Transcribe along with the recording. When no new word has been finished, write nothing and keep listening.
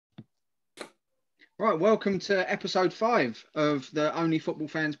Right, welcome to episode 5 of the Only Football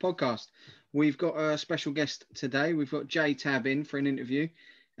Fans podcast. We've got a special guest today. We've got Jay Tabb in for an interview.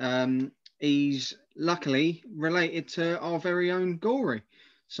 He's luckily related to our very own Gory.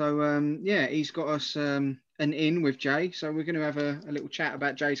 So, he's got us an in with Jay. So we're going to have a little chat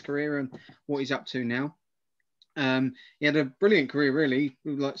about Jay's career and what he's up to now. He had a brilliant career, really.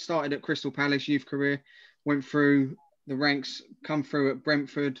 Started at Crystal Palace, youth career, went through the ranks, come through at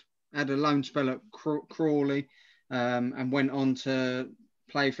Brentford, had a loan spell at Crawley, and went on to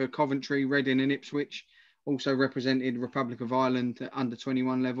play for Coventry, Reading and Ipswich. Also represented Republic of Ireland at under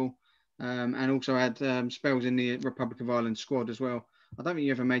 21 level, and also had spells in the Republic of Ireland squad as well. I don't think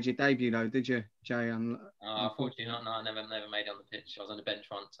you ever made your debut though, did you, Jay? Unfortunately not. No, I never made it on the pitch. I was on the bench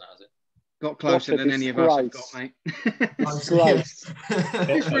once, and that was it. Got closer than any of us have got, mate. I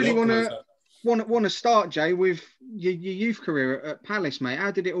just really want to start, Jay, with your youth career at Palace, mate. How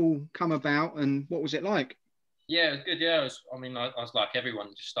did it all come about, and what was it like? Yeah, it was good. Yeah, I was like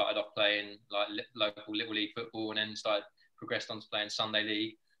everyone. Just started off playing like local little league football, and then progressed on to playing Sunday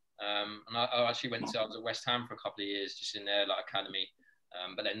league. And I actually I was at West Ham for a couple of years, just in their like academy.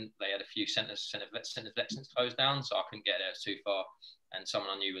 But then they had a few centres of excellence closed down, so I couldn't get there too far. And someone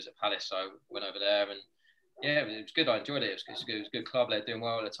I knew was at Palace, so I went over there, and yeah, it was good. I enjoyed it. It was good. It was a good club. They were doing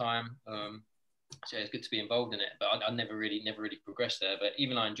well at the time. So it's good to be involved in it. But I never really progressed there. But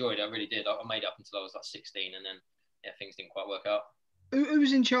even I enjoyed it. I really did. I made it up until I was like 16, and then things didn't quite work out. Who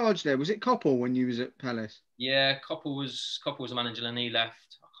was in charge there? Was it Koppel when you was at Palace? Yeah, Koppel was a manager, and he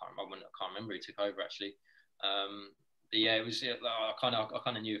left. I can't remember who took over actually. But yeah, it was. I kind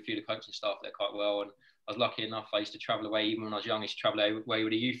of knew a few of the coaching staff there quite well, and I was lucky enough. I used to travel away even when I was young. I used to travel away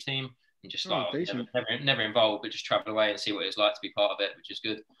with a youth team and just never involved, but just travel away and see what it was like to be part of it, which is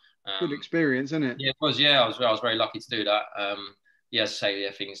good. Good experience, isn't it? Yeah, it was. Yeah, I was very lucky to do that. As I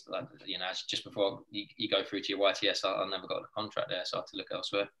say, things like just before you go through to your YTS, I never got a contract there, so I had to look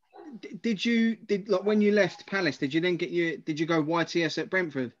elsewhere. Did when you left Palace? Did you then Did you go YTS at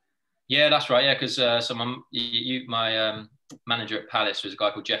Brentford? Yeah, that's right. Yeah, because my manager at Palace was a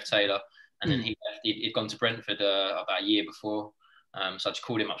guy called Jay Tabb, and then he'd gone to Brentford about a year before. So I just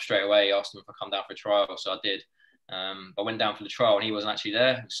called him up straight away, asked him if I'd come down for a trial, so I did. I went down for the trial and he wasn't actually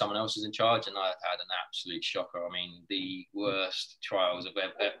there. Someone else was in charge, and I had an absolute shocker. I mean, the worst trials of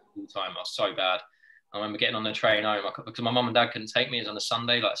all time. I was so bad. I remember getting on the train home because my mum and dad couldn't take me. It was on a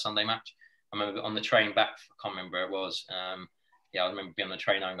Sunday, like a Sunday match. I remember on the train back, I can't remember where it was. I remember being on the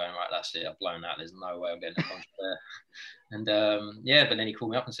train home going, right, that's it, I've blown that. There's no way I'm getting a contract there. And but then he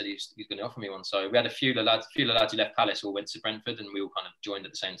called me up and said he's going to offer me one. So we had a few of the lads who left Palace all went to Brentford, and we all kind of joined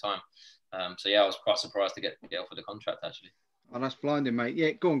at the same time. I was quite surprised to get offered the contract actually. Oh, that's blinding, mate.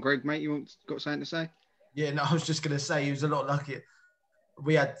 Yeah, go on, Greg, mate. You got something to say? Yeah, no, I was just going to say he was a lot lucky.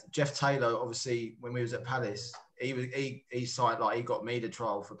 We had Jay Tabb, obviously, when we was at Palace. He signed, like, he got me the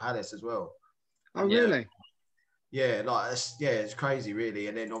trial for Palace as well. Oh, really? Yeah, it's crazy, really.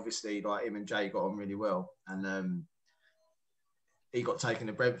 And then obviously, like, him and Jay got on really well, and he got taken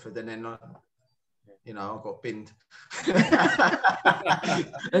to Brentford, and then I got binned.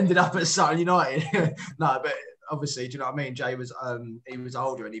 Ended up at Sutton United. No, but obviously, do you know what I mean? Jay was he was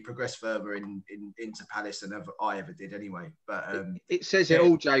older, and he progressed further into Palace than I ever did anyway. But it says it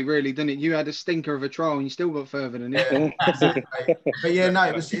all, Jay, really, doesn't it? You had a stinker of a trial, and you still got further than it. Yeah, but yeah, no,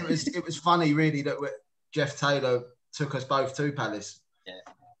 it was funny, really, that Jay Tabb took us both to Palace.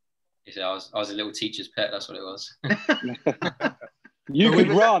 Yeah, I was a little teacher's pet. That's what it was. You could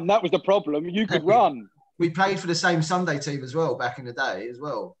run. That was the problem. You could run. We played for the same Sunday team as well back in the day as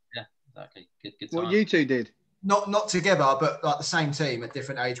well. Yeah, exactly. Good time. What you two did? Not together, but like the same team at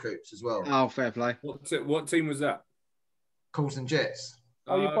different age groups as well. Oh, fair play. What team was that? Coulton Jets.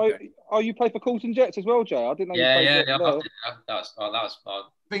 You played for Coulton Jets as well, Jay? I didn't know. Yeah. I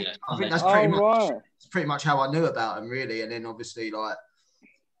think that's pretty much how I knew about them, really. And then obviously, like,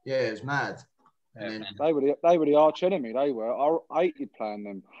 it was mad. And then, they were the arch enemy. They were. I hated playing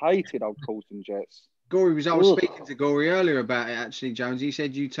them. Hated old Coulton Jets. Gory I was speaking to Gory earlier about it, actually, Jones. He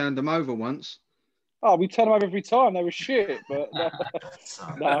said you turned them over once. Oh, we turned them over every time. They were shit, but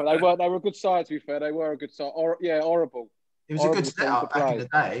no, they weren't. They were a good side, to be fair. They were a good side. Horrible. It was a good setup back in the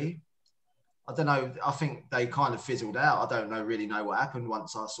day. I don't know. I think they kind of fizzled out. I don't really know what happened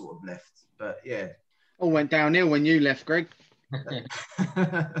once I sort of left. But yeah, all went downhill when you left, Greg.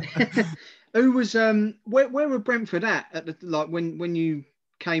 Who was where were Brentford at the when you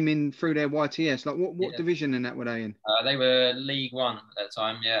came in through their YTS? Like what division and that were they in? They were League One at that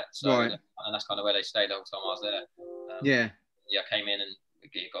time, yeah. So right. And that's kind of where they stayed the whole time I was there. I came in and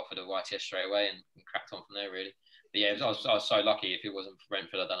got for the YTS straight away and cracked on from there really. but yeah, I was so lucky. If it wasn't for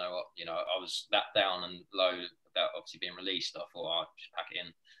Brentford, I don't know what, I was that down and low about obviously being released. I thought I'd just pack it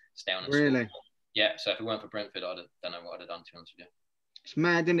in, stay on and Really? score. Yeah, so if it weren't for Brentford, I don't know what I'd have done, to be honest with you. It's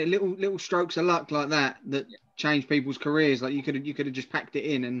mad, isn't it? Little strokes of luck like that change people's careers. Like you could have just packed it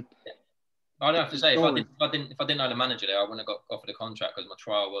in and. Yeah. I don't have to say, if I didn't know the manager there, I wouldn't have got offered a contract because my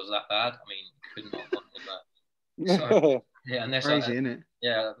trial was that bad. I mean, couldn't have gone so, yeah, and crazy, isn't it?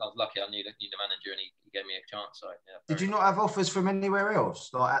 Yeah, I was lucky. I knew the manager, and he gave me a chance. So yeah. Did you not have offers from anywhere else,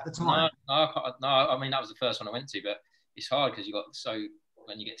 like at the time? No. I mean, that was the first one I went to, but it's hard because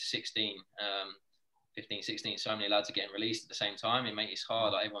when you get to 16, 15, 16, so many lads are getting released at the same time. It's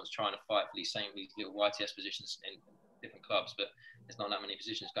hard. Like everyone's trying to fight for these little YTS positions in different clubs, but there's not that many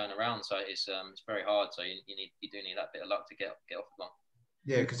positions going around, so it's very hard. So you do need that bit of luck to get off the block.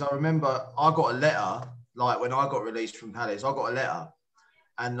 Yeah, because I remember I got a letter, like when I got released from Palace, I got a letter,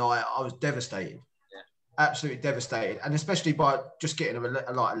 and like I was devastated, absolutely devastated, and especially by just getting a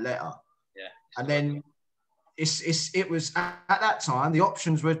letter. Yeah, and then it was at that time the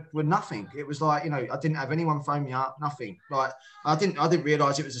options were nothing. It was like, I didn't have anyone phone me up, nothing. Like I didn't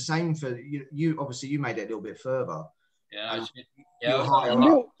realise it was the same for you. Obviously, you made it a little bit further. Yeah,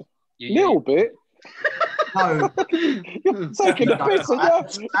 little bit. No, you're taking the piss.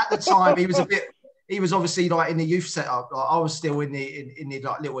 At the time, he was a bit. He was obviously like in the youth setup. Like I was still in the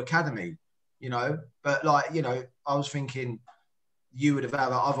like little academy, But like I was thinking you would have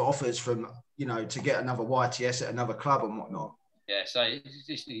had other offers from to get another YTS at another club and whatnot. Yeah, so it's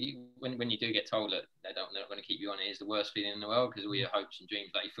just, when you do get told that they're not going to keep you on, it is the worst feeling in the world because all your hopes and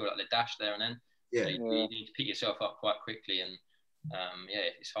dreams, like you feel like they're dashed there and then. Yeah. So you need to pick yourself up quite quickly, and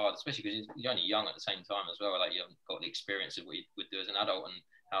it's hard, especially because you're only young at the same time as well. Like you haven't got the experience of what you would do as an adult and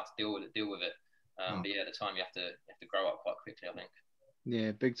how to deal with it. But yeah, at the time you have to grow up quite quickly, I think.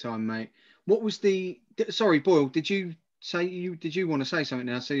 Yeah, big time, mate. What was sorry, Boyle? Did you want to say something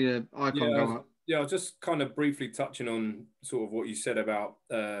now? I see the icon go up. Yeah, I was just kind of briefly touching on sort of what you said about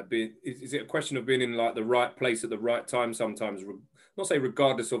being. Is it a question of being in like the right place at the right time? Sometimes, not say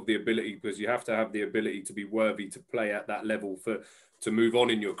regardless of the ability, because you have to have the ability to be worthy to play at that level to move on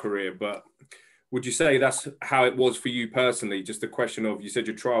in your career. But would you say that's how it was for you personally? Just a question of, you said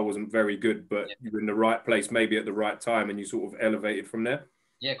your trial wasn't very good, but you were in the right place, maybe at the right time, and you sort of elevated from there.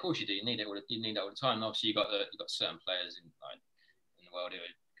 Yeah, of course you do. You need that all the time. And obviously, you got certain players in the world who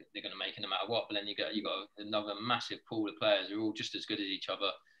they're going to make it no matter what. But then you got another massive pool of players who are all just as good as each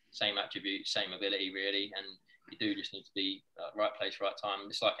other, same attributes, same ability, really. And you do just need to be right place, right time.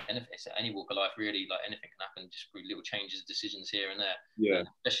 It's like it's any walk of life, really. Like anything can happen just through little changes, decisions here and there. Yeah.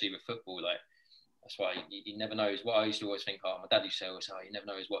 Especially with football, like that's why you never know. What I used to always think, my dad used to say, you never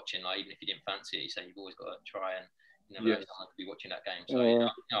know who's watching. Like even if you didn't fancy it, you say you've always got to try and. You never know someone could be watching that game. So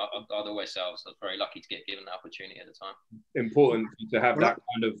I'd always say I was very lucky to get given that opportunity at the time. Important to have that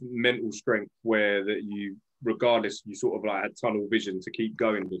kind of mental strength where that you, regardless, you sort of like had tunnel vision to keep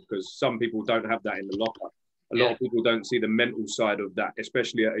going, because some people don't have that in the locker. A lot of people don't see the mental side of that,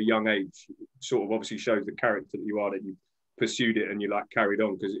 especially at a young age. It sort of obviously shows the character that you are, that you pursued it and you like carried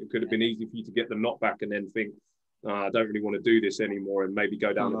on, because it could have been easy for you to get the knockback and then think, I don't really want to do this anymore, and maybe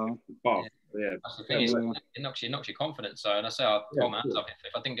go down a different path. Yeah. That's the thing, it knocks your confidence. So, and I say, I told my hands up,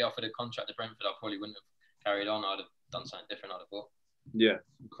 if I didn't get offered a contract at Brentford, I probably wouldn't have carried on. I'd have done something different, I'd have thought. Yeah.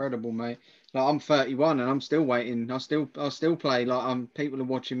 Incredible, mate. Like I'm 31 and I'm still waiting. I still play like people are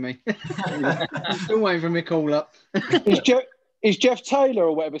watching me. I'm still waiting for me call up. Is Jeff Taylor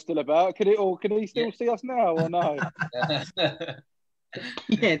or whatever still about? Can he still see us now or no?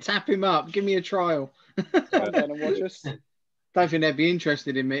 Yeah, tap him up. Give me a trial. Come down and watch us. Don't think they'd be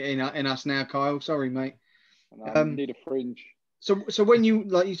interested in us now, Kyle. Sorry, mate. No, need a fringe. So when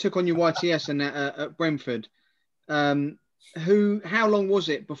you took on your YTS and at Brentford, how long was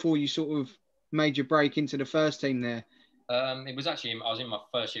it before you sort of made your break into the first team there? It was actually, I was in my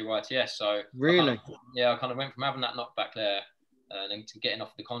first year YTS, so really, I kind of went from having that knockback there and then to getting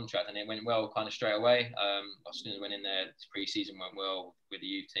off the contract, and it went well kind of straight away. As soon as I went in there, pre-season went well with the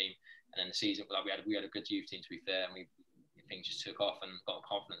youth team, and then the season, like we had a good youth team, to be fair, and things just took off and got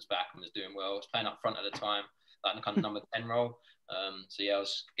confidence back and was doing well. I was playing up front at the time, like the kind of number 10 role. So yeah, I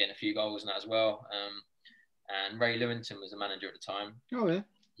was getting a few goals in that as well. And Ray Lewington was the manager at the time. Oh yeah.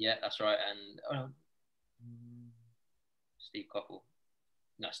 Yeah, that's right. And Steve Coppell,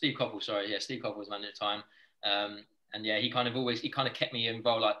 sorry. Yeah, Steve Coppell was manager at the time. And yeah, he kind of kept me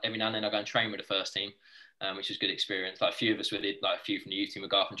involved. Like every now and then I go and train with the first team, which was good experience. Like a few of us did, like a few from the youth team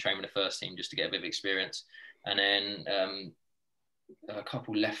would go up and train with the first team just to get a bit of experience. And then a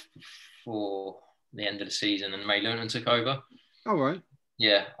couple left before the end of the season, and Ray Lewington took over. All right.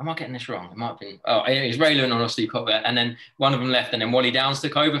 Yeah, am I getting this wrong? It might have been. Oh, it was Ray Lewin and Steve Cotter, and then one of them left, and then Wally Downs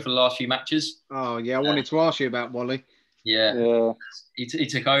took over for the last few matches. Oh yeah, I wanted to ask you about Wally. Yeah. He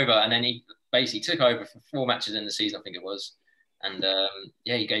took over, and then he basically took over for 4 matches in the season, I think it was, and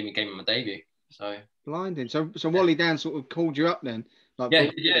he gave me my debut. So blinding. So Wally Downs sort of called you up then, like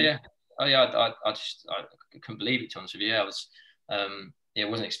yeah. Oh yeah, I couldn't believe it, to be honest with you. I was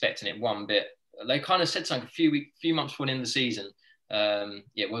wasn't expecting it one bit. They kind of said something a few months before the end of the season.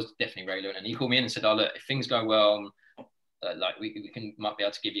 It was definitely Ray Lewin, and he called me in and said, "Oh look, if things go well, like might be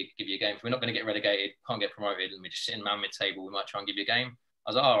able to give you a game. If we're not going to get relegated, can't get promoted, and we're just sitting around mid-table, we might try and give you a game." I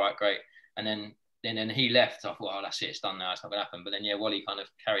was like, "All right, great." And then he left. I thought, "Oh, that's it, it's done now. It's not going to happen." But then Wally kind of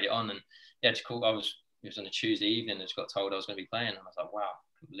carried it on, and it's cool. It was on a Tuesday evening. I just got told I was going to be playing, and I was like, "Wow,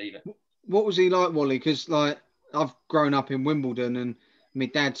 I couldn't believe it." What was he like, Wally? Because like I've grown up in Wimbledon, and my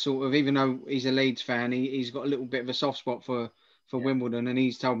dad sort of, even though he's a Leeds fan, he's got a little bit of a soft spot for Wimbledon, and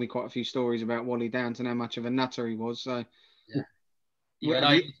he's told me quite a few stories about Wally Downs and how much of a nutter he was. So you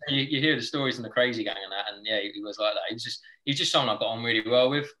hear the stories in the Crazy Gang and that, and he was like that. He was just someone I got on really well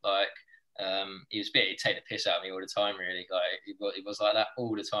with. Like he was he'd take the piss out of me all the time, really. Like he was like that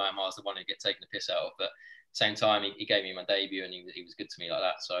all the time. I was the one who'd get taken the piss out of, but at the same time he gave me my debut, and he was good to me like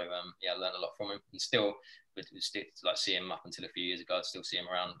that. So I learned a lot from him, and still like see him up until a few years ago. I'd still see him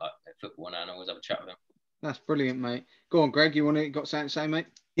around like at football, and I always have a chat with him. That's brilliant, mate. Go on, Greg. Got something to say, mate?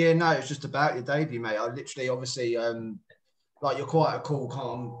 Yeah, no, it's just about your debut, mate. I literally, obviously, like you're quite a cool,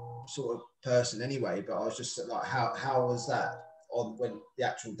 calm sort of person anyway. But I was just like, how was that on when the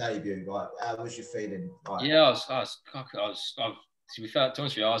actual debut? Like, how was you feeling? Like, yeah, I was. To be fair, to be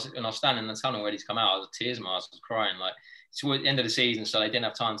honest with you, I was standing in the tunnel ready to come out. I was tears in my eyes. I was crying. Like, towards the end of the season, so they didn't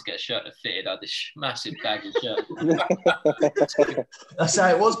have time to get a shirt that fitted. I had this massive baggy shirt. That's how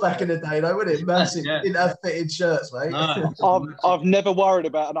it was back in the day, though, wasn't it? Massive, didn't have fitted shirts, mate. No, I've never worried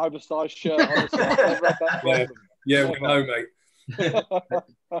about an oversized shirt. Honestly, I've never had that problem. Yeah, we know, mate.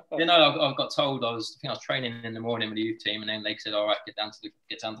 I got told I think I was training in the morning with the youth team, and then they said, "All right, get down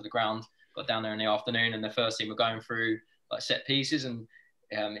to the ground." Got down there in the afternoon, and the first team were going through like set pieces, and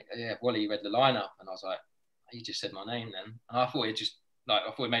Wally read the lineup, and I was like, "He just said my name then," and I thought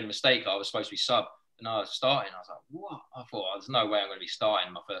he made a mistake. Like I was supposed to be sub, but no, I was starting. I was like, "What?" I thought there's no way I'm going to be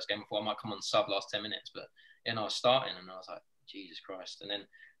starting my first game. I thought I might come on sub last 10 minutes, but I was starting, and I was like, Jesus Christ. And then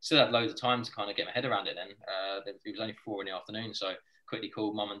still had loads of time to kind of get my head around it then. It was only 4 in the afternoon, so quickly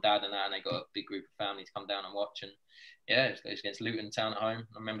called mum and dad and that, and they got a big group of family to come down and watch. And it was against Luton Town at home.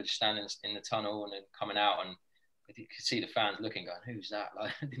 I remember just standing in the tunnel and then coming out, and you could see the fans looking, going, "Who's that?"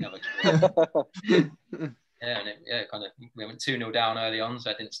 Like, I didn't have a we went 2-0 down early on, so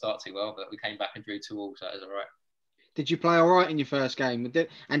it didn't start too well, but we came back and drew 2-2, so it was all right. Did you play all right in your first game? Did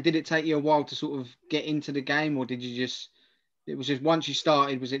it take you a while to sort of get into the game, or did you just? It was just once you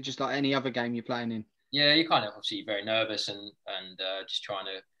started, was it just like any other game you're playing in? Yeah, you kind of obviously very nervous and just trying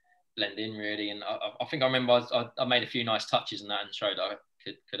to blend in really. And I think I remember I made a few nice touches and that, and showed I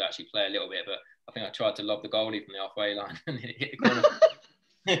could actually play a little bit. But I think I tried to lob the goalie from the halfway line and it hit the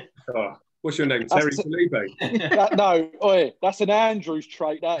corner. What's your name? Terry Felipe? No, that's an Andrews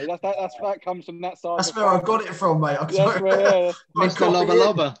trait. That comes from that side. That's where I got it from, mate. Mr. Lobber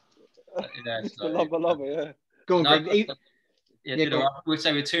Lobber. Mr. Lobber Lobber, yeah. Go on, Greg. We'd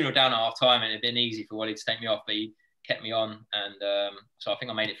say we're 2-0 down at half time, and it'd been easy for Wally to take me off, but he kept me on, and so I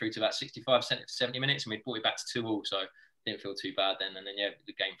think I made it through to about 65, 70 minutes, and we brought it back to 2-2, so didn't feel too bad then. And then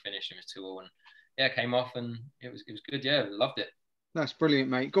the game finished and it was 2-2, and came off, and it was good. Yeah, loved it. That's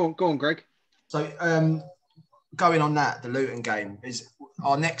brilliant, mate. Go on, Greg. So going on that, the Luton game is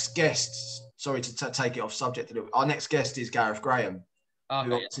our next guest. Sorry to take it off subject a little. Our next guest is Gareth Graham,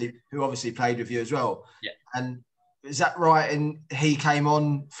 who obviously played with you as well. Yeah. And is that right? And he came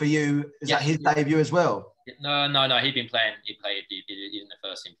on for you. Is that his debut as well? No. He'd been playing. He in the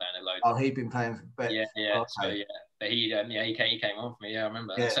first team playing a load. Oh, he'd been playing for Bet. Yeah. Okay. So but he came on for me. Yeah, I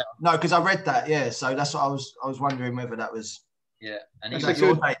remember. Yeah. No, because I read that. Yeah, so that's what I was wondering whether that was. Yeah, and was that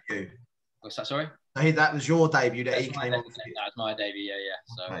your debut? What's that? Sorry. So that was your debut that he came on. That was my debut. Yeah.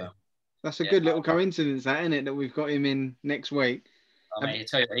 So. Okay. That's a good little coincidence, isn't it? That we've got him in next week. I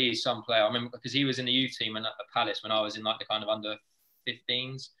tell you, he's some player. I remember because he was in the youth team and at Palace when I was in like the kind of under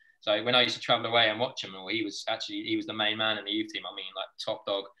 15s. So when I used to travel away and watch him, he was the main man in the youth team. I mean, like top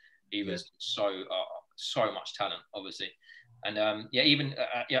dog. He was so much talent, obviously. And even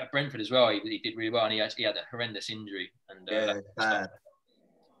at Brentford as well, he did really well. And he actually had a horrendous injury. And bad.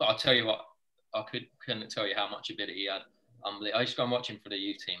 But I'll tell you what, I couldn't tell you how much ability he had. I used to go and watch him for the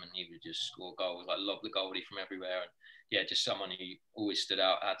youth team, and he would just score goals, like lob the goalie from everywhere. And just someone who always stood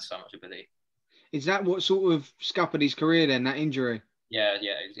out, had so much ability. Is that what sort of scuppered his career then, that injury? Yeah.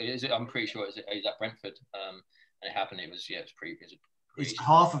 I'm pretty sure it was at Brentford, and it happened. It was It's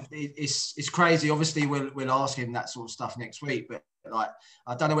half of it's crazy. Obviously, we'll ask him that sort of stuff next week. But like,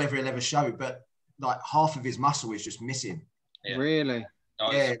 I don't know whether he'll ever show it, but like half of his muscle is just missing. Yeah. Really?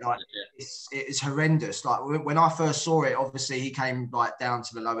 Yeah, like it's horrendous. Like when I first saw it, obviously he came like down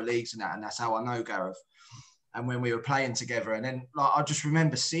to the lower leagues and that's how I know Gareth. And when we were playing together, and then like I just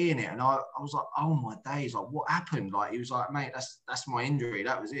remember seeing it, and I was like, oh my days, like what happened? Like he was like, mate, that's my injury.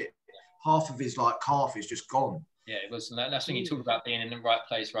 That was it. Half of his like calf is just gone. Yeah, it was. That's when you talk about being in the right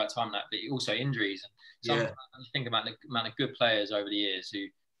place, right time. But also injuries. And think about the amount of good players over the years who,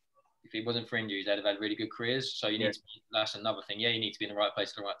 if it wasn't for injuries, they'd have had really good careers. So you need to. That's another thing. Yeah, you need to be in the right place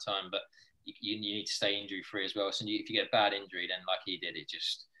at the right time, but you need to stay injury free as well. So if you get a bad injury, then like he did, it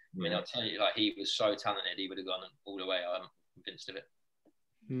just. I mean, I'll tell you, like he was so talented, he would have gone all the way. I'm convinced of it.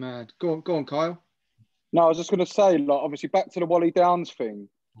 Mad. Go on, Kyle. No, I was just going to say, like, obviously, back to the Wally Downs thing.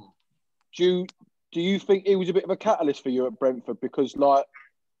 Do you think he was a bit of a catalyst for you at Brentford? Because, like,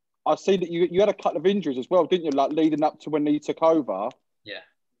 I see that you had a couple of injuries as well, didn't you? Like leading up to when he took over. Yeah.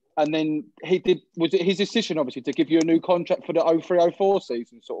 And then was it his decision, obviously, to give you a new contract for the 03-04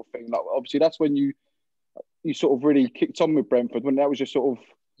 season sort of thing? Like, obviously, that's when you sort of really kicked on with Brentford, when that was just sort of...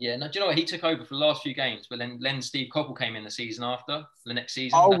 Yeah, no, do you know what? He took over for the last few games, but then Steve Coppell came in the season after, the next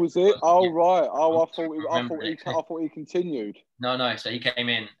season. Oh, was it? Oh, right. Oh, I thought he continued. No. So he came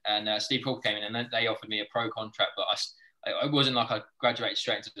in, and Steve Coppell came in, and then they offered me a pro contract, but it wasn't like I graduated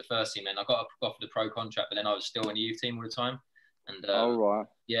straight into the first team. Then I got offered a pro contract, but then I was still in the youth team all the time. And right.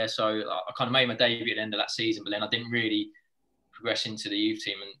 Yeah, so I kind of made my debut at the end of that season, but then I didn't really progress into the youth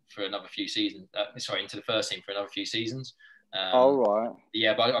team and for another few seasons. Into the first team for another few seasons. Right.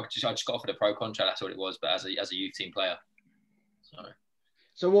 Yeah, but I just got offered a pro contract. That's what it was, but as a youth team player.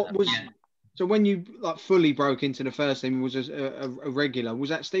 So what was? Yeah. So when you like fully broke into the first team, was a regular? Was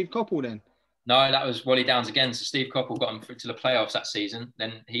that Steve Coppell then? No, that was Wally Downs again. So Steve Coppell got him to the playoffs that season.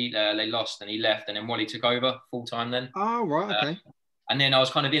 Then they lost, and he left, and then Wally took over full time. Then. Oh right, okay. And then I was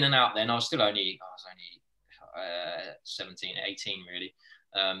kind of in and out. Then I was only 17, 18 really.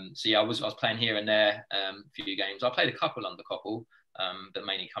 So yeah, I was playing here and there, a few games. I played a couple under Coppell, but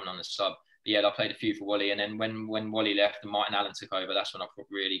mainly coming on the sub. But yeah, I played a few for Wally, and then when Wally left and Martin Allen took over, that's when I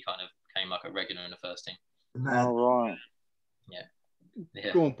really kind of became like a regular in the first team. Oh right.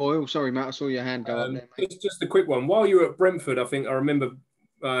 Yeah. Go on, Boyle. Sorry, Matt. I saw your hand go up there, mate. Just a quick one. While you were at Brentford, I think I remember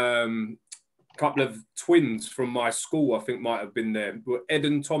a couple of twins from my school, I think might have been there. Were Ed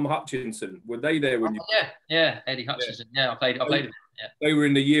and Tom Hutchinson. Were they there when you? Yeah, Eddie Hutchinson. Yeah, I played with him. Yeah. They were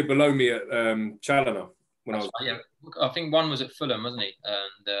in the year below me at Challoner when I was. Yeah, I think one was at Fulham, wasn't he?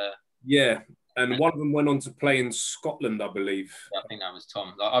 And yeah, and one of them went on to play in Scotland, I believe. Yeah, I think that was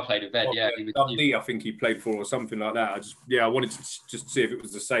Tom. I played with Ed. Yeah, Dundee, I think he played for or something like that. I wanted to just see if it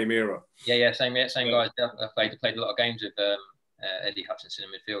was the same era. Yeah, same guys. I played a lot of games with Eddie Hutchinson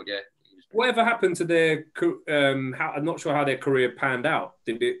in midfield. Yeah. Whatever happened to their? I'm not sure how their career panned out.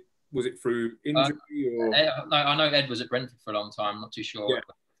 Was it through injury or? I know Ed was at Brentford for a long time. I'm not too sure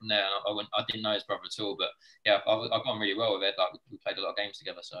from there. I didn't know his brother at all, but yeah, I got on really well with Ed. Like we played a lot of games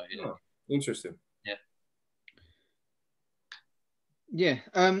together. So yeah. Oh, interesting.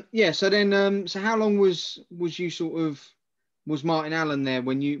 Yeah. So then, so how long was Martin Allen there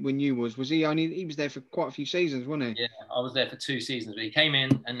when you was he was there for quite a few seasons, wasn't he? Yeah, I was there for 2 seasons, but he came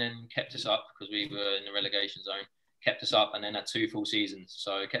in and then kept us up because we were in the relegation zone. Kept us up and then had 2 full seasons.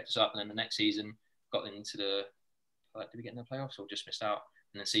 So kept us up and then the next season got into the. Did we get in the playoffs or just missed out?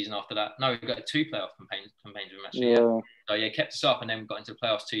 And then the season after that, no, we got 2 playoff campaigns with him actually. Yeah. So yeah, kept us up and then got into the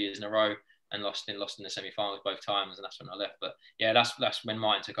playoffs 2 years in a row and lost in the semi-finals both times, and that's when I left. But yeah, that's when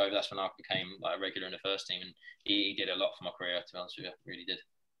Martin took over. That's when I became like a regular in the first team, and he did a lot for my career. To be honest with you, really did.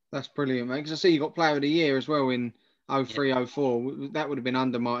 That's brilliant, mate. Because I see you got Player of the Year as well in 03-04. That would have been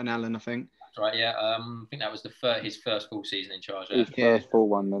under Martin Allen, I think. That's right. Yeah, I think that was his first full season in charge. His first full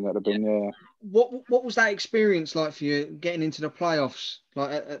one, then that'd have been What was that experience like for you getting into the playoffs?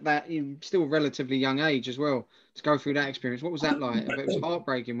 Like at that, you still a relatively young age as well to go through that experience. What was that like? It was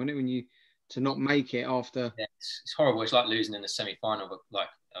heartbreaking, wasn't it, when you to not make it after? Yeah, it's horrible. It's like losing in the semi-final of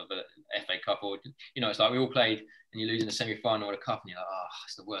a FA Cup, or it's like we all played and you lose in the semi-final of a cup, and you're like, oh,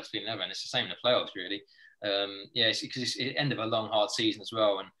 it's the worst feeling ever. And it's the same in the playoffs, really. It's because it's the end of a long, hard season as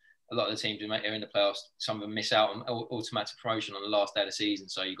well, and a lot of the teams who are in the playoffs, some of them miss out on automatic promotion on the last day of the season.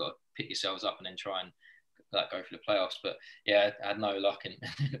 So you've got to pick yourselves up and then try and go for the playoffs. But yeah, I had no luck in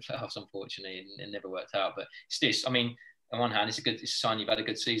the playoffs, unfortunately, and it never worked out. But it's this. I mean, on one hand, it's a sign you've had a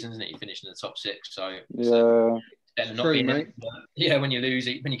good season, isn't it? You finished in the top 6, so better not True, being mate. Yeah, when you lose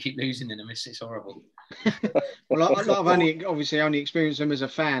it, when you keep losing in them, it's horrible. Well, I've only experienced them as a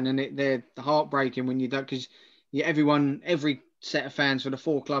fan, and they're heartbreaking when you don't, because every set of fans for the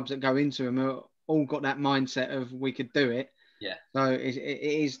 4 clubs that go into them are all got that mindset of we could do it. Yeah. So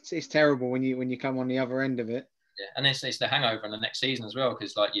it's terrible when you come on the other end of it. Yeah, and it's the hangover in the next season as well,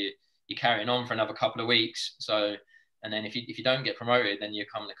 because like you're carrying on for another couple of weeks. So, and then if you don't get promoted, then you're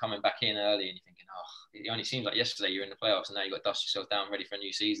coming back in early, and you're thinking, oh, it only seems like yesterday you're in the playoffs, and now you've got to dust yourself down ready for a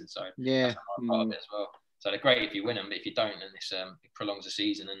new season. So yeah, that's a part of it as well. So they're great if you win them, but if you don't, then it prolongs the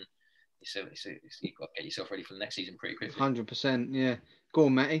season, and you've got to get yourself ready for the next season pretty quickly. 100%. Yeah. Go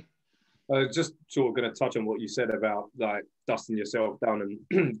on, Matty. Just sort of going to touch on what you said about like dusting yourself down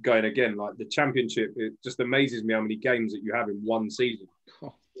and going again. Like the Championship, it just amazes me how many games that you have in one season,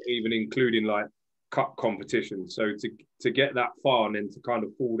 even including like cup competitions. So to get that far and then to kind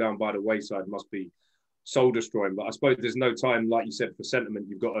of fall down by the wayside must be soul destroying. But I suppose there's no time, like you said, for sentiment.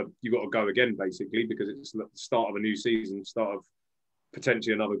 You've got to go again basically, because it's the start of a new season, start of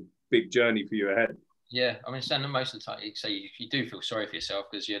potentially another big journey for you ahead. Yeah, I mean, most of the time, you do feel sorry for yourself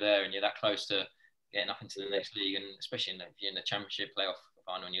because you're there and you're that close to getting up into the next league, and especially if you're in the Championship playoff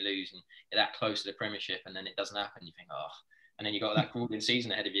final and you lose, and you're that close to the Premiership, and then it doesn't happen. You think, oh, and then you got that grueling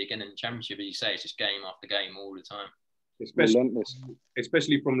season ahead of you again in the Championship. As you say, it's just game after game all the time.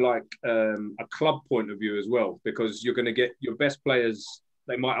 Especially from like a club point of view as well, because you're going to get your best players.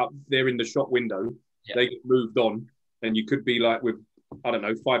 They're in the shop window. Yeah. They get moved on, and you could be like with, I don't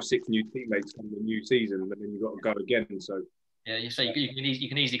know, 5-6 new teammates in the new season, and then you've got to go again. So yeah, you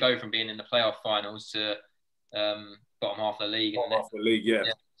can easily go from being in the playoff finals to bottom half of the league. Yeah.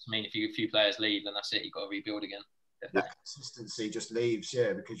 I mean, if a few players leave, then that's it. You've got to rebuild again. That consistency just leaves,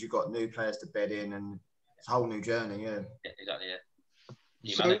 yeah, because you've got new players to bed in, and it's a whole new journey, yeah. Yeah, exactly,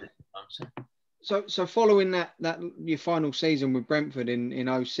 yeah. So following that your final season with Brentford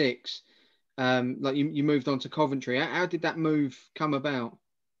in 06, like you moved on to Coventry. How did that move come about?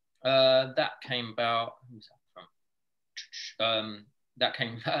 That came about. Who's that from? That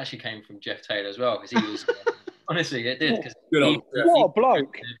actually came from Jeff Taylor as well, because he was honestly it did. What a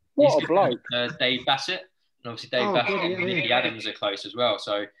bloke! What a bloke! Dave Bassett, and obviously Dave Bassett and Mickey Adams are close as well.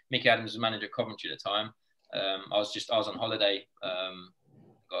 So Mickey Adams was manager at Coventry at the time. I was on holiday.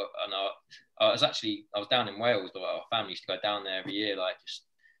 And I was down in Wales, but our family used to go down there every year, like just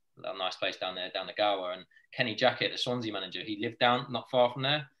a nice place down there, down the Gower. And Kenny Jackett, the Swansea manager, he lived down not far from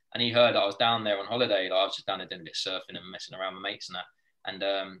there, and he heard that I was down there on holiday. Like I was just down there doing a bit of surfing and messing around with mates and that.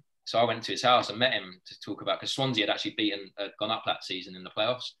 And so I went to his house and met him to talk about, because Swansea had actually gone up that season in the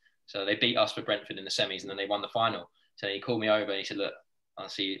playoffs. So they beat us for Brentford in the semis, and then they won the final. So he called me over and he said, "Look, I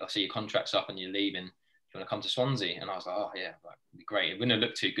see your contract's up and you're leaving. Do you want to come to Swansea?" And I was like, "Oh yeah, like, it'd be great. It wouldn't have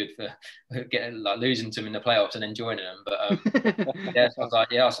looked too good for losing to them in the playoffs and then joining them." But yeah, so I was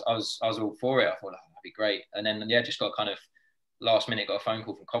like, yeah, I was all for it. I thought that'd be great. And then just got kind of last minute got a phone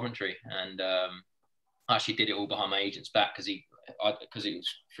call from Coventry, and I actually did it all behind my agent's back because it was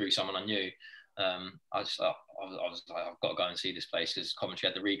through someone I knew. I was like, I've got to go and see this place, because Coventry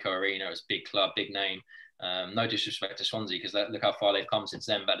had the Ricoh Arena. It was a big club, big name. No disrespect to Swansea, because look how far they've come since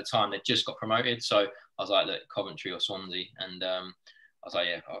then. But at the time, they just got promoted. So I was like, look, Coventry or Swansea. And I was like,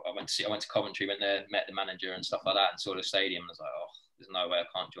 yeah, I went to Coventry, went there, met the manager and stuff like that, and saw the stadium. I was like, oh, there's no way I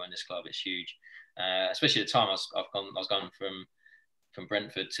can't join this club. It's huge. Especially at the time, I was going from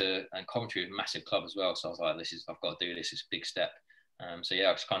Brentford and Coventry, a massive club as well. So I was like, I've got to do this. It's a big step. So yeah,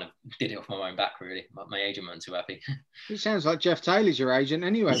 I just kind of did it off my own back, really. My agent wasn't too happy. It sounds like Jeff Taylor's your agent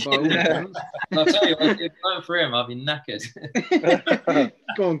anyway, by all accounts. I'll tell you, if it weren't for him, I'd be knackered.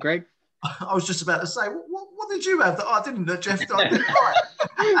 Go on, Greg. I was just about to say, what did you have that I didn't, that Jeff didn't like?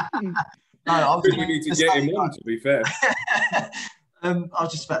 No, we need to get him on, to be fair. I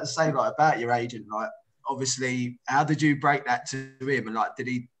was just about to say, like, about your agent, like, obviously, how did you break that to him? And like, did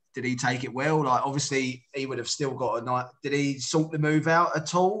he take it well? Like, obviously, he would have still got a night. Did he sort the move out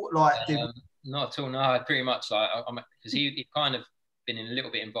at all? Like, not at all. No, pretty much like because he kind of been a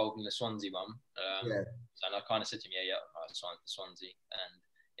little bit involved in the Swansea one. Yeah. So I kind of said to him, yeah, Swansea,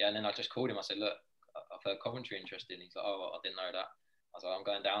 and then I just called him. I said, look, I've heard Coventry interested. And he's like, oh, I didn't know that. I was like, I'm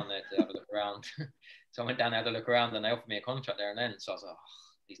going down there to have a look around. So I went down there, had a look around, and they offered me a contract there and then. So I was like, oh,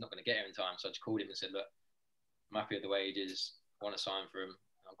 he's not going to get here in time. So I just called him and said, look, I'm happy with the wages. I want to sign for him.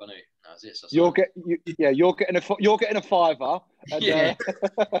 I'm going to. That was it. So you're getting a fiver. And, yeah.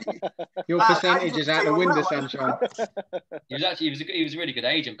 Your percentage is out the window, sunshine. He was a really good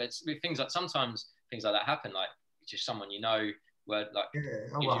agent, but things like that happen. Like it's just someone you know, where like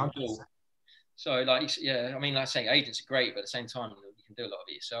so like yeah, I mean, like saying agents are great, but at the same time you can do a lot of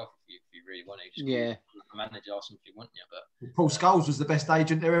it yourself if you really want to. the manager asked him if he wanted you. But Paul Scholes was the best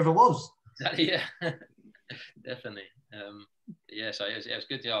agent there ever was. exactly, yeah, definitely. Yeah, so it was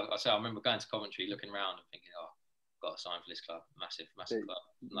good. Yeah, I remember going to Coventry, looking around and thinking, oh, I've got to sign for this club. Massive club.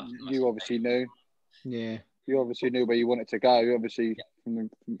 You obviously knew. Yeah. You obviously knew where you wanted to go. Obviously, from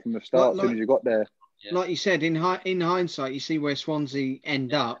the start, as Like, soon as you got there. Yeah. Like you said, in hindsight, you see where Swansea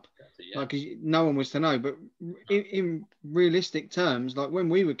end up. Yeah. Like, 'cause no one was to know. But in realistic terms, like when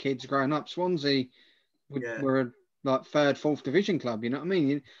we were kids growing up, Swansea were a like third, fourth division club. You know what I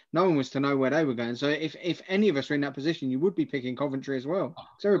mean? No one was to know where they were going. So if any of us were in that position, you would be picking Coventry as well.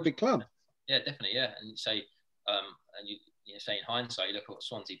 They're a big club. Yeah, definitely. Yeah, and you say, and you say in hindsight, you look at what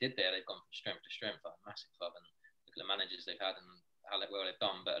Swansea did there. They've gone from strength to strength, like a massive club, and look at the managers they've had and how well they've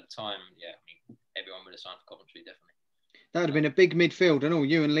done. But at the time, yeah, I mean, everyone would have signed for Coventry, definitely. That would have been a big midfield and all,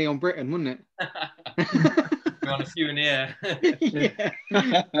 you and Leon Britton, wouldn't it? We're on a few in the air. Yeah.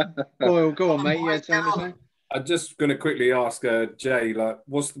 Well, go on, mate. Yeah, I'm just going to quickly ask Jay, like,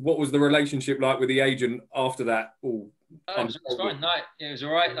 what was the relationship like with the agent after that? It was fine. No, it was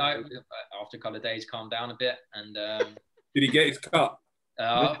all right. After a couple of days, calmed down a bit. And did he get his cut?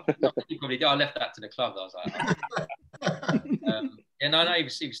 He probably did. I left that to the club. I was like, he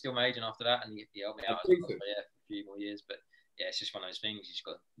was still my agent after that, and he helped me out for a few more years. But yeah, it's just one of those things. You just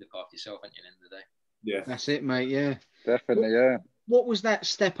got to look after yourself, at the end of the day. Yeah, that's it, mate. Yeah, definitely. Yeah. What was that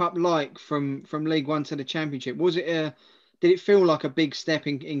step up like from League One to the Championship? Was it did it feel like a big step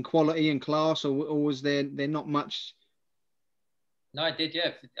in quality and class, or was there not much? No, I did.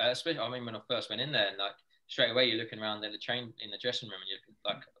 Yeah, especially I mean when I first went in there, and like straight away you're looking around in the dressing room, and you're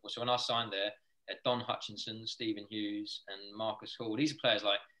like, so when I signed there, Don Hutchinson, Stephen Hughes, and Marcus Hall. These are players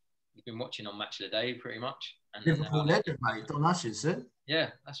like you've been watching on Match of the Day pretty much. And Liverpool legend, mate, Don Hutchinson. Yeah,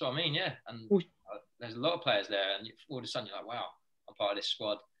 that's what I mean. Yeah, and there's a lot of players there, and all of a sudden you're like, wow, I'm part of this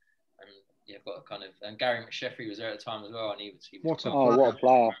squad. And yeah, I've got and Gary McSheffrey was there at the time as well, and he was what a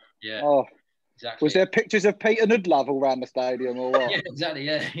player! Yeah. Oh. Exactly. Was there pictures of Peter Nudlove all around the stadium or what? Yeah, exactly.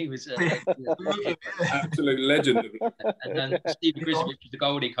 Yeah, he was absolute legend. And then Stevie Grisovich was the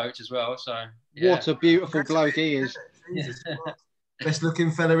goalie coach as well. So yeah. What a beautiful bloke he is. Best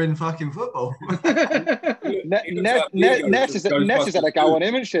looking fella in fucking football. Ness has had a go on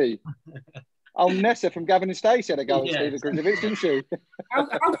him, hasn't she? Oh, Nessa from Gavin and Stacey had a go on Stevie Grisovich, didn't she? How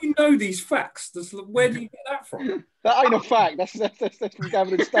do you know these facts? Where do you get that from? That ain't a fact. That's from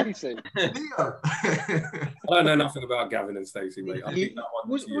Gavin and Stacey. I don't know nothing about Gavin and Stacey, mate.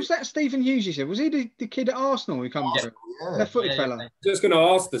 Was that Stephen Hughes you said? Was he the kid at Arsenal who comes through? Yeah. That footed fella. Just going to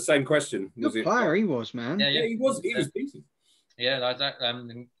ask the same question. Good player he was, man. Yeah, he was decent. Yeah, like that.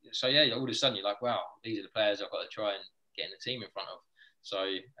 So yeah, all of a sudden you're like, wow, these are the players I've got to try and get in the team in front of. So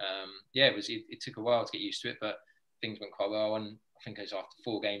it took a while to get used to it, but things went quite well. And I think it was after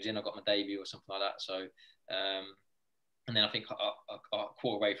 4 games in, I got my debut or something like that. So, and then I think a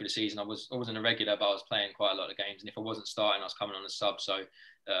quarter way through the season, I wasn't a regular, but I was playing quite a lot of games. And if I wasn't starting, I was coming on the sub. So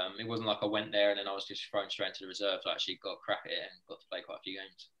it wasn't like I went there and then I was just thrown straight into the reserves. I actually got a crack at it and got to play quite a few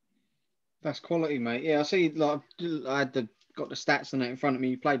games. That's quality, mate. Yeah, I see. Like I got the stats on that in front of me.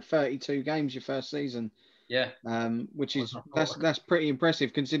 You played 32 games your first season. Yeah. Which is that's pretty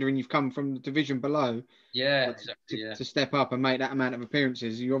impressive considering you've come from the division below. Yeah, exactly. To step up and make that amount of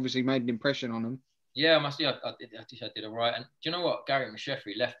appearances, you obviously made an impression on them. Yeah, I did all right. And do you know what? Gary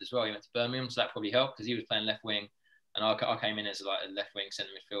McSheffrey left as well. He went to Birmingham, so that probably helped because he was playing left wing, and I came in as like a left wing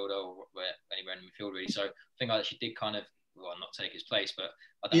centre midfielder or anywhere in the midfield really. So I think I actually did kind of not take his place, but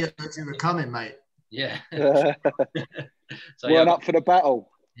I don't. Yeah, you were coming, mate. Yeah. So we're up for the battle.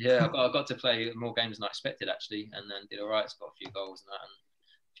 Yeah, I got to play more games than I expected actually, and then did all right. Got a few goals and that, and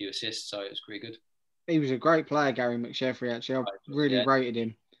a few assists, so it was pretty good. He was a great player, Gary McSheffrey. Actually, I really rated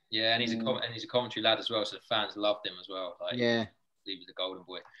him. Yeah, and he's a Coventry lad as well, so the fans loved him as well. Like, yeah, he was a golden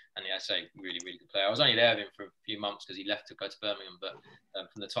boy, and I say really, really good player. I was only there with him for a few months because he left to go to Birmingham, but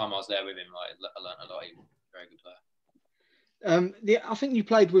from the time I was there with him, I learned a lot. He was a very good player. I think you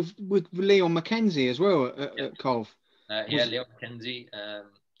played with Leon Mackenzie as well at Cov. Leon Mackenzie.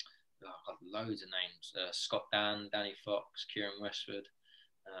 I've got loads of names. Scott Danny Fox, Kieran Westwood.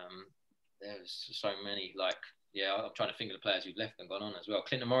 There's so many. I'm trying to think of the players who've left and gone on as well.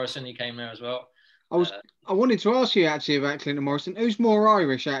 Clinton Morrison, he came there as well. I wanted to ask you actually about Clinton Morrison. Who's more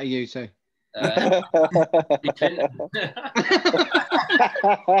Irish out of you two? Clinton.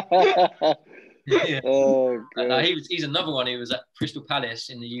 Yeah. Oh, he's another one. He was at Crystal Palace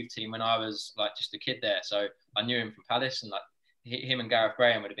in the youth team when I was just a kid there. So I knew him from Palace, and him and Gareth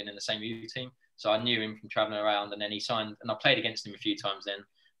Graham would have been in the same youth team. So I knew him from travelling around, and then he signed, and I played against him a few times then.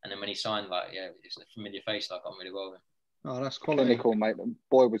 And then when he signed, it's a familiar face. I got on really well with him. Oh, that's quality. Clinical, mate. The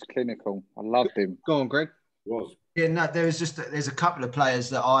boy was clinical. I loved him. Go on, Greg. Was. Yeah, no, there's a couple of players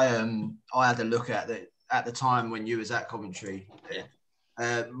that I had a look at that at the time when you was at Coventry.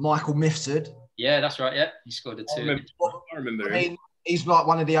 Yeah. Michael Mifsud. Yeah, that's right. Yeah, he scored a 2. I remember him. I mean, he's like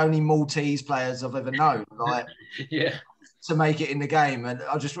one of the only Maltese players I've ever known. Like, yeah, to make it in the game, and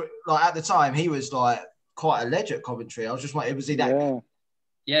I just like at the time he was like quite a legend at Coventry. I was just like, was he that?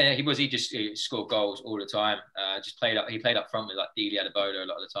 Yeah, he was. He scored goals all the time. He played up front with like Dealey Adebola a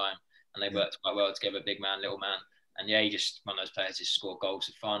lot of the time, and they worked quite well together, big man, little man. And yeah, he just one of those players just scored goals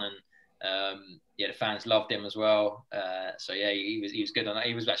for fun, and the fans loved him as well. So yeah, he was good on that.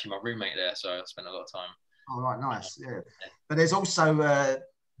 He was actually my roommate there, so I spent a lot of time. Oh right, nice. Yeah, but there's also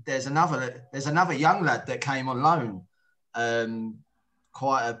there's another young lad that came on loan,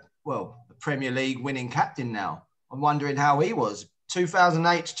 quite a Premier League winning captain now. I'm wondering how he was.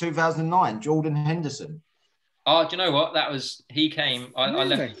 2008 to 2009, Jordan Henderson. Oh, do you know what? He came. I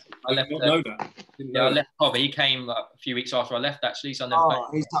left. I left. I left Coventry. He came like a few weeks after I left, actually. So I never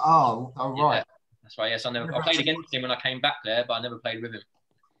played. Right. Yeah, that's right. Yes, I played against him when I came back there, but I never played with him.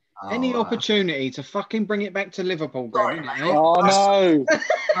 Any opportunity to fucking bring it back to Liverpool, Greg? Oh no!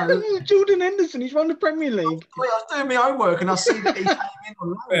 Jordan Henderson, he's won the Premier League. I was doing my homework and I see that he came in on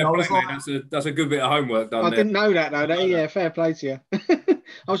loan. I was like, that's a good bit of homework done. I didn't know that though. Yeah, fair play to you.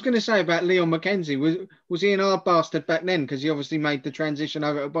 I was going to say about Leon McKenzie. Was he an hard bastard back then? Because he obviously made the transition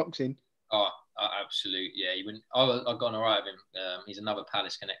over to boxing. Oh, absolute. Yeah, he wouldn't. I've gone all right with him. He's another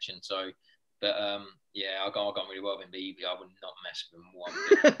Palace connection. So, but yeah, I got really well with him. But I would not mess with him one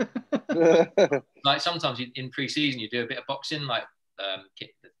bit. Like sometimes in pre-season you do a bit of boxing, like to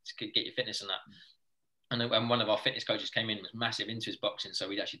get your fitness and that. And one of our fitness coaches came in and was massive into his boxing, so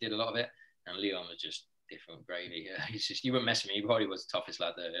we actually did a lot of it. And Leon was just different gravy. Yeah, he's just, you wouldn't mess with me. He probably was the toughest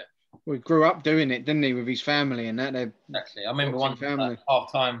lad there. Yeah. Well, he grew up doing it, didn't he, with his family and that? Exactly. I remember one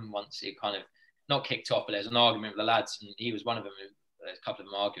half time once he kind of not kicked off, but there was an argument with the lads, and he was one of them. There's a couple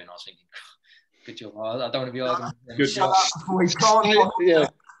of them arguing. I was thinking, good job. I don't want to be arguing. Good job. Yeah.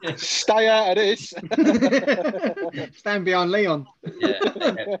 Stay out of this. Stand behind Leon. Yeah,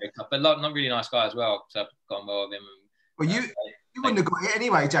 but not really nice guy as well. So I've gone well with him. Well, you wouldn't have got it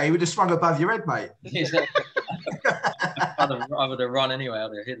anyway, Jay. You would have swung above your head, mate. I would have run anyway.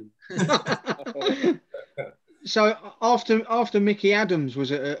 I'd have hidden. So after Mickey Adams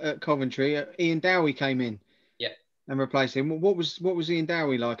was at Coventry, Ian Dowie came in. Yeah. And replaced him. What was Ian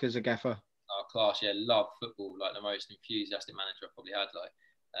Dowie like as a gaffer? Oh, class. Yeah, loved football. Like the most enthusiastic manager I probably had. Like.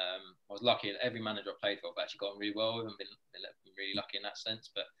 I was lucky that every manager I played for, I've actually gotten really well with and been really lucky in that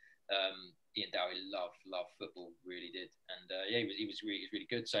sense. But Ian Dowie loved football, really did. And yeah, he was really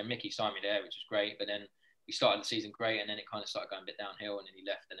good. So Mickey signed me there, which was great. But then we started the season great, and then it kind of started going a bit downhill. And then he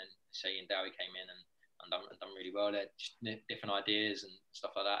left, and then Ian Dowie came in and done really well there. Just different ideas and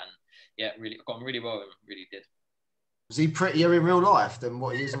stuff like that. And yeah, really, I got on really well with him. Really did. Was he prettier in real life than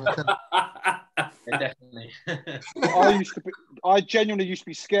what he is on the television? Yeah, definitely. I genuinely used to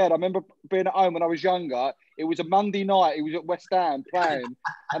be scared. I remember being at home when I was younger. It was a Monday night. He was at West Ham playing,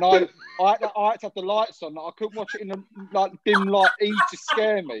 and I had to have the lights on. I couldn't watch it in the dim light. He used to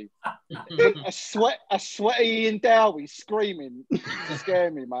scare me. A sweaty Ian Dowie screaming to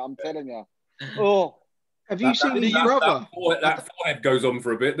scare me, mate. I'm telling you. Oh, have you seen his brother? That forehead goes on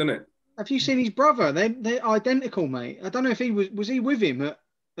for a bit, doesn't it? Have you seen his brother? They're identical, mate. I don't know if he was he with him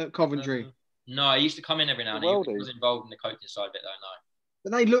at Coventry. No, he used to come in every now and then. He was involved in the coaching side a bit, though. No.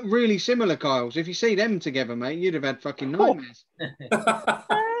 But they look really similar, Kyles. If you see them together, mate, you'd have had fucking nightmares.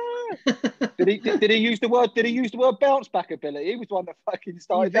 Did he use the word bounce back ability? He was the one that fucking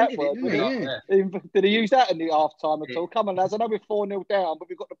started that word. Did he use that in the half time at all? Come on, lads. I know we're 4-0 down, but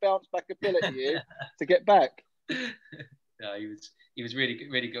we've got the bounce back ability here to get back. Yeah, he was really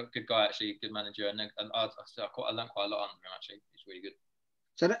good guy, actually, good manager, and I learned quite a lot under him, actually. He's really good.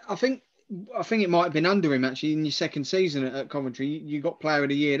 So I think it might have been under him, actually, in your second season at Coventry. You got Player of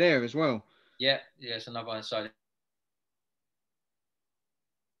the Year there as well. Yeah, it's another one. So,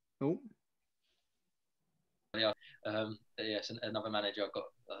 yes, another manager I've got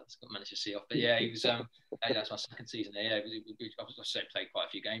managed to see off. But yeah, he was. That's my second season there. Yeah, I played quite a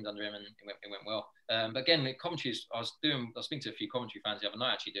few games under him, and it went well. But again, Coventry, I was speaking to a few Coventry fans the other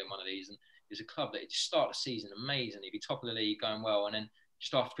night, actually doing one of these, and it was a club that just start the season amazing. He'd be top of the league, going well, and then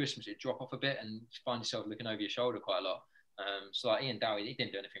just after Christmas, it'd drop off a bit, and you find yourself looking over your shoulder quite a lot. So like Ian Dowie, he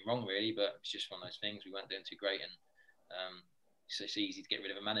didn't do anything wrong really, but it's just one of those things. We weren't doing too great, and it's easy to get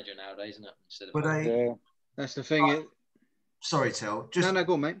rid of a manager nowadays, isn't it? Instead of that's the thing. Sorry, Tel. No,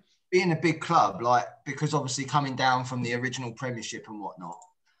 go on, mate. Being a big club, like, because obviously coming down from the original Premiership and whatnot,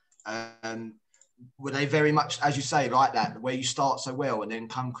 were they very much, as you say, like that, where you start so well and then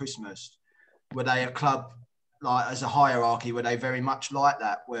come Christmas? Were they a club, like as a hierarchy, were they very much like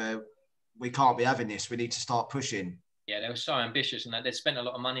that, where we can't be having this, we need to start pushing? Yeah, they were so ambitious, and they spent a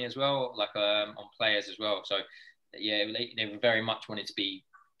lot of money as well, like on players as well. So yeah, they were very much wanted to be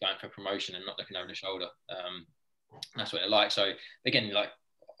going for promotion and not looking over the shoulder. That's what they like. So again, like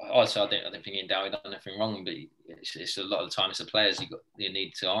also, I don't think Ian Dowie done anything wrong, but it's a lot of the time it's the players you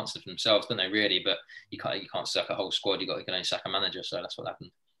need to answer for themselves, don't they? Really, but you can't sack a whole squad. You can only sack a manager. So that's what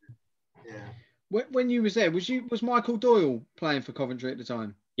happened. Yeah. When you was there, was Michael Doyle playing for Coventry at the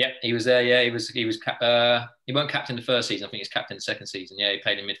time? Yeah, he was there. Yeah, he was. He weren't captain the first season. I think he was captain the second season. Yeah, he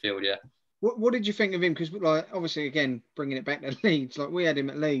played in midfield. Yeah. What did you think of him? Because like obviously again bringing it back to Leeds, like we had him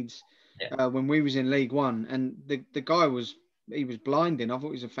at Leeds when we was in League One, and the guy was blinding. I thought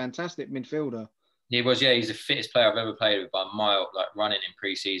he was a fantastic midfielder. He was. Yeah, he's the fittest player I've ever played with by a mile. Like running in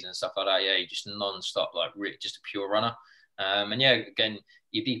pre-season and stuff like that. Yeah, he just non-stop, like just a pure runner. And yeah, again,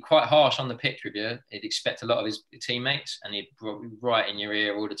 he'd be quite harsh on the pitch with you. He'd expect a lot of his teammates, and he'd be right in your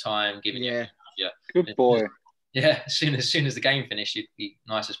ear all the time, giving you. Yeah, good boy. Yeah, as soon as the game finished, he'd be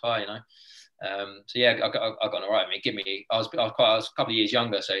nice as pie, you know. So yeah, I got on all right. I mean, I was a couple of years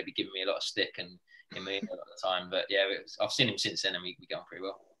younger, so he'd be giving me a lot of stick and in me a lot of the time. But yeah, I've seen him since then, and we get on pretty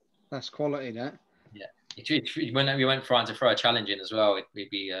well. That's quality, that. Yeah, when we went trying to throw a challenge in as well, it'd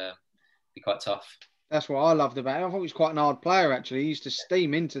be quite tough. That's what I loved about him. I thought he was quite an hard player, actually. He used to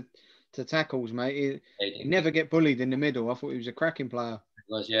steam into tackles, mate. He'd never get bullied in the middle. I thought he was a cracking player.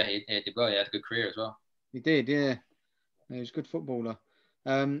 He was, yeah. He did well. He had a good career as well. He did, yeah. He was a good footballer.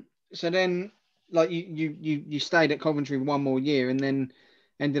 So then, like, you stayed at Coventry one more year and then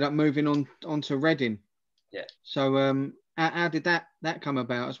ended up moving on to Reading. Yeah. So how did that come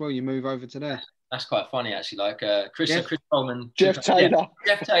about as well? You move over to there. That's quite funny, actually. Like Chris Coleman, Jeff Taylor.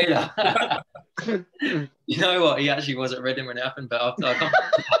 Yeah, Jeff Taylor. You know what? He actually was at Reading when it happened, but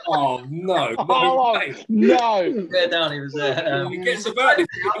oh no! No! There down, he was there. He gets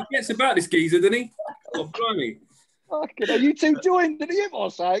about this geezer, doesn't he? Oh, blimey! Fucking, are you two joined in the hip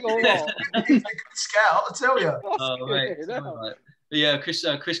or something, or what? He's a good scout, I tell you. Oh, mate. But yeah,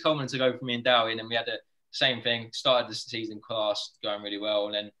 Chris Coleman took over from me and Dowie, and then we had the same thing. Started the season class, going really well,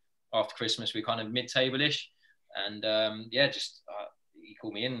 and then after Christmas we kind of mid-table-ish, and he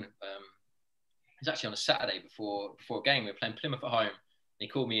called me in. It was actually on a Saturday before a game. We were playing Plymouth at home, and he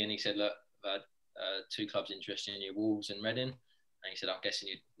called me and he said, "Look, I've had two clubs interested in you, Wolves and Reading." And he said, "I'm guessing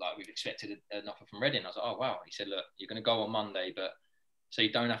we've expected an offer from Reading." I was like, "Oh wow." He said, "Look, you're going to go on Monday, but so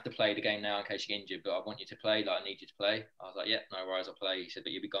you don't have to play the game now in case you get injured, but I want you to play. Like, I need you to play." I was like, "Yeah, no worries, I'll play." He said,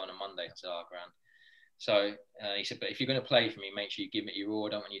 "But you'll be going on Monday." I said, "Oh, grand." So he said, "But if you're going to play for me, make sure you give it your all. I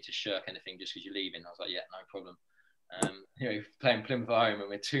don't want you to shirk anything just because you're leaving." I was like, "Yeah, no problem." Playing Plymouth at home and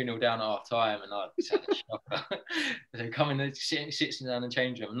we're 2-0 down at half time, and I just had a shock. So coming and sits down and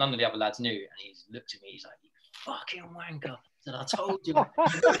change room. None of the other lads knew, and he looked at me. He's like, "You fucking wanker!" I said, "I told you."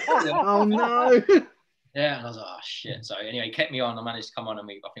 Oh no! Yeah, and I was like, "Oh shit!" So anyway, he kept me on. I managed to come on, and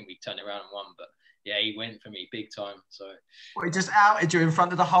I think we turned it around and won. But yeah, he went for me big time. So well, he just outed you in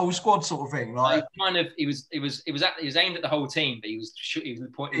front of the whole squad, sort of thing. Like he was aimed at the whole team, but he was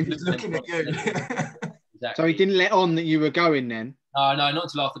looking at you. Exactly. So he didn't let on that you were going then? No, not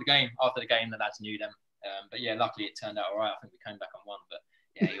until after the game. After the game, the lads knew them. But yeah, luckily it turned out all right. I think we came back on one. But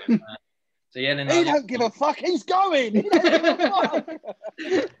yeah, he went mad. So yeah, then he don't give a fuck. He's going. He don't give a fuck.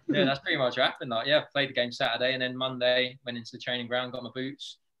 Yeah, that's pretty much what happened. Like, yeah, played the game Saturday, and then Monday went into the training ground, got my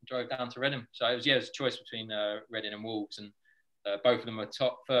boots, and drove down to Reading. So it was a choice between Reading and Wolves, and both of them were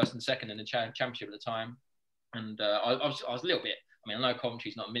top first and second in the championship at the time. And I was a little bit. I mean, I know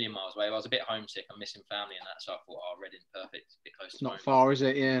Coventry's not a million miles away. I was a bit homesick. I'm missing family and that. So I thought, Reading, perfect. It's a bit close to home. Not far, is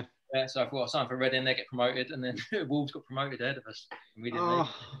it? Yeah. Yeah, so I thought I'll sign for Reading, they get promoted, and then Wolves got promoted ahead of us. And we didn't make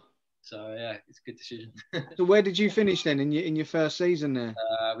it. So yeah, it's a good decision. So where did you finish then in your first season there?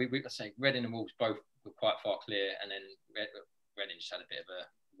 Let's say Reading and Wolves both were quite far clear, and then Reading just had a bit of a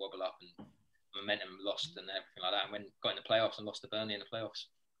wobble up and momentum lost and everything like that. And when got in the playoffs and lost to Burnley in the playoffs.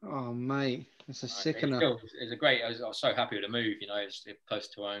 Oh mate, that's a sickener. It was a great. I was so happy with the move. You know, it's close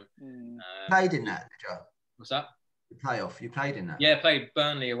to home. Played in that, did you? What's that? The playoff. You played in that. Yeah, played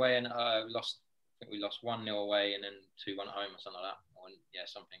Burnley away and lost. I think we lost 1-0 away and then 2-1 at home or something like that. Or, yeah,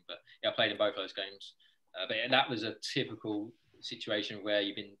 something. But yeah, I played in both those games. But yeah, that was a typical situation where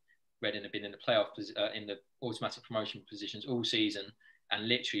Reading have been in the playoff in the automatic promotion positions all season and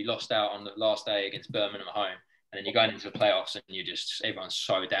literally lost out on the last day against Birmingham at home. And then you're going into the playoffs and everyone's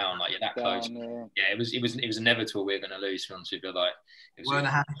so down, like you're that close. Yeah, it was inevitable we were going to lose. To be honest with you, like it weren't a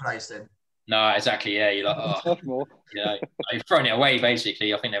happy place then. No, exactly. Yeah, you're like, oh, Sophomore. you know, you've thrown it away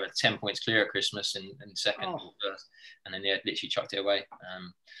basically. I think they were 10 points clear at Christmas and second or first, and then literally chucked it away.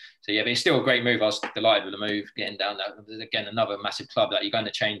 So yeah, but it's still a great move. I was delighted with the move, getting down that again, another massive club that you go in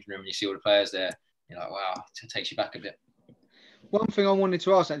the changing room and you see all the players there. You're like, wow, it takes you back a bit. One thing I wanted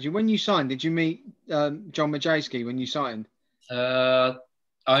to ask actually, when you signed, did you meet John Majewski when you signed? Yeah,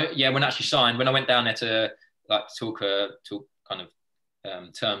 when I actually signed, when I went down there to like talk kind of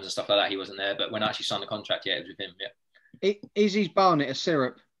terms and stuff like that, he wasn't there. But when I actually signed the contract, yeah, it was with him. Yeah. Is his barnet a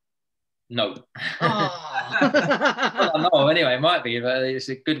syrup? No. Oh. I don't know. Anyway, it might be, but it's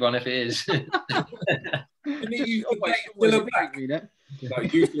a good one if it is. Didn't he used to go out with Cilla Black?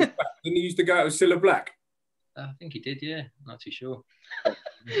 Like, didn't he used to go out with Cilla Black? I think he did, yeah. Not too sure. How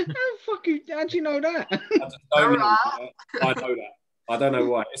do you know that? I know that. I don't know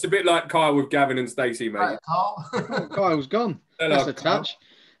why. It's a bit like Kyle with Gavin and Stacey, mate. Right, Carl. Kyle's gone. Hello, That's a touch.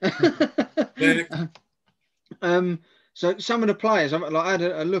 Yeah. So some of the players, I had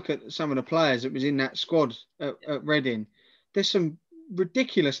a look at some of the players that was in that squad at Reading. There's some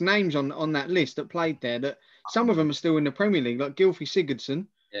ridiculous names on that list that played there. That some of them are still in the Premier League, like Gylfi Sigurdsson,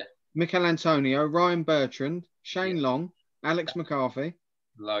 Mikel Antonio, Ryan Bertrand, Shane Long, Alex McCarthy.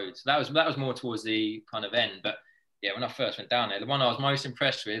 Loads. That was more towards the kind of end, but yeah, when I first went down there, the one I was most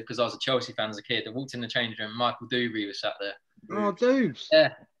impressed with, because I was a Chelsea fan as a kid, I walked in the changing room, Michael Dewberry was sat there. Oh, Doobs.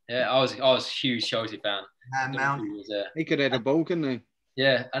 Yeah, I was a huge Chelsea fan. He could head a ball, couldn't he?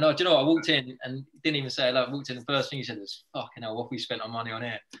 Yeah, and do you know what? I walked in and didn't even say hello. I walked in, the first thing he said was, "Fucking hell, what have we spent our money on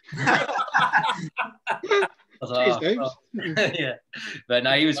here?" I was like, yeah, but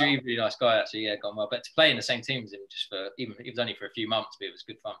no, he was a really, really nice guy actually. Yeah, gone well. But to play in the same team as him, it was only for a few months, but it was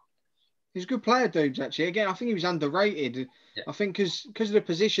good fun. He's a good player, Doobs, actually. Again, I think he was underrated. Yeah. I think because of the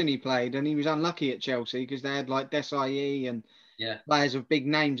position he played, and he was unlucky at Chelsea because they had like Desai and players of big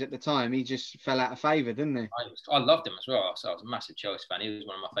names at the time. He just fell out of favour, didn't he? I loved him as well. So I was a massive Chelsea fan. He was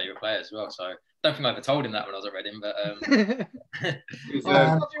one of my favourite players as well. So I don't think I ever told him that when I was at Reading, but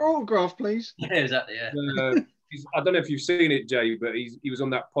have your autograph, please. Yeah, exactly. Yeah. I don't know if you've seen it, Jay, but he was on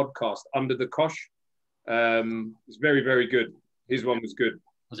that podcast Under the Cosh. It's very, very good. His one was good.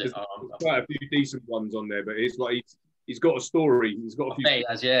 Was it? There's quite a few decent ones on there, but he's got a story. He's got a few. He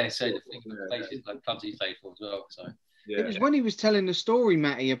has, yeah. So the places, like clubs he played for as well. So it was when he was telling the story,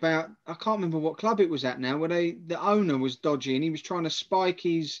 Matty, about I can't remember what club it was at now, where the owner was dodgy and he was trying to spike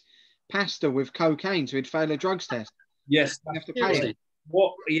his pasta with cocaine so he'd fail a drugs test. Yes, have to pay it.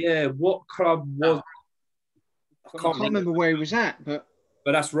 What club was? I can't remember where he was at, but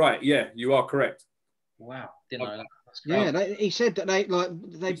that's right. Yeah, you are correct. Wow, didn't know that. Yeah, he said that they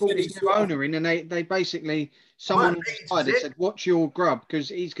brought this new owner in, and they basically someone said, "Watch your grub because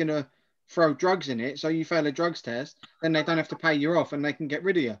he's gonna throw drugs in it. So you fail a drugs test, then they don't have to pay you off, and they can get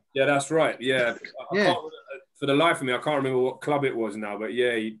rid of you." Yeah, that's right. Yeah, for the life of me, I can't remember what club it was now, but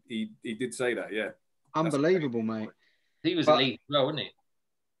yeah, he did say that. Yeah, unbelievable, mate. He was Leeds as well, wasn't he?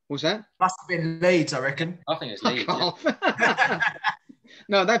 What's that? Must have been Leeds, I reckon. I think it's Leeds. Yeah.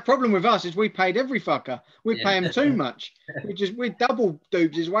 No, that problem with us is we paid every fucker. We pay him too much. We double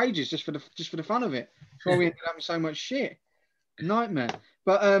Doobs' wages just for the fun of it. That's why we ended up with so much shit. Nightmare.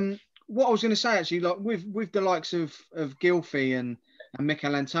 But what I was going to say actually, like with the likes of Gylfi and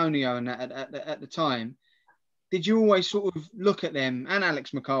Mikel Antonio and that at the time, did you always sort of look at them and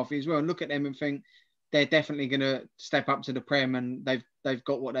Alex McCarthy as well, and look at them and think they're definitely going to step up to the Prem and they've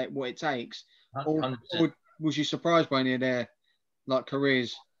got what it takes? Or was you surprised by any of their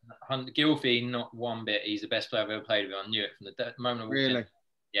careers? Gylfi, not one bit. He's the best player I've ever played with. I knew it from the moment I walked in.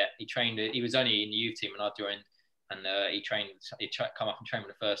 Yeah, he trained. He was only in the youth team when I joined, and he'd come up and train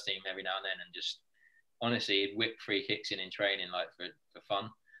with the first team every now and then, and just honestly, he'd whip free kicks in training for fun.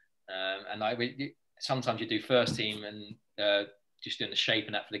 And sometimes you do first team and just doing the shape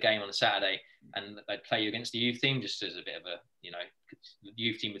and that for the game on a Saturday, and they'd play you against the youth team just as a bit of a, the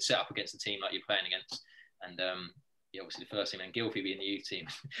youth team would set up against the team like you're playing against, and obviously the first team, and Gylfi being the youth team,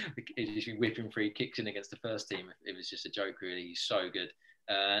 he'd just be whipping free kicks in against the first team. It was just a joke, really. He's so good.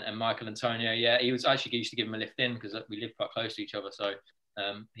 And Michael Antonio, he used to give him a lift in because we lived quite close to each other. So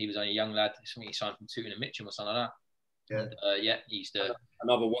he was only a young lad. Something he signed from Tooting and Mitcham or something like that. Yeah. He used to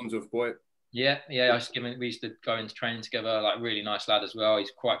another Wandsworth boy. Yeah. We used to go into training together. Like, really nice lad as well.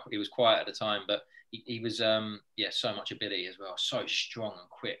 He was quiet at the time, but he was so much ability as well. So strong and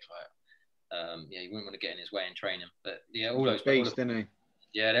quick. You wouldn't want to get in his way and train him. But all those beast, didn't he?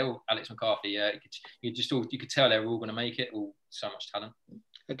 Yeah, they're all Alex McCarthy. Yeah, you could tell they were all going to make it. All so much talent.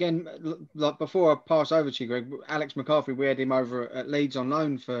 Again, like before I pass over to you, Greg, Alex McCarthy, we had him over at Leeds on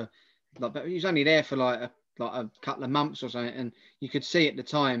loan for he was only there for like like a couple of months or something, and you could see at the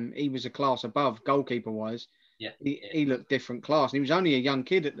time he was a class above goalkeeper wise. Yeah, he looked different class, and he was only a young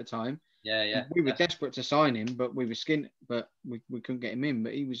kid at the time. Yeah. We were desperate to sign him, but we were but we couldn't get him in.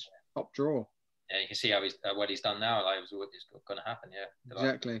 But he was top draw. Yeah, you can see how what he's done now. Like, it's going to happen. Yeah,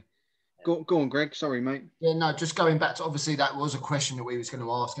 exactly. Go on, Greg. Sorry, mate. Yeah, no, just going back to, obviously that was a question that we was going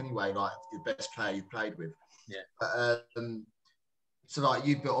to ask anyway, like the best player you played with. Yeah. But, so like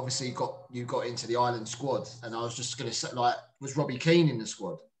you obviously got into the Ireland squad, and I was just going to say, like, was Robbie Keane in the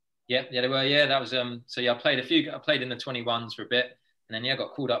squad? Yeah, they were. Yeah, that was so yeah, I played in the 21s for a bit, and then I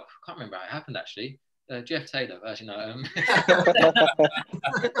got called up. I can't remember how it happened actually. Jeff Taylor, as you know.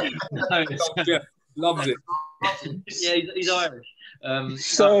 Jeff loves it. Yeah, he's Irish.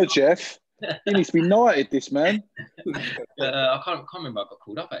 Sir Jeff, he needs to be knighted, this man. I can't remember. I got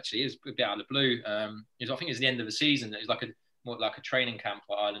called up actually. It was a bit out of the blue. I think it was the end of the season. It was more like a training camp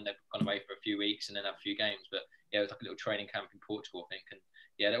for Ireland. They've gone away for a few weeks and then have a few games. But yeah, it was like a little training camp in Portugal, I think. And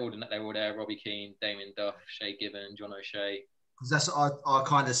yeah, they were all there. Robbie Keane, Damien Duff, Shay Gibbon, John O'Shea. Because that's what I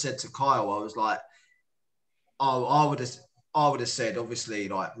kind of said to Kyle. I was like, I would have said obviously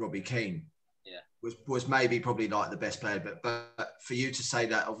like Robbie Keane. Was maybe probably like the best player, but for you to say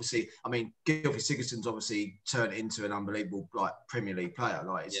that, obviously, I mean, Gylfi Sigurdsson's obviously turned into an unbelievable like Premier League player.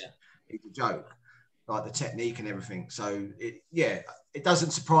 Like he's a joke, like the technique and everything. So it doesn't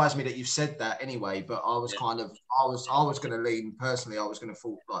surprise me that you've said that anyway. But I was I was going to lean personally. I was going to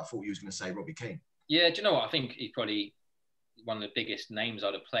thought you was going to say Robbie Keane. Yeah, do you know what? I think he's probably one of the biggest names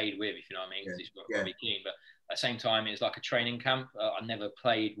I'd have played with, if you know what I mean. Because he's got Robbie Keane, but at the same time, it's like a training camp. I never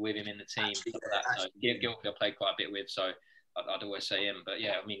played with him in the team. So Gylfi I played quite a bit with, so I'd always say him. But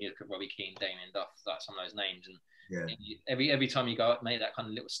yeah, I mean, you look at Robbie Keane, Damien Duff, like some of those names, and every time you go up, make that kind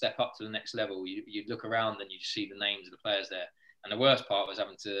of little step up to the next level, you look around and you see the names of the players there. And the worst part was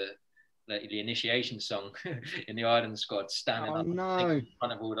having to the initiation song in the Ireland squad, standing up in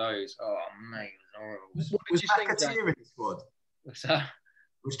front of all those. Oh mate, it was horrible. Was McAteer in the squad? What's that?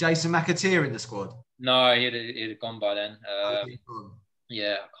 Was Jason McAteer in the squad? No, he'd have gone by then.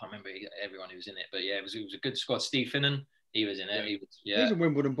 Yeah, I can't remember everyone who was in it, but yeah, it was a good squad. Steve Finnan, he was in it. He's a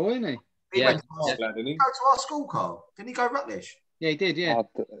Wimbledon boy, isn't he? He went to our school, Carl. Didn't he go Rutledge? Yeah, he did. Yeah.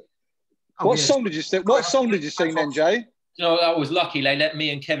 What song did you sing? What song did you sing then, Jay? You know, I was lucky. They let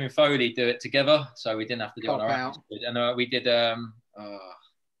me and Kevin Foley do it together, so we didn't have to do it on our own. And we did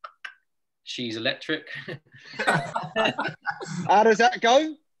She's Electric. How does that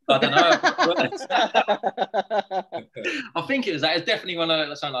go? I don't know. I think it was that. It's definitely one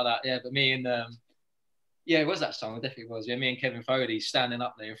of something like that. Yeah, but me and it was that song. It definitely was. Yeah, me and Kevin Foley standing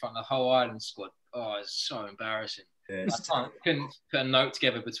up there in front of the whole Ireland squad. Oh, it's so embarrassing. Yeah, I couldn't put a note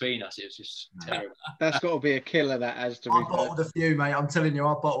together between us. It was just terrible. That's got to be a killer. That has to be. I bottled a few, mate. I'm telling you,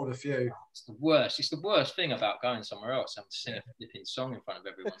 I bottled a few. It's the worst. It's the worst thing about going somewhere else. Having to sing a flipping song in front of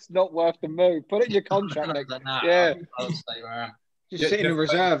everyone. It's not worth the move. Put it in your contract. I'll stay where I am. Just sit in the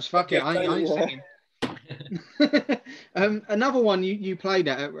reserves. Fuck it. I ain't singing. Another one you played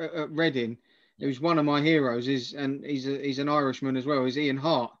at Reading, who's one of my heroes, he's an Irishman as well, is Ian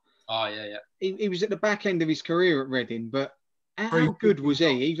Hart. Oh, yeah. He was at the back end of his career at Reading, but how good was he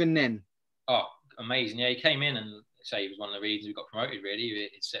even then? Oh, amazing. Yeah, he came in and say he was one of the reasons we got promoted, really.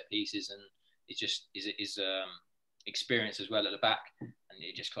 It's set pieces and it's just his experience as well at the back. And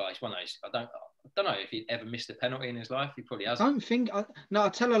it just, it's one of those, I don't know if he ever missed a penalty in his life. He probably hasn't. I don't think. I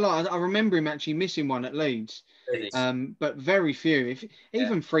tell a lie. I remember him actually missing one at Leeds, but very few.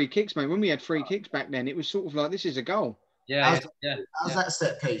 Even free kicks, mate. When we had free kicks back then, it was sort of like, this is a goal. How's that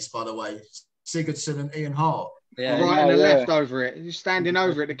set piece, by the way? Sigurdsson and Ian Hart. Yeah, right and the left over it. He's standing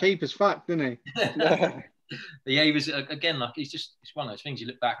over it. The keeper's fucked, isn't he? Yeah, he was again like it's one of those things you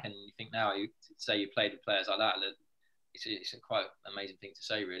look back and you think now you say you played with players like that. It's a quite amazing thing to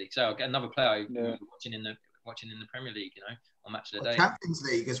say, really. So another player watching in the Premier League, you know, on Match of the Day. Champions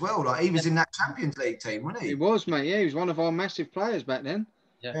League as well. Like he was in that Champions League team, wasn't he? He was, mate. Yeah, he was one of our massive players back then.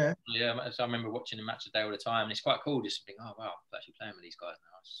 Yeah. So I remember watching the Match of the Day all the time, and it's quite cool just to think, oh wow, I'm actually playing with these guys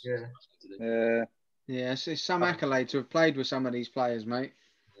now. Yeah, it's some accolade to have played with some of these players, mate.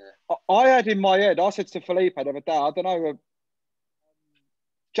 Yeah. I had in my head, I said to Felipe the other day, I don't know,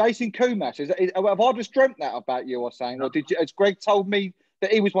 Jason Kumas, have I just dreamt that about you or something? No. Or has Greg told me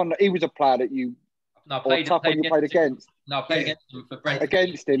that he was a player that you played against? No, I played against him for Brentford.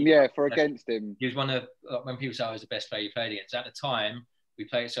 Against him. He was one of, when people say I was the best player you played against. At the time, he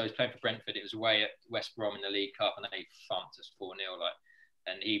was playing for Brentford. It was away at West Brom in the League Cup, and they thumped us 4-0.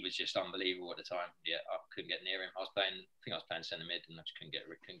 And he was just unbelievable at the time. Yeah, I couldn't get near him. I think I was playing centre mid, and I just couldn't get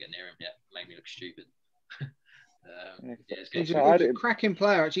near him. Yeah, made me look stupid. He's a cracking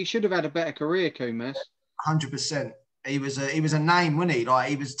player. Actually, he should have had a better career, Kumas. 100%. He was a name, wasn't he? Like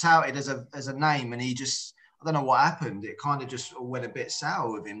he was touted as a name, and he just, I don't know what happened. It kind of just went a bit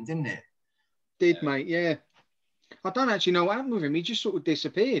sour with him, didn't it? Did, mate, yeah. I don't actually know what happened with him. He just sort of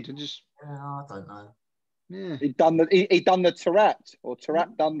disappeared and just. Yeah, I don't know. Yeah. He done the Tarat, or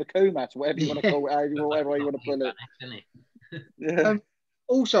Tarat done the Kumas, whatever you want to call it, whatever you want to put it. Yeah.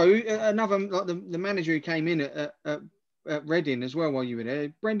 Also, another like the manager who came in at Reading as well while you were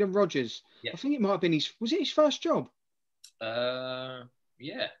there, Brendan Rodgers. Yeah. I think it might have been was it his first job? Yeah,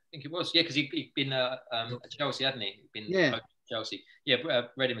 I think it was. Yeah, because he'd been at Chelsea, hadn't he? He'd been Yeah. at Chelsea. Yeah,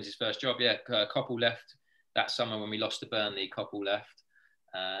 Reading was his first job. Yeah, Koppel left that summer when we lost to Burnley. Koppel left,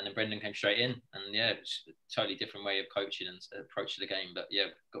 and then Brendan came straight in. And yeah, it was a totally different way of coaching and approach to the game. But yeah,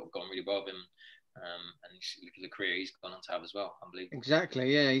 got on really well with him. And look at the career he's gone on to have as well. Unbelievable.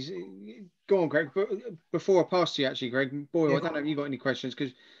 Exactly. Yeah, he's go on, Greg. But before I pass to you, actually, Greg, Boyle, Yeah, I don't know if you got any questions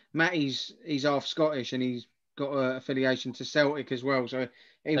because Matty's half Scottish and he's got an affiliation to Celtic as well, so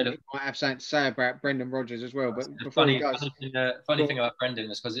he might have something to say about Brendan Rodgers as well. But before he does, funny thing about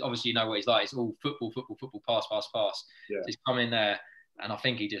Brendan is because obviously you know what he's like. It's all football, pass. Yeah. So he's come in there, and I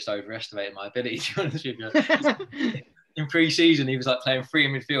think he just overestimated my ability. To be honest with you. In pre-season, he was like playing free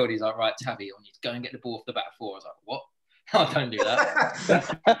in midfield. He's like, right, Tabby, I want you to go and get the ball off the back four. I was like, what? I don't do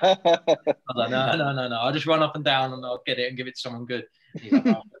that. I was like, no. I'll just run up and down and I'll get it and give it to someone good. And he's like,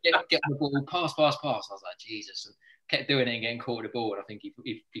 oh, get the ball, pass. I was like, Jesus. And kept doing it and getting caught with the ball. And I think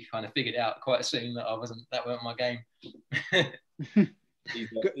he kind of figured out quite soon that that weren't my game.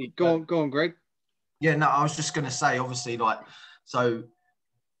 Go on, Greg. Yeah, no, I was just going to say, obviously, like, so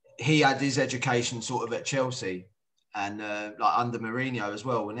he had his education sort of at Chelsea. And like under Mourinho as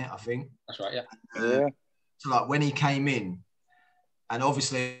well, wasn't it? I think that's right. Yeah. Yeah. So like when he came in, and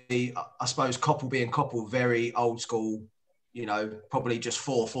obviously I suppose Koppel being Koppel, very old school, you know, probably just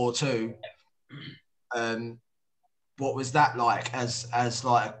 4-4-2. What was that like as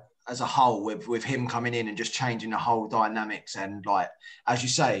a whole with him coming in and just changing the whole dynamics and like as you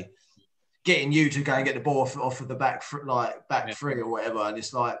say, getting you to go and get the ball off of the back three or whatever, and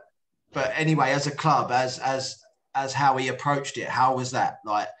it's like, but anyway, as a club, as how he approached it, how was that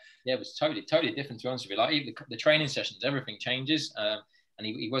like? Yeah, it was totally different, to be honest with you. Like even the training sessions, everything changes, and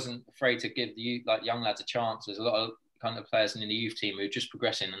he wasn't afraid to give the young lads a chance. There's a lot of kind of players in the youth team who were just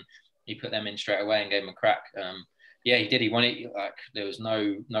progressing, and he put them in straight away and gave them a crack. Yeah, he did. He wanted, like, there was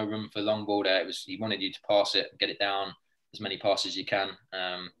no room for long ball there. He wanted you to pass it, get it down, as many passes as you can,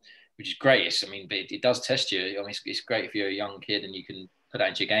 which is great. I mean, but it does test you. I mean, it's great if you're a young kid and you can put that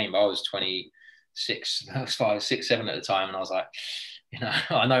into your game. But I was 26, I was 5, 6, 7 at the time, and I was like, you know,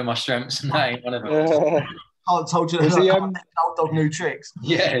 I know my strengths, and that ain't one of them. I told you old dog new tricks.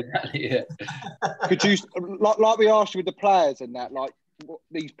 Yeah, exactly. Yeah. Could you, like we asked you with the players and that, like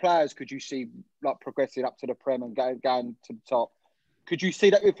these players, could you see like progressing up to the Prem and going to the top? Could you see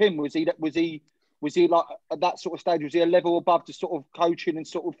that with him? Was he like at that sort of stage? Was he a level above the sort of coaching and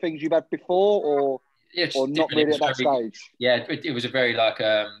sort of things you've had before, or not really at that stage? Yeah, it was a very like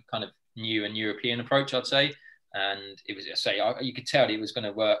kind of new and European approach, I'd say. And it was, you could tell it was going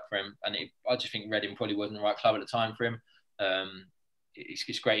to work for him. And I just think Reading probably wasn't the right club at the time for him.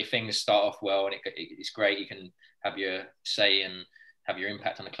 It's great if things start off well, and it's great you can have your say and have your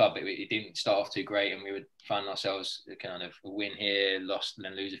impact on the club. But it didn't start off too great, and we would find ourselves kind of win here, lost, and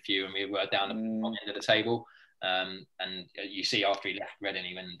then lose a few, and we were down the end of the table. And you see after he left Reading,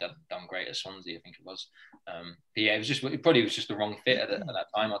 he went and done great at Swansea, I think it was. But yeah, it probably was just the wrong fit at that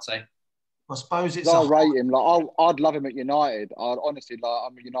time, I'd say. I suppose it's. I rate him. Like I'd love him at United. I'd honestly, like,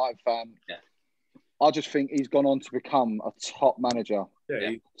 I'm a United fan. Yeah. I just think he's gone on to become a top manager.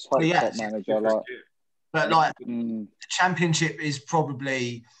 Yeah. Top manager. Like, but like the Championship is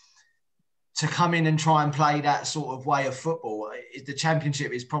probably to come in and try and play that sort of way of football. The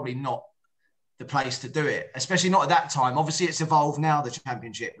Championship is probably not the place to do it, especially not at that time. Obviously, it's evolved now. The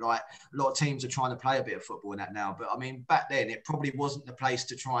Championship, like a lot of teams are trying to play a bit of football in that now. But I mean, back then, it probably wasn't the place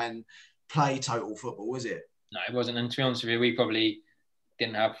to try and play total football, was it? No, it wasn't. And to be honest with you, we probably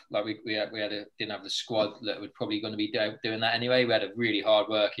didn't have didn't have the squad that was probably going to be doing that anyway. We had a really hard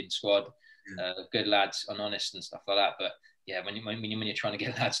working squad, good lads and honest and stuff like that. But yeah, when you're trying to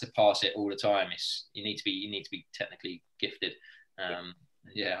get lads to pass it all the time, you need to be technically gifted.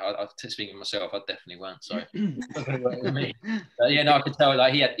 Yeah, speaking of myself, I definitely weren't. Sorry. But yeah, no, I could tell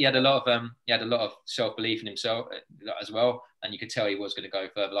like he had a lot of self belief in himself as well, and you could tell he was going to go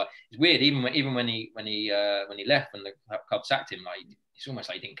further. Like it's weird, even when he left, when the club sacked him, like it's almost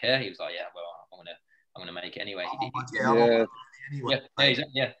like he didn't care. He was like, yeah, well, I'm gonna make it anyway. He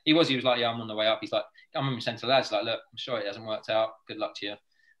was like, yeah, I'm on the way up. He's like, I remember saying to the lads, like, look, I'm sure it hasn't worked out. Good luck to you.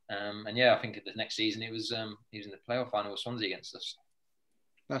 And yeah, I think the next season he was in the playoff final with Swansea against us.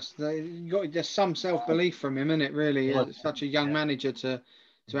 There's some self-belief from him, isn't it? Really, Yeah. such a young manager to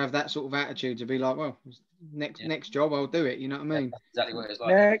have that sort of attitude, to be like, well, next job, I'll do it. You know what I mean? That's exactly what it's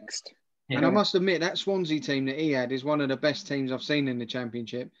like. Next. And I must admit, that Swansea team that he had is one of the best teams I've seen in the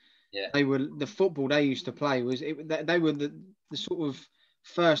Championship. Yeah. The football they used to play they were the sort of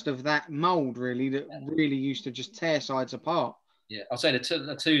first of that mould, really, that really used to just tear sides apart. Yeah, I'll say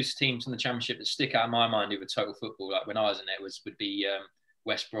the two teams in the Championship that stick out in my mind who were total football, like when I was in it, would be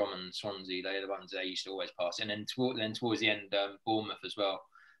West Brom and Swansea. They're the ones they used to always pass. And then towards the end, Bournemouth as well.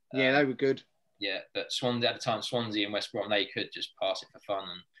 Yeah, they were good. Yeah, but Swansea at the time, Swansea and West Brom, they could just pass it for fun.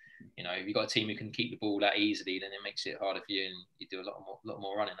 And if you've got a team who can keep the ball that easily, then it makes it harder for you, and you do a lot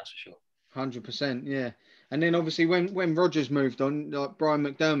more running. That's for sure. 100%, yeah. And then obviously when Rodgers moved on, like Brian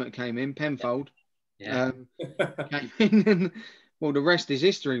McDermott came in, Penfold. Yeah. Came in, and well, the rest is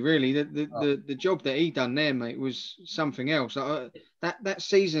history, really. The job that he done there, mate, was something else. That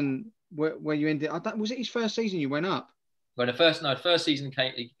season where you ended, was it his first season you went up? Well, the first season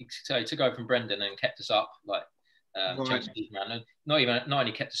came. He took over from Brendan and kept us up, like Right. not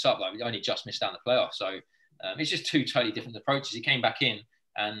only kept us up, like we only just missed out in the playoffs. So it's just two totally different approaches. He came back in,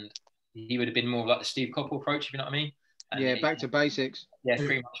 and he would have been more like the Steve Coppell approach, if you know what I mean. And back to basics. Yeah,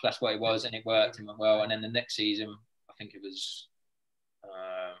 pretty much that's what it was, and it worked and went well. And then the next season, I think it was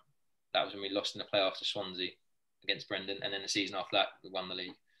that was when we lost in the playoffs to Swansea against Brendan, and then the season after that we won the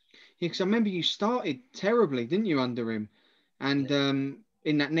league. Yeah, because I remember you started terribly, didn't you, under him? And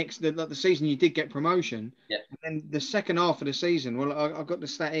in that the season you did get promotion. Yeah. And then the second half of the season, well, I got the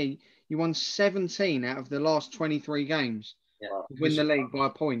stat here, you won 17 out of the last 23 games. Yeah. To win the league by a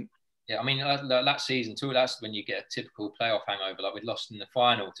point. Yeah, I mean, that season too, that's when you get a typical playoff hangover. Like we'd lost in the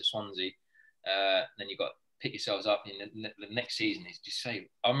final to Swansea. Then you got to pick yourselves up in the next season. Is just say,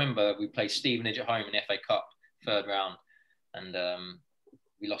 I remember we played Stevenage at home in the FA Cup, third round. And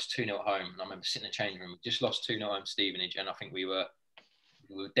we lost 2-0 at home. And I remember sitting in the changing room. We just lost 2-0 home to Stevenage. And I think we were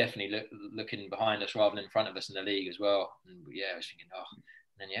definitely looking behind us rather than in front of us in the league as well. And I was thinking,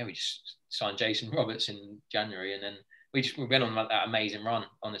 and then we just signed Jason Roberts in January, and then we went on that amazing run.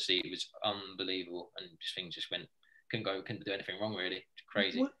 Honestly, it was unbelievable, and things just couldn't do anything wrong, really.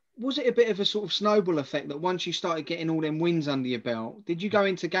 Crazy. Was it a bit of a sort of snowball effect that once you started getting all them wins under your belt, did you go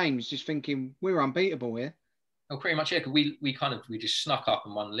into games just thinking we're unbeatable here? Oh, pretty much, yeah. Because we just snuck up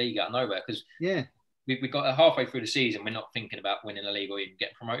and won the league out of nowhere. Because we got halfway through the season, we're not thinking about winning the league or even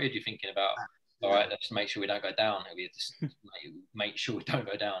getting promoted. You're thinking about, all right, let's make sure we don't go down. We just make sure we don't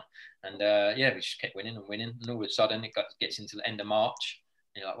go down. And we just kept winning and winning. And all of a sudden, it gets into the end of March.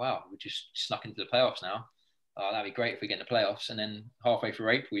 And you're like, wow, we just snuck into the playoffs now. That'd be great if we get in the playoffs. And then halfway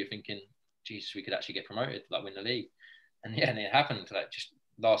through April, you're thinking, Jesus, we could actually get promoted, like win the league. And and it happened. Like just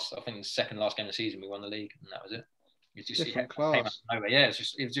I think the second last game of the season, we won the league, and that was it. It's just different class. Yeah, it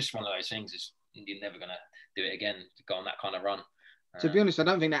was just one of those things. You're never gonna do it again to go on that kind of run. To be honest, I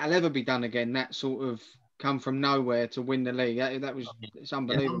don't think that'll ever be done again. That sort of come from nowhere to win the league. It's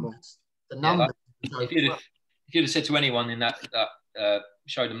unbelievable. The numbers. If you'd have said to anyone in that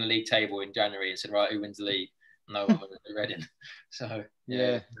showed them the league table in January and said, right, who wins the league? No one would have read it. So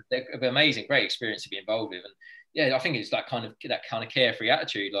they're amazing, great experience to be involved with. And I think it's that kind of carefree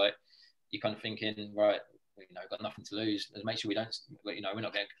attitude. Like you're kind of thinking, right, got nothing to lose. Let's make sure we don't, we're not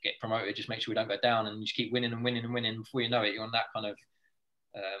going to get promoted. Just make sure we don't go down, and you just keep winning and winning and winning. Before you know it, you're on that kind of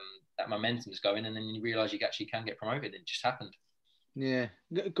that momentum's going, and then you realise you actually can get promoted. It just happened. Yeah,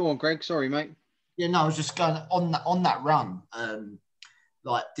 go on, Greg. Sorry, mate. Yeah, no, I was just going on that run.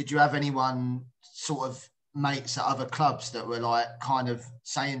 Like, did you have anyone sort of mates at other clubs that were like kind of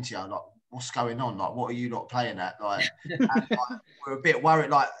saying to you, like, what's going on? Like, what are you not playing at? Like, and, like we're a bit worried,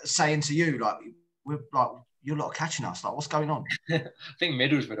 like saying to you, like, we're like, you're not catching us. Like, what's going on? I think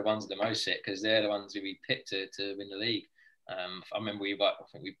Middles were the ones the most sick because they're the ones who we picked to win the league. I remember we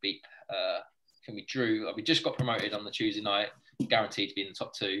beat. I think we drew. We just got promoted on the Tuesday night, guaranteed to be in the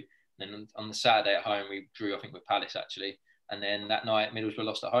top two. And then on the Saturday at home, we drew. I think with Palace actually. And then that night, Middlesbrough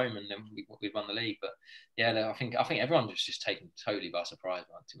lost at home, and then we won the league. But I think everyone was just taken totally by surprise.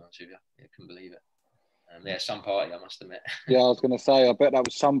 To be honest with you, I couldn't believe it. Some party, I must admit. Yeah, I was going to say, I bet that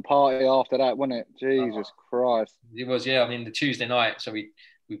was some party after that, wasn't it? Jesus Christ! It was, yeah. I mean, the Tuesday night, so we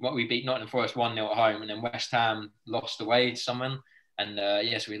beat Nottingham Forest 1-0 at home, and then West Ham lost away to someone, and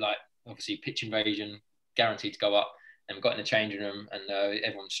so we obviously pitch invasion, guaranteed to go up. And we got in the changing room, and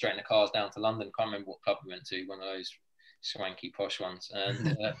everyone straight in the cars down to London. Can't remember what club we went to, one of those swanky posh ones,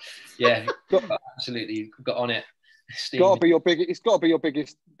 and absolutely got on it. got to be your biggest. It's got to be your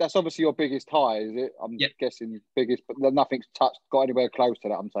biggest. That's obviously your biggest high, is it? I'm guessing biggest, but nothing's got anywhere close to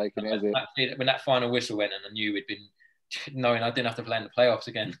that. I'm taking it, is it? When that final whistle went, and I knew we'd been knowing I didn't have to play in the playoffs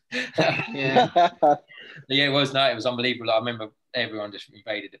again. Yeah. It was unbelievable. I remember everyone just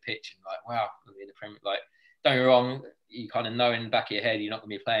invaded the pitch and like, wow, in the Premier. Like, don't get me wrong, you kind of know in the back of your head you're not going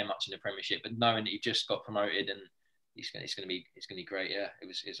to be playing much in the Premiership, but knowing that you've just got promoted and it's going to be great. Yeah,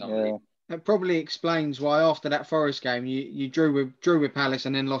 it's unbelievable. That probably explains why after that Forest game you drew with Palace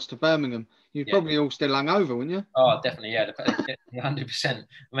and then lost to Birmingham. You're probably all still hungover, weren't you? Oh, definitely, yeah, 100%. I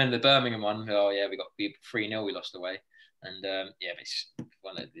remember the Birmingham one. Oh yeah, we 3-0. We lost away, and it's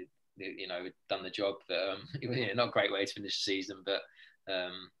one that we've done the job. But not a great way to finish the season, but I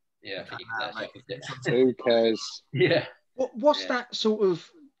think that's off a bit. Who cares? Yeah. What's that sort of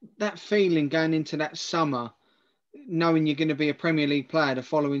that feeling going into that summer, knowing you're going to be a Premier League player the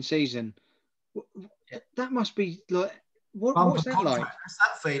following season? That must be like, what's that like? That's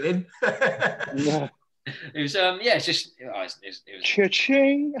that feeling. Yeah. It was it's just it was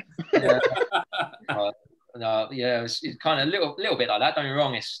cha-ching. It was kind of a little bit like that. Don't get me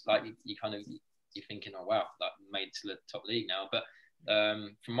wrong, it's like you're thinking, oh wow, like made it to the top league now. But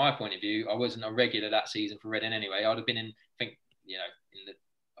from my point of view, I wasn't a regular that season for Reading anyway. I'd have been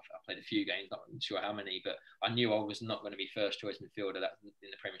I played a few games, not sure how many, but I knew I was not going to be first choice midfielder in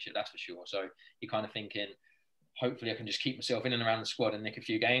the Premiership, that's for sure. So you're kind of thinking, hopefully I can just keep myself in and around the squad and nick a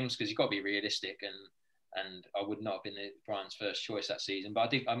few games, because you've got to be realistic. And I would not have been Brian's first choice that season,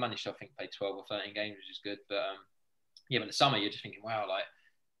 but I managed to, I think, play 12 or 13 games, which is good. But but in the summer you're just thinking, wow, like,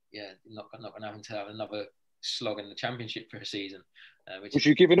 not going to have another slog in the Championship for a season. Was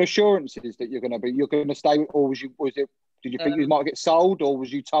you given assurances that you're going to stay, or did you think you might get sold, or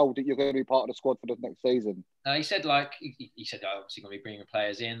was you told that you're going to be part of the squad for the next season? He said he said obviously going to be bringing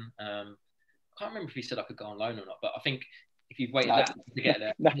players in. I can't remember if he said I could go on loan or not, but I think if you've waited that long to get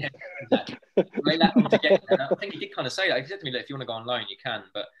there, wait that long to get there. I think he did kind of say that. He said to me that if you want to go on loan, you can,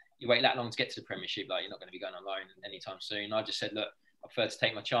 but you wait that long to get to the Premiership, like you're not going to be going on loan anytime soon. I just said, look, I prefer to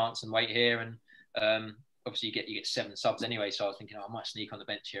take my chance and wait here, and obviously you get 7 subs anyway, so I was thinking, I might sneak on the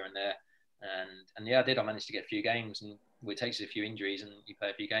bench here and there, and I did. I managed to get a few games, and it takes a few injuries and you play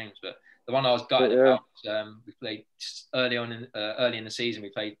a few games. But the one I was gutted about was, we played early in the season. We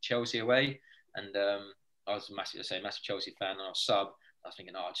played Chelsea away, and I was a massive Chelsea fan, and I was sub. I was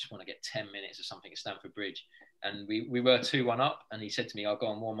thinking, I just want to get 10 minutes or something at Stamford Bridge. And we were 2-1 up, and he said to me, I'll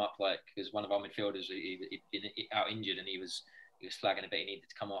go and warm up, because one of our midfielders, he'd been out injured and he was flagging a bit, he needed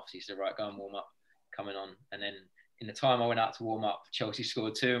to come off. So he said, right, go and warm up, coming on. And then in the time I went out to warm up, Chelsea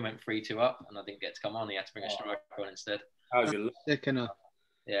scored 2 and went 3-2 up, and I didn't get to come on. He had to bring a striker on instead. How's your luck?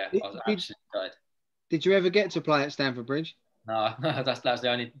 Yeah, I was absolutely tired. Did you ever get to play at Stamford Bridge? No, that was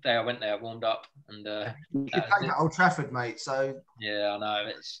the only day I went there. I warmed up, and you played at Old Trafford, mate. So yeah, I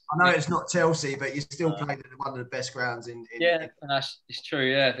know it's not Chelsea, but you still played at one of the best grounds in and it's true.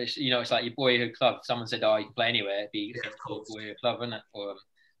 Yeah, it's like your boyhood club. Someone said, "Oh, you can play anywhere." It'd be of course. Boyhood club, wouldn't it?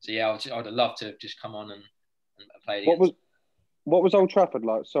 So yeah, I would have loved to have just come on and played. What was Old Trafford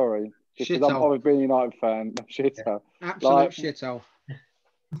like? Sorry, just because I've been a United fan. Shithole. Absolute shithole.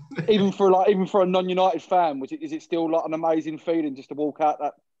 Even for a non-United fan, is it still like an amazing feeling just to walk out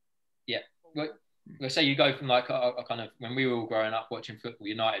that? Yeah, well, say you go from like a kind of, when we were all growing up watching football,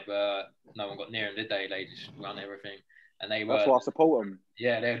 United were, no one got near them, did they? They just run everything, and they were. That's why I support them.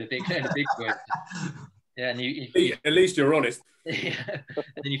 Yeah, they're the big boys. Yeah, and at least you're honest. Yeah,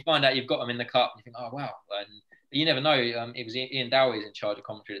 and then you find out you've got them in the cup, and you think, oh wow, and you never know. It was Ian Dowie's in charge of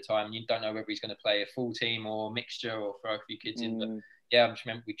Coventry at the time, and you don't know whether he's going to play a full team or mixture or throw a few kids in, but. Yeah, I just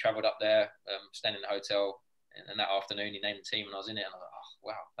remember we travelled up there, staying in the hotel, and that afternoon he named the team, and I was in it, and I was like, oh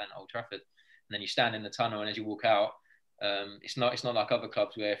wow, playing at Old Trafford. And then you stand in the tunnel, and as you walk out, it's not like other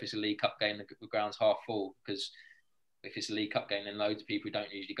clubs where if it's a League Cup game, the ground's half full, because if it's a League Cup game, then loads of people who don't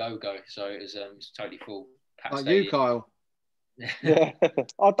usually go. So it's totally full. Like you, Kyle. Yeah,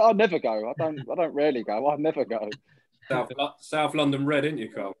 I never go. I don't rarely go. I never go. South London Red, didn't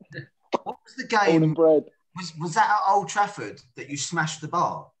you, Carl? What was the game? Golden bread. Was that at Old Trafford that you smashed the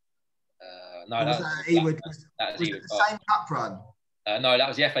bar? No, that was the same cup run. No, that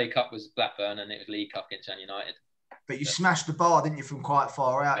was the FA Cup was Blackburn, and it was League Cup against Man United. But you smashed the bar, didn't you, from quite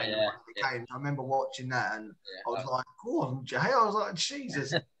far out in the game? I remember watching that, and I was like, "Go on, Jay!" I was like,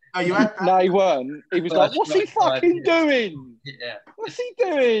 "Jesus." Oh, you had that? No, he weren't. He was like, "What's he fucking doing? Yeah, what's he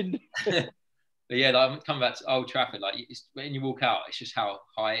doing?" But yeah, like coming back to Old Trafford, like when you walk out, it's just how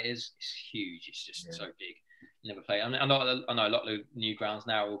high it is. It's huge. It's just so big. You never played. I know a lot of new grounds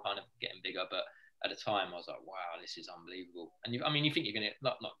now are all kind of getting bigger, but at the time I was like, wow, this is unbelievable. And you think you're gonna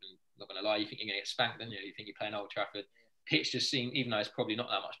not not going to lie, you think you're going to get spanked, don't you? You think you're playing Old Trafford. Pitch just seems, even though it's probably not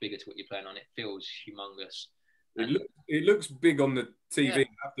that much bigger to what you're playing on, it feels humongous. It looks big on the TV, yeah, I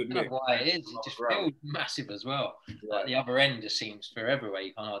have to I admit. don't know why it is. It just feels massive as well. Like the other end just seems forever away.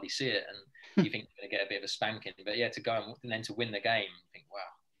 You can't hardly see it, and you think you're going to get a bit of a spanking. But yeah, to go and then to win the game, you think, wow,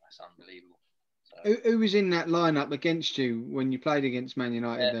 that's unbelievable. So, Who was in that lineup against you when you played against Man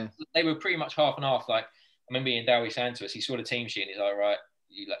United there? They were pretty much half and half. Like, I remember Ian Dowie saying to us, he saw the team sheet and he's like, right,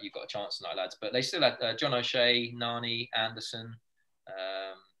 you've got a chance tonight, lads. But they still had John O'Shea, Nani, Anderson,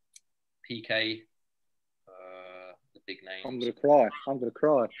 PK, the big names. I'm gonna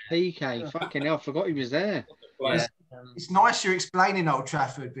cry. PK, fucking hell, I forgot he was there. Yeah. It's nice you're explaining Old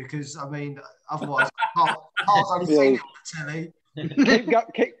Trafford because, I mean, otherwise, I can't only seen it on the telly.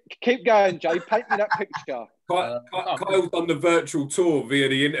 keep going, Jay. Paint me that picture. Kyle's done the virtual tour via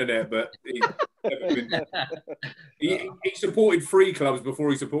the internet, but he's never been. He supported 3 clubs before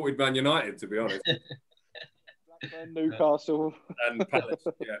he supported Man United, to be honest. Blackburn, Newcastle, and Palace.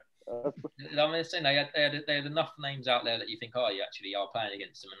 Yeah. I mean, saying they had enough names out there that you think, oh, you actually are playing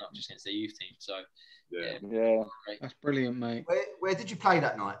against them and not just against their youth team. So yeah. That's brilliant, mate. Where did you play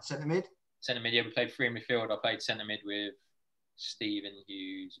that night? Centre mid? Centre mid, yeah, we played 3 in midfield. I played centre mid with Stephen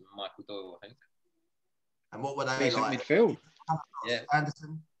Hughes, Michael Doyle, I think. And what were they Decent like? midfield. Yeah.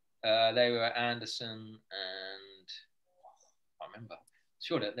 Anderson? They were Anderson and I can't remember.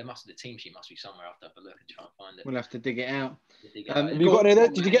 Sure, the team sheet must be somewhere. I have to have a look and try and find it. We'll have to dig it out. Have you got any of their,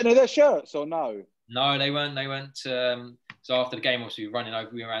 did you get any of their shirts or no? No, they weren't. So after the game, obviously, we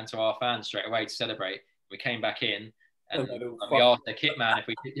ran to our fans straight away to celebrate. We came back in and we asked the kit man if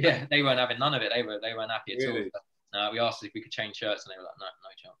we could. Yeah, they weren't having none of it. They weren't happy at all. No, we asked if we could change shirts and they were like, no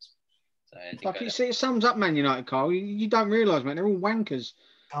chance. So you see, it sums up Man United, Carl. You don't realise, man, they're all wankers.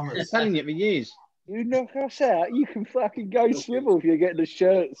 I'm telling you for years. You knock us out, you can fucking go swivel if you're getting the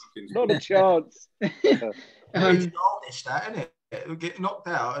shirts. Not a chance. It's childish, that, isn't it? It'll get knocked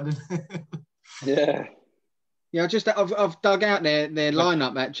out. And then yeah. Yeah, I've dug out their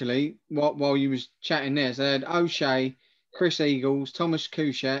lineup actually while you was chatting there. So they had O'Shea, Chris Eagles, Thomas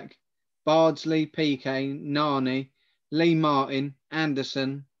Kuszczak, Bardsley, PK, Nani, Lee Martin,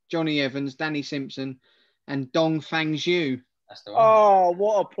 Anderson, Johnny Evans, Danny Simpson, and Dong Fang Zhu. That's the one. Oh,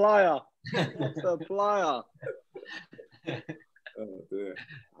 what a player! What a player! Oh dear.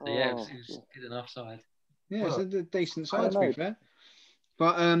 So, yeah, it was good enough side. Yeah, it's a decent side to be fair.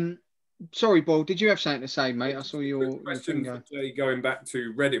 But sorry, Ball, did you have something to say, mate? I saw your question for Jay going back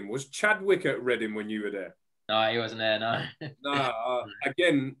to Reading. Was Chadwick at Reading when you were there? No, he wasn't there, no. No,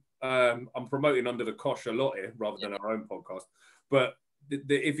 again, I'm promoting Under the Cosh a lot here rather than our own podcast. But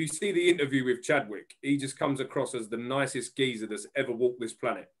if you see the interview with Chadwick, he just comes across as the nicest geezer that's ever walked this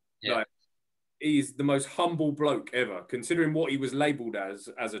planet. Yeah. Like, he's the most humble bloke ever, considering what he was labelled as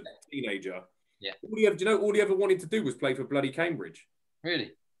a teenager. Yeah. Do you know all he ever wanted to do was play for bloody Cambridge?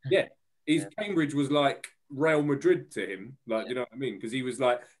 Really? Yeah. Cambridge was like Real Madrid to him. Like, you know what I mean? Because he was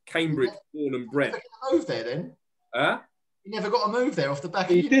like Cambridge born and bred. Move there then? Huh? He never got a move there off the back.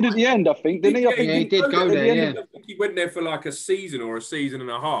 He did at the end, I think, didn't he? Yeah, he did go there, yeah. I think he went there for like a season or a season and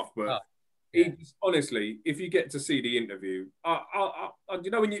a half. But he honestly, if you get to see the interview, you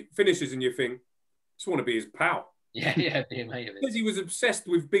know when you finishes and you think, just want to be his pal. Yeah, be a mate of it. Because he was obsessed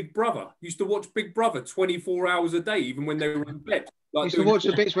with Big Brother. He used to watch Big Brother 24 hours a day, even when they were in bed. Like, he used to watch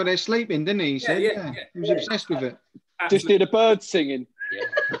the bits where they're sleeping, didn't he? He said, yeah. He was obsessed with it. Absolutely. Just hear the birds singing.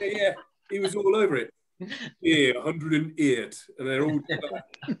 Yeah. He was all over it. Yeah, 108, and they're all.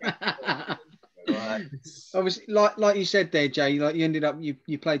 Obviously, like you said there, Jay, like you ended up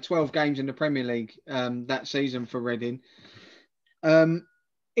you played 12 games in the Premier League that season for Reading.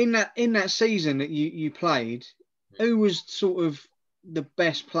 In that season that you played, who was sort of the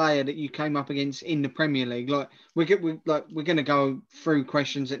best player that you came up against in the Premier League? Like we're going to go through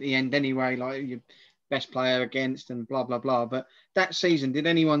questions at the end anyway, like your best player against and blah blah blah. But that season, did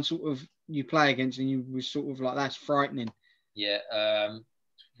anyone sort of you play against and you was sort of like that's frightening? Yeah,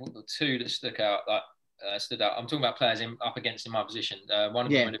 the two that stood out. I'm talking about players up against in my position. One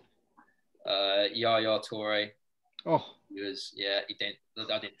of them, Yaya Toure. Oh, he was. Yeah, he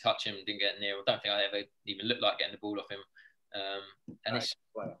didn't. I didn't touch him. Didn't get near. I don't think I ever even looked like getting the ball off him. And it's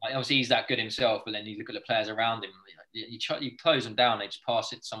obviously he's that good himself, but then you look at the players around him. You close them down, they just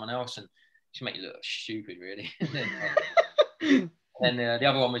pass it to someone else, and just make you look stupid, really. And then the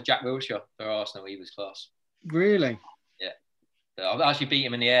other one was Jack Wilshere for Arsenal. He was class. Really? Yeah. So I actually beat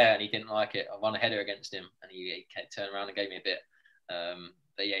him in the air, and he didn't like it. I won a header against him, and he turned around and gave me a bit.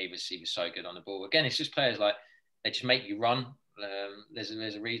 But yeah, he was so good on the ball. Again, it's just players like they just make you run. There's a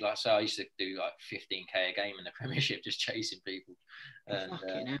reason. Like I say, I used to do like 15k a game in the Premiership, just chasing people. And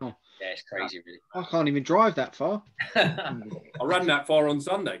Fucking hell. Yeah, it's crazy, really. I can't even drive that far. I ran that far on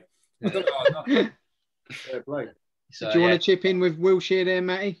Sunday. Fair play. So, do you want to chip in with Wilshere there,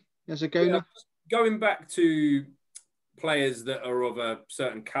 Matty, as a gooner? Yeah, going back to players that are of a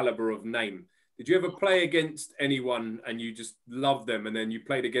certain calibre of name, did you ever play against anyone and you just loved them, and then you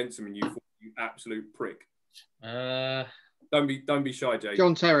played against them and you thought, you absolute prick? Don't be shy, Jay.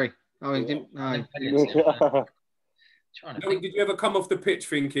 John Terry. Oh, he didn't. No. Did you ever come off the pitch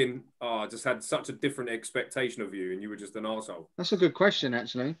thinking, I just had such a different expectation of you and you were just an arsehole? That's a good question,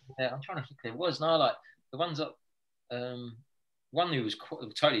 actually. Yeah, I'm trying to think. There was no, like, the ones that, one who was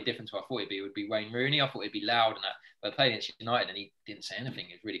totally different to what I thought he'd be would be Wayne Rooney. I thought he'd be loud and that, but I played against United and he didn't say anything.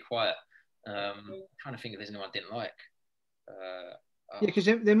 He was really quiet. I'm trying to think if there's anyone I didn't like. Yeah, because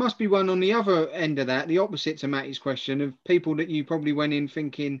there must be one on the other end of that, the opposite to Matty's question, of people that you probably went in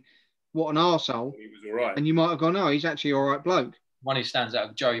thinking, what an arsehole. He was all right. And you might have gone, oh, he's actually all right bloke. One who stands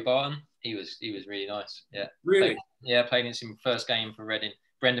out, Joey Barton. He was really nice. Yeah. Really? Played against him first game for Reading.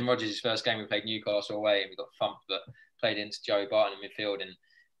 Brendan Rodgers' first game, we played Newcastle away and we got thumped, but played against Joey Barton in midfield, and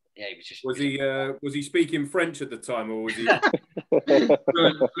yeah, he was just. Was he speaking French at the time, or was he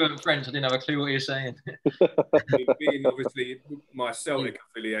fluent French? I didn't have a clue what he was saying. Being obviously my Celtic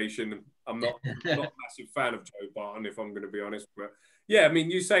affiliation, I'm not a massive fan of Joe Barton, if I'm going to be honest. But yeah, I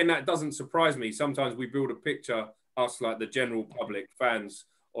mean, you saying that doesn't surprise me. Sometimes we build a picture, us like the general public fans,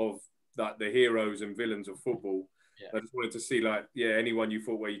 of like the heroes and villains of football. Yeah. I just wanted to see, like, anyone you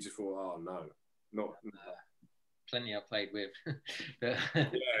thought where you just thought, oh no, not. Plenty I played with. Yeah.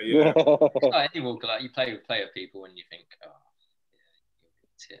 It's like any walk, like you play with player people and you think,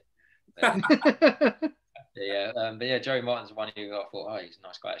 that's it. But yeah, Joey Martin's one who I thought, he's a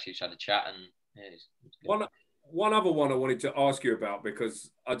nice guy. Actually, just had a chat and he's one other one I wanted to ask you about,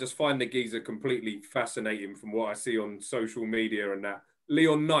 because I just find the geezer completely fascinating from what I see on social media and that.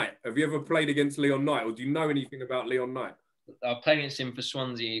 Leon Knight. Have you ever played against Leon Knight, or do you know anything about Leon Knight? I played against him for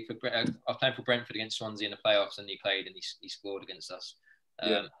Swansea. I was playing for Brentford against Swansea in the playoffs, and he played and he scored against us.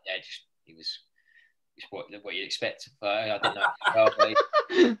 He was what you'd expect. But I didn't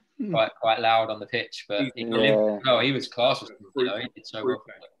know. Quite loud on the pitch, but he was class. He did so well.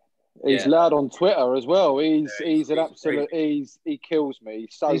 He's loud on Twitter as well. He's an absolute. He kills me.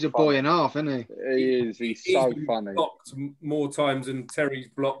 He's a boy and a half, isn't he? He is. He's so funny. Blocked more times than Terry's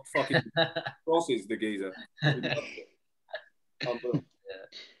blocked fucking crosses. The geezer.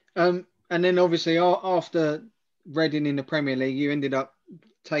 And then obviously after Reading in the Premier League, you ended up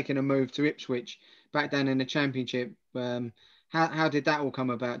taking a move to Ipswich, back down in the Championship. How did that all come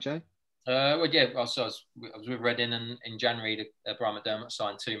about, Jay? I was with Reading, and in January, Brian McDermott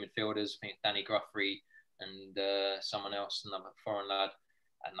signed 2 midfielders. I think Danny Guthrie and someone else, another foreign lad.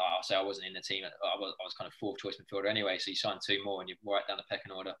 And like I say, I wasn't in the team. I was kind of 4th choice midfielder anyway. So he signed 2 more, and you're right down the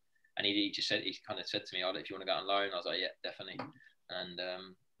pecking order. And he kind of said to me, if you want to go on loan, I was like, yeah, definitely. And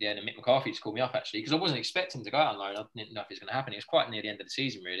and then Mick McCarthy just called me up, actually, because I wasn't expecting to go out on loan. I didn't know if it was going to happen. It was quite near the end of the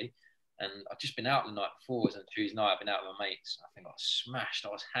season, really. And I'd just been out the night before. It was on Tuesday night. I'd been out with my mates. I think I was smashed. I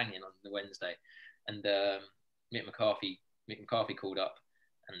was hanging on the Wednesday. And Mick McCarthy called up,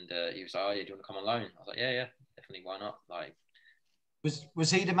 and he was like, do you want to come on loan? I was like, yeah, definitely, why not? Like,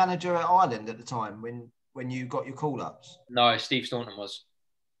 was he the manager at Ireland at the time when you got your call-ups? No, Steve Staunton was.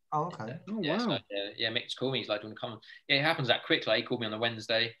 Oh, okay. Wow. So, Mick just called me. He's like, do you want to come? Yeah, it happens that quick. Like, he called me on the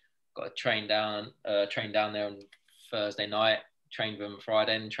Wednesday. Got a train down there on Thursday night. Trained with him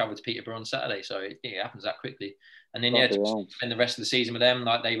Friday and travelled to Peterborough on Saturday. So it happens that quickly. And then to spend the rest of the season with them.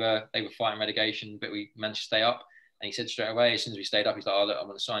 Like, they were fighting relegation, but we managed to stay up. And he said straight away, as soon as we stayed up, he's like, look, I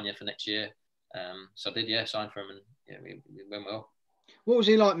want to sign you for next year. So I did, sign for him, and we went well. What was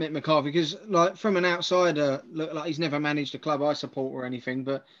he like, Mick McCarthy? Because like from an outsider, look, like he's never managed a club I support or anything,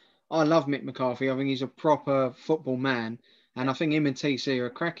 but I love Mick McCarthy. I think he's a proper football man, and I think him and TC are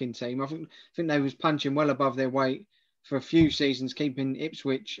a cracking team. I think they was punching well above their weight for a few seasons, keeping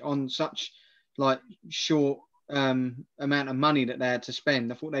Ipswich on such like short amount of money that they had to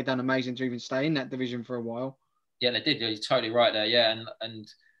spend. I thought they'd done amazing to even stay in that division for a while. Yeah, they did. You're totally right there. Yeah, and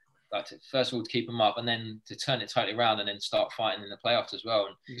like first of all to keep them up, and then to turn it totally around, and then start fighting in the playoffs as well.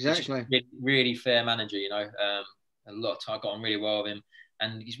 And exactly, really fair manager. A lot of time, got on really well with him,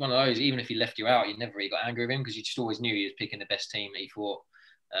 and he's one of those. Even if he left you out, you never really got angry with him, because you just always knew he was picking the best team that he thought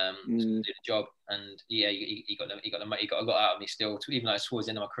was going to do the job. And yeah, he got a lot out of me still. Even though towards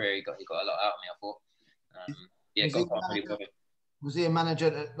the end of my career, he got a lot out of me, I thought. Got on really well. Was he a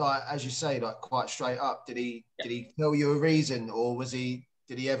manager that, like, as you say, like quite straight up? Did he tell you a reason, or did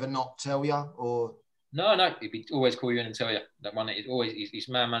he ever not tell you? Or No, he'd always call you in and tell you that one. His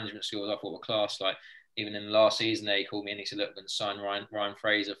man management skills I thought were class. Like even in the last season, there he called me and he said, "Look, we're going to sign Ryan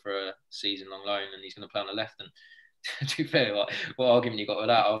Fraser for a season-long loan, and he's going to play on the left." And to be fair, like, what argument you got with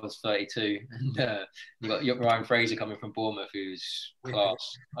that? I was 32, and you got Ryan Fraser coming from Bournemouth, who's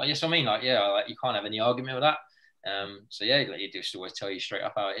class. Yes, I mean, like, yeah, like you can't have any argument with that. So yeah, like, he just always tell you straight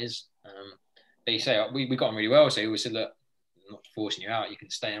up how it is. But you say we got on really well, so he always said, "Look, I'm not forcing you out. You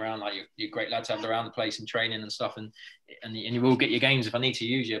can stay around. Like you're great lads to have around the place in training and stuff, and you will get your games if I need to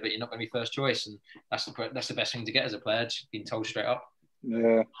use you, but you're not going to be first choice." And that's the best thing to get as a player, just being told straight up.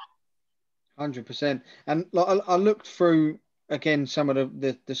 Yeah, 100%. And like, I looked through again some of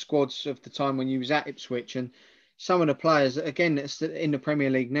the squads of the time when you was at Ipswich, and some of the players again that's in the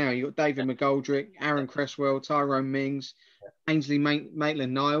Premier League now. You got David McGoldrick, Aaron Cresswell, Tyrone Mings, Ainsley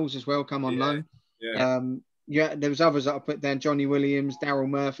Maitland-Niles as well come on loan. Yeah, there was others that I put down: Johnny Williams, Daryl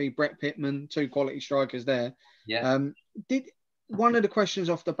Murphy, Brett Pittman, 2 quality strikers there. Yeah. Did one of the questions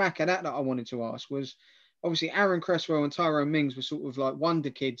off the back of that I wanted to ask was, obviously Aaron Cresswell and Tyrone Mings were sort of like wonder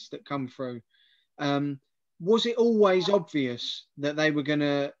kids that come through. Was it always obvious that they were going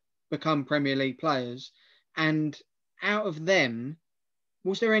to become Premier League players? And out of them,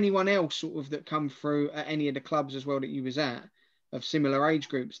 was there anyone else sort of that come through at any of the clubs as well that you was at of similar age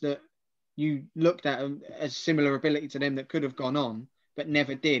groups that you looked at as similar ability to them that could have gone on but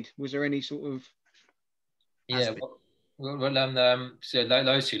never did? Was there any sort of... Yeah, so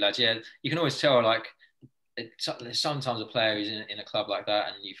those 2 lads, yeah, you can always tell, like, there's sometimes a player who's in a club like that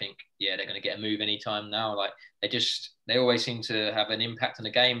and you think, yeah, they're going to get a move anytime now. Like they always seem to have an impact on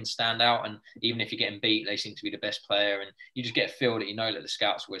the game and stand out, and even if you're getting beat, they seem to be the best player, and you just get a feel that you know that the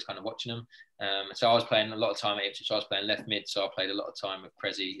scouts are always kind of watching them. So I was playing a lot of time at Ipswich. I was playing left mid, so I played a lot of time with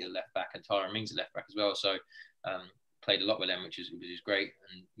Prezi, the left back, and Tyrone Mings, the left back as well. So played a lot with them, which is great.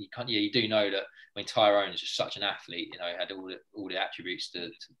 And you do know that, I mean, Tyrone is just such an athlete. You know, he had all the attributes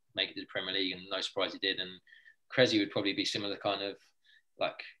to make it to the Premier League, and no surprise he did. And Cressy would probably be similar kind of,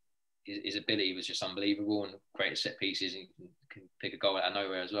 like, his ability was just unbelievable and great at set pieces, and can pick a goal out of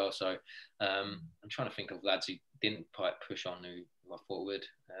nowhere as well. So I'm trying to think of lads who didn't quite push on who I thought would.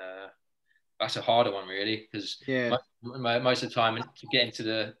 That's a harder one, really, because most of the time to get into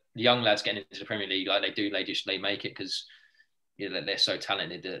the young lads getting into the Premier League, like they make it because they're so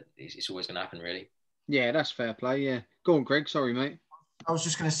talented that it's always going to happen, really. Yeah, that's fair play. Yeah, go on, Greg. Sorry, mate. I was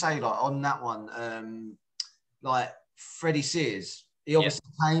just going to say, like, on that one, like Freddie Sears, he obviously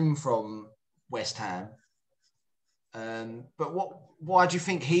came from West Ham, but why do you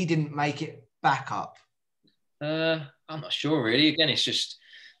think he didn't make it back up? I'm not sure, really. Again, it's just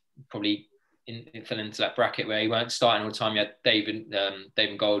probably it fell into that bracket where he weren't starting all the time. You had David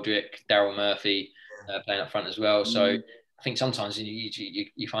Goldrick, Daryl Murphy playing up front as well. So I think sometimes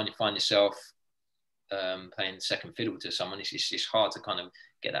you find yourself playing second fiddle to someone. It's hard to kind of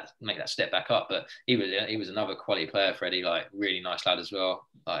make that step back up. But he was another quality player, Freddie, like really nice lad as well.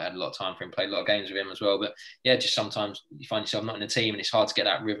 I had a lot of time for him, played a lot of games with him as well. But yeah, just sometimes you find yourself not in a team, and it's hard to get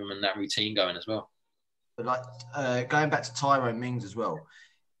that rhythm and that routine going as well. But like going back to Tyrone Mings as well,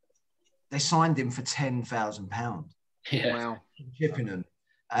 they signed him for £10,000. Yeah, wow, Chippenham,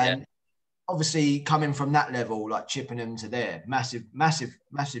 and obviously coming from that level, like Chippenham to there, massive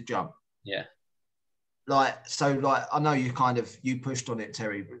jump. Yeah. I know you pushed on it,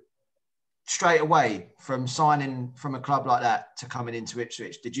 Terry, but straight away from signing from a club like that to coming into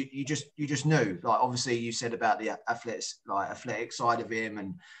Ipswich, did you just knew? Like, obviously you said about the athletic side of him,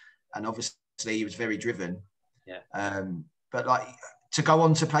 and obviously he was very driven. Yeah. But like, to go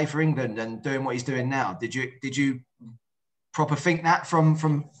on to play for England and doing what he's doing now, did you proper think that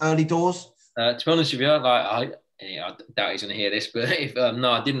from early doors? To be honest with you, like I doubt he's going to hear this, but if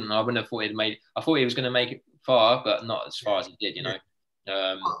no, I didn't. I wouldn't have thought he'd made. I thought he was going to make it far, but not as far as he did. You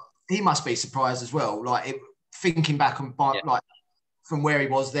know. He must be surprised as well. Like thinking back on like from where he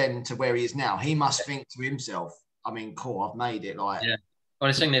was then to where he is now, he must think to himself, I mean, cool, I've made it. Like, yeah. Well,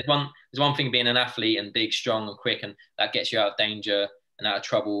 I think there's one thing being an athlete and big, strong, and quick, and that gets you out of danger and out of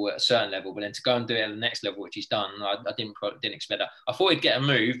trouble at a certain level. But then to go and do it at the next level, which he's done, I didn't expect that. I thought he'd get a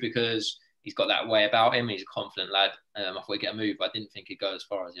move because he's got that way about him. He's a confident lad. I thought he'd get a move, but I didn't think he'd go as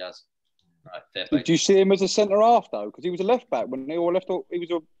far as he has. Right, fair play. Did you see him as a centre half though? Because he was a left back when they all left.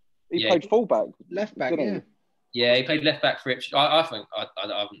 He played full back, left back, yeah. Yeah, he played left back for Ipswich. I think I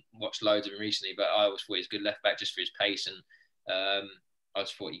haven't watched loads of him recently, but I always thought he was a good left back just for his pace, and I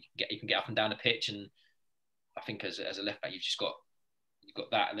just thought you can get up and down the pitch, and I think as a left back you've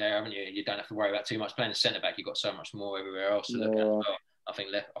got that there, haven't you? You don't have to worry about too much. Playing a centre back, you've got so much more everywhere else to look at as well. I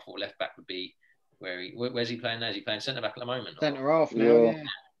thought left back would be where's he playing now? Is he playing centre back at the moment? Centre half now, yeah.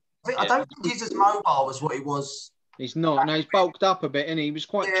 I don't think he's as mobile as what he was. He's not. No, he's bulked up a bit, and he was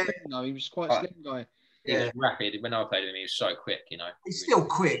quite Yeah. thin, though. He was quite a slim guy. He was rapid. When I played with him, he was so quick, you know. He's still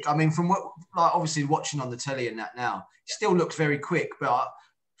quick. I mean, from what, like, obviously watching on the telly and that now, he still looks very quick. But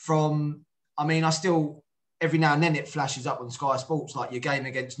I still, every now and then it flashes up on Sky Sports, like your game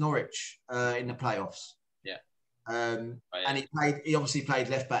against Norwich in the playoffs. Yeah. And he obviously played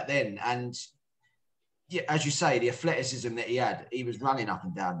left back then. And yeah, as you say, the athleticism that he had, he was running up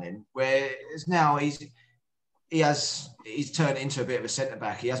and down then. Whereas now he's turned into a bit of a centre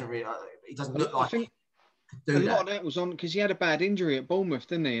back. He doesn't look like. A lot of that was on because he had a bad injury at Bournemouth,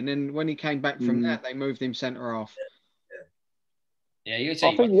 didn't he? And then when he came back from that, they moved him centre half. Yeah, you could say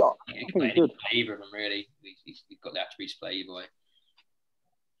I think good. Either of them really. He's got the attributes to play either way.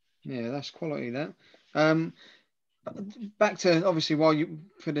 Yeah, that's quality. That. Back to obviously while you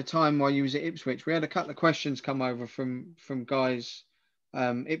was at Ipswich, we had a couple of questions come over from guys,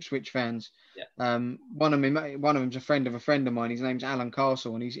 Ipswich fans. Yeah. One of them's a friend of mine. His name's Alan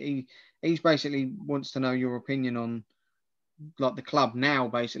Castle, and he's basically wants to know your opinion on like the club now,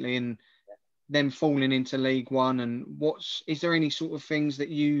 basically, and them falling into League One, and is there any sort of things that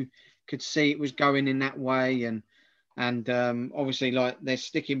you could see it was going in that way, and obviously like they're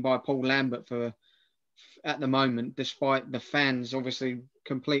sticking by Paul Lambert at the moment, despite the fans obviously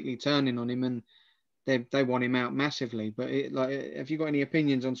completely turning on him, and they want him out massively. But have you got any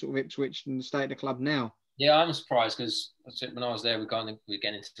opinions on sort of Ipswich and the state of the club now? Yeah, I'm surprised because when I was there, we're getting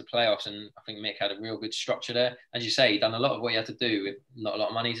into the playoffs, and I think Mick had a real good structure there. As you say, he'd done a lot of what he had to do with not a lot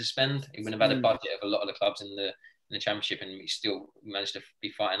of money to spend. He wouldn't have had a budget of a lot of the clubs in the Championship, and he still managed to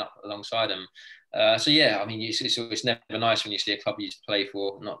be fighting up alongside them. So yeah, I mean, it's never nice when you see a club you used to play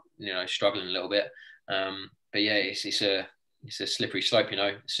for not struggling a little bit. But yeah, it's a slippery slope. You know,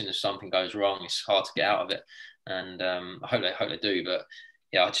 as soon as something goes wrong, it's hard to get out of it. And I hope they do. But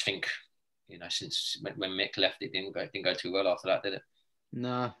yeah, I just think. Since when Mick left, it didn't go too well after that, did it?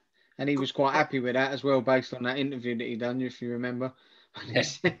 No, and he was quite happy with that as well, based on that interview that he done, if you remember.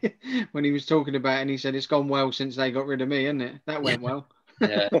 Yes. When he was talking about it, and he said it's gone well since they got rid of me, isn't it? That went well.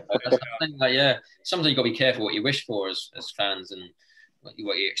 Yeah, yeah. Sometimes you've got to be careful what you wish for as fans and what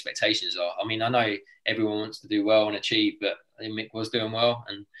your expectations are. I mean, I know everyone wants to do well and achieve, but I think Mick was doing well,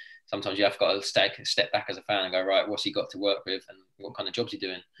 and sometimes you have got to step back as a fan and go, right, what's he got to work with and what kind of job's he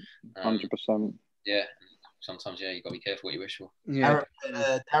doing? 100%. Yeah. Sometimes, you've got to be careful what you wish for. Yeah.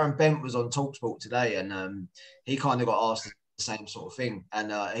 Darren Bent was on TalkSport today, and he kind of got asked the same sort of thing.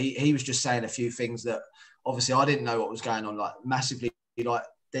 And he was just saying a few things that obviously I didn't know what was going on, like massively. Like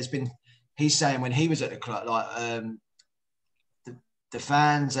he's saying when he was at the club, like the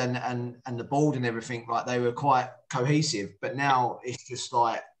fans and the board and everything, like they were quite cohesive. But now it's just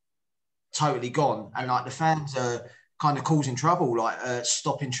like totally gone, and like the fans are kind of causing trouble, like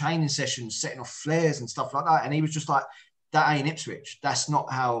stopping training sessions, setting off flares and stuff like that. And he was just like, that ain't Ipswich. That's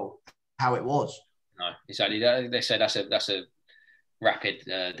not how it was. No, exactly. They say that's a rapid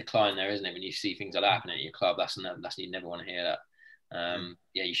decline there, isn't it? When you see things like that happening at your club, that's you never want to hear that.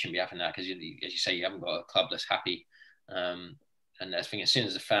 Yeah, you shouldn't be having that because, as you say, you haven't got a club that's happy. And I think as soon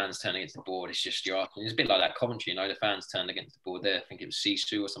as the fans turn against the board, it's just it's a bit like that Coventry, the fans turned against the board there. I think it was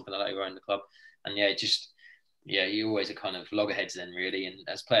Sisu or something like that who owned the club. And you always are kind of loggerheads then, really. And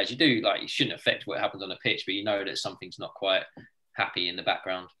as players, you shouldn't affect what happens on the pitch, but you know that something's not quite happy in the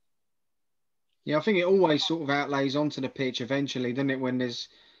background. Yeah, I think it always sort of outlays onto the pitch eventually, doesn't it? When there's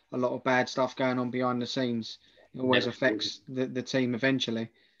a lot of bad stuff going on behind the scenes, it always affects the team eventually.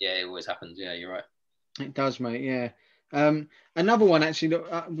 Yeah, it always happens. Yeah, you're right. It does, mate. Yeah. Another one actually,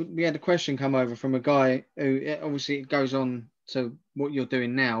 we had a question come over from a guy who obviously it goes on to what you're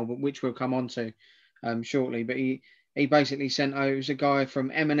doing now, but which we'll come on to shortly. But he basically sent over, it was a guy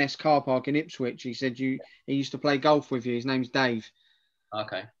from M&S Car Park in Ipswich. He said he used to play golf with you. His name's Dave.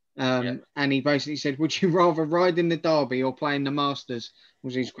 Okay. And he basically said, would you rather ride in the Derby or play in the Masters?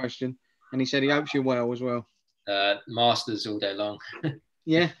 Was his question. And he said he hopes you're well as well. Masters all day long.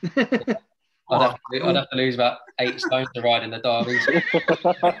 Yeah. I'd have to lose about 8 stones to ride in the Derby.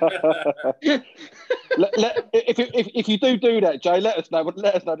 if you do that, Jay, let us know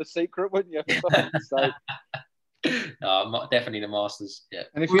the secret, wouldn't you? So. No, definitely the Masters. Yeah.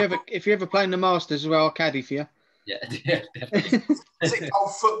 And if you ever play in the Masters as well, I'll caddy for you. Yeah, definitely. Was it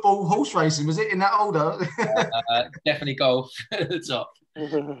golf, football, horse racing? Was it in that order? Definitely golf at the top.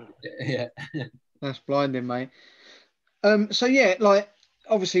 Yeah. That's blinding, mate. So yeah, like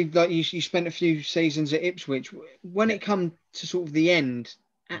obviously, like you spent a few seasons at Ipswich. When it come to sort of the end,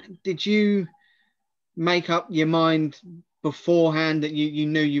 did you make up your mind beforehand that you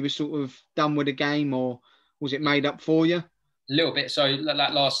knew you were sort of done with the game, or was it made up for you? A little bit. So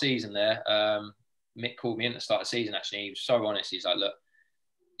that last season there, Mick called me in at the start of the season. Actually, he was so honest. He's like, "Look,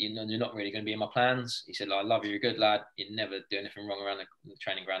 you're not really going to be in my plans." He said, "I love you, you're a good lad. You never do anything wrong around the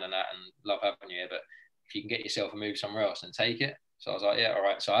training ground and that, and love having you here. But if you can get yourself a move somewhere else, and take it." So I was like, "Yeah, all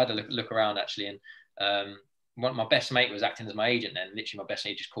right." So I had to look around actually, and my best mate was acting as my agent then. Literally, my best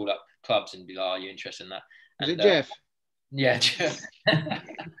mate just called up clubs and be like, "Are you interested in that?" Was it Jeff? Yeah, Jeff.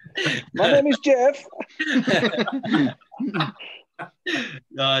 My name is Jeff.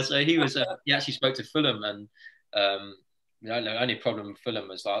 No, so he actually spoke to Fulham, and the only problem with Fulham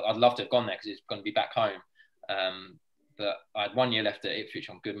was I'd love to have gone there because it's going to be back home. But I had 1 year left at Ipswich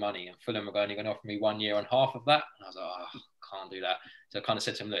on good money, and Fulham were only going to offer me 1 year on half of that. And I was like, oh, I can't do that. So I kind of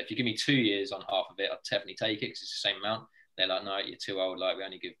said to him, look, if you give me 2 years on half of it, I'd definitely take it because it's the same amount. They're like, no, you're too old. Like, we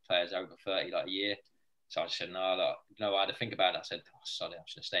only give players over 30 like a year. So I just said, no, like, I had to think about it. I said, oh, sorry, I'm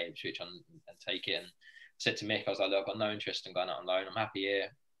just going to stay at Ipswich and take it. And I said to Mick, I was like, look, I've got no interest in going out on loan. I'm happy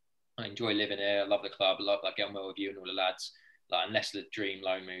here. I enjoy living here. I love the club. I love getting well with you and all the lads. Like, unless the dream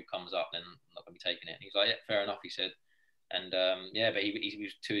loan move comes up, then I'm not going to be taking it. And he's like, yeah, fair enough, he said. And yeah, but he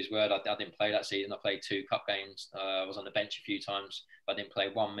was to his word. I didn't play that season. I played 2 cup games. I was on the bench a few times. But I didn't play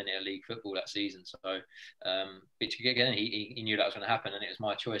 1 minute of league football that season. So, which again, he knew that was going to happen, and it was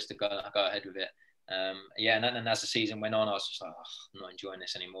my choice to go ahead with it. Yeah, and as the season went on, I was just like, oh, I'm not enjoying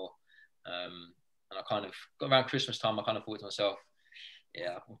this anymore. And I kind of around Christmas time, I kind of thought to myself,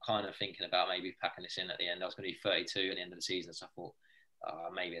 yeah, I'm kind of thinking about maybe packing this in at the end. I was going to be 32 at the end of the season, so I thought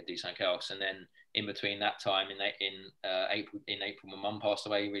maybe I'd do something else. And then in between that time, in April, my mum passed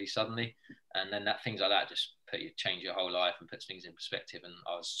away really suddenly, and then things like that just change your whole life and puts things in perspective. And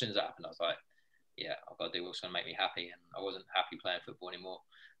as soon as that happened, I was like, yeah, I've got to do what's going to make me happy. And I wasn't happy playing football anymore.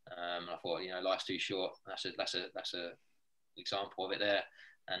 And I thought, life's too short. That's a example of it there.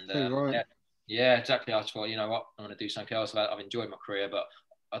 And right. yeah, exactly. I just thought, you know what, I want to do something else. I've enjoyed my career, but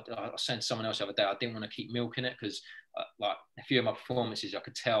I sent someone else the other day. I didn't want to keep milking it because, like, a few of my performances, I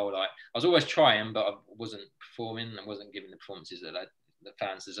could tell, like, I was always trying, but I wasn't performing and wasn't giving the performances that the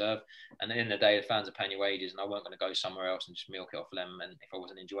fans deserve. And at the end of the day, the fans are paying your wages, and I weren't going to go somewhere else and just milk it off them, and if I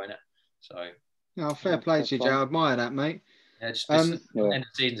wasn't enjoying it. So, fair play to you, Jay. I admire that, mate. Yeah, just end of the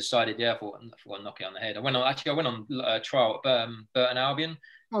season decided. Yeah, I thought I'd knock it on the head. I went on trial at Burton Albion.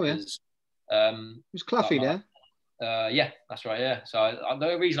 Oh yeah. Was Cloughie there? Yeah, that's right. Yeah. So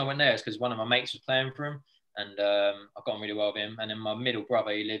the reason I went there is because one of my mates was playing for him, and I got on really well with him. And then my middle brother,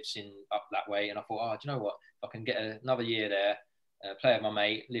 he lives up that way, and I thought, oh, do you know what? If I can get another year there, play with my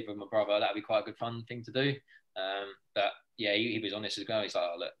mate, live with my brother, that'd be quite a good fun thing to do. But yeah, he was honest as well. He's like,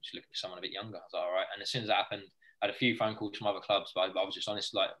 oh, look, just looking for someone a bit younger. I was like, all right. And as soon as that happened, I had a few phone calls from other clubs, but I was just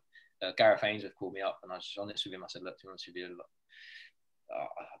honest. Like Gareth Ainsworth called me up, and I was just honest with him. I said, look, to be honest with you, I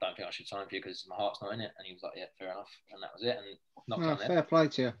don't think I should sign for you because my heart's not in it. And he was like, yeah, fair enough. And that was it. And knocked on fair play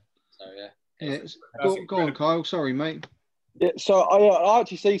to you. So yeah. Yeah. Go on, Kyle. Sorry, mate. Yeah. So I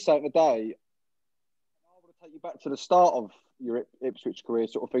actually see something today. I want to take you back to the start of your Ipswich career,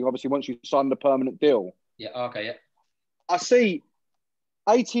 sort of thing. Obviously, once you signed a permanent deal. Yeah. Okay. Yeah. I see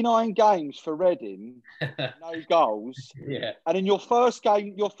 89 games for Reading, no goals. Yeah. And in your first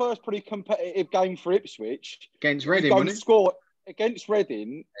pretty competitive game for Ipswich against Reading, wasn't it? Score against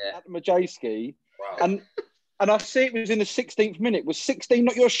Reading at the Majayski. Wow. And I see it was in the 16th minute. Was 16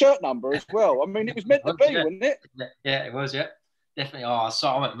 not your shirt number as well? I mean, it was meant to be, wasn't it? Yeah, it was. Yeah, definitely. Oh,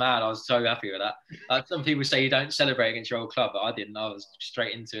 I went mad. I was so happy with that. Some people say you don't celebrate against your old club, but I didn't. I was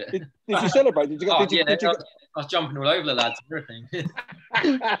straight into it. Did you celebrate? Did you? I was jumping all over the lads and everything.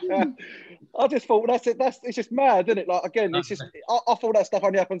 I just thought it's just mad, isn't it? Like, again, it's just I thought that stuff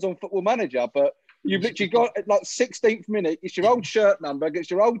only happens on Football Manager, but you've literally got like 16th minute. It's your old shirt number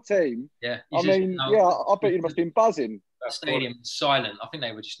against your old team. Yeah. I bet you must have been buzzing. The stadium was silent. I think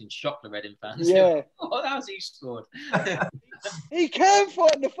they were just in shock, the Reading fans. Yeah. Oh, how's he scored? He can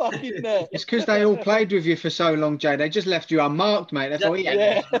find the fucking net. It's because they all played with you for so long, Jay. They just left you unmarked, mate. They thought,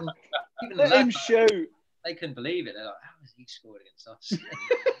 yeah. Let him shoot. They couldn't believe it. They're like, how has he scored against us?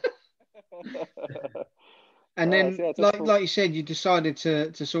 And then, like you said, you decided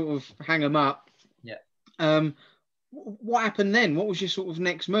to sort of hang them up. Yeah. What happened then? What was your sort of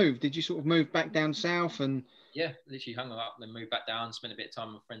next move? Did you sort of move back down south and? Yeah, literally hung them up, then moved back down, spent a bit of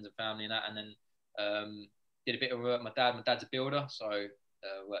time with friends and family and that, and then did a bit of work. My dad's a builder, so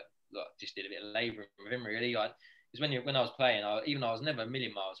just did a bit of labouring with him really. Because when I was playing, even though I was never a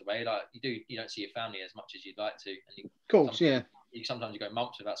million miles away, like you don't see your family as much as you'd like to. And of course, yeah. Sometimes you go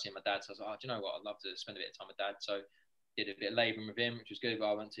months without seeing my dad. So I was like, oh, do you know what? I'd love to spend a bit of time with dad. So did a bit of labouring with him, which was good,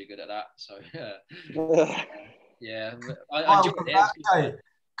 but I wasn't too good at that. So yeah, I enjoyed it.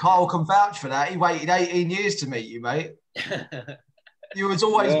 Carl can vouch for that. He waited 18 years to meet you, mate. You was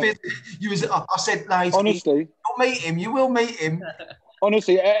always busy. You was. I said, no. Honestly, you'll meet him. You will meet him.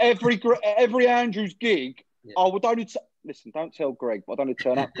 Honestly, at every Andrews gig, I would only listen. Don't tell Greg, but I don't need to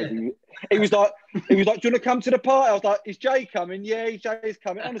turn up because he was like, do you want to come to the party? I was like, is Jay coming? Yeah, Jay's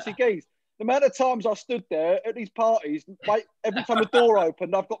coming. Honestly, geez, the amount of times I stood there at these parties, mate, every time the door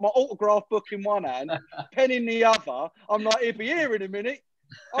opened, I've got my autograph book in one hand, pen in the other. I'm like, he'll be here in a minute.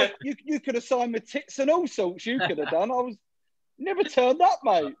 You could have signed my tits and all sorts. You could have done. I was. Never turned up,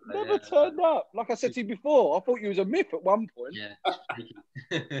 mate. Never turned up. Like I said to you before, I thought you was a myth at one point.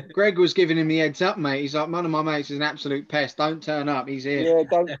 Yeah. Greg was giving him the heads up, mate. He's like, one of my mates is an absolute pest. Don't turn up. He's here. Yeah,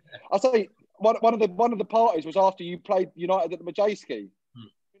 don't. I say one of the parties was after you played United at the Majayski.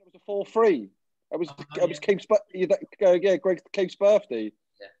 It was a 4-3. It was Keith's Keith's birthday.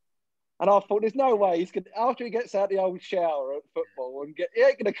 And I thought, there's no way he's going after he gets out the old shower at football and he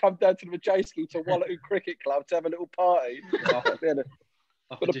ain't going to come down to the Majayski to Wallerton Cricket Club to have a little party. But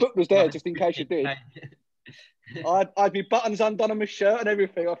the book was there just in case you did. I'd be buttons undone on my shirt and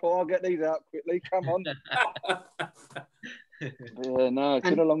everything. I thought, I'll get these out quickly. Come on. Yeah, no, it's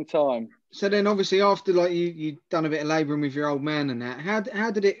been a long time. So then, obviously, after like you'd done a bit of labouring with your old man and that, how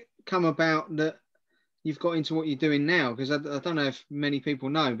did it come about that you've got into what you're doing now? Because I don't know if many people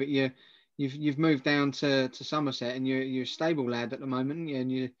know, but you've moved down to Somerset and you're a stable lad at the moment,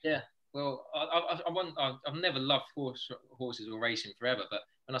 and you. Yeah. Well, I've never loved horses or racing forever, but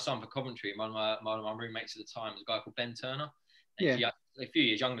when I signed for Coventry, one of my roommates at the time was a guy called Ben Turner. And he, a few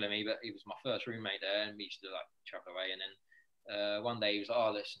years younger than me, but he was my first roommate there, and we used to like travel away. And then one day he was like,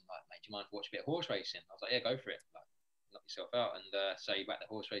 "Oh, listen, like, mate, do you mind if I watch a bit of horse racing?" I was like, "Yeah, go for it. Like, knock yourself out." And so he whacked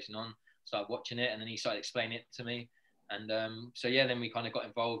the horse racing on, started watching it, and then he started explaining it to me. And so yeah, then we kind of got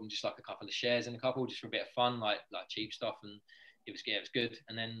involved in just like a couple of shares in a couple, just for a bit of fun, like cheap stuff, and it was good.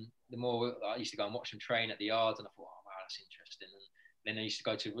 And then the more I used to go and watch them train at the yards, and I thought, oh wow, that's interesting. And then I used to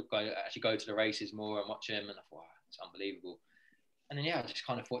go to the races more and watch them, and I thought, wow, it's unbelievable. And then I just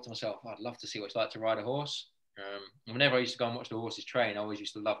kind of thought to myself, I'd love to see what it's like to ride a horse. And whenever I used to go and watch the horses train, I always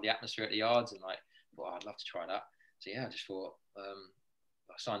used to love the atmosphere at the yards, and like, well, I'd love to try that. So I just thought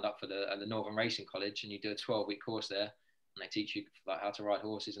I signed up for the Northern Racing College, and you do a 12-week course there, and they teach you like how to ride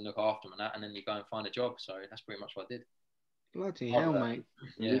horses and look after them and that, and then you go and find a job. So that's pretty much what I did. Bloody hell, mate!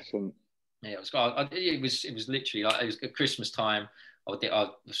 Yeah, it was literally like it was at Christmas time. I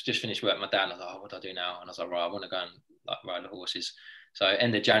was just finished work with my dad, and I was like, oh, what do I do now? And I was like, right, I want to go and like ride the horses. So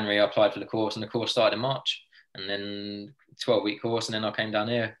end of January, I applied for the course, and the course started in March. And then 12-week course, and then I came down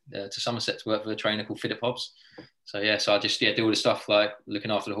here to Somerset to work for a trainer called Philip Hobbs. So so I just do all the stuff like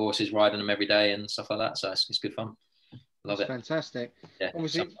looking after the horses, riding them every day, and stuff like that. So it's good fun. Love it. Fantastic. Yeah,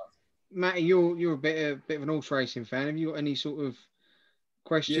 obviously, Matty, you're a bit of an horse racing fan. Have you got any sort of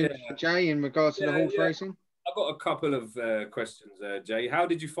questions for Jay in regards to the horse racing? I've got a couple of questions, Jay. How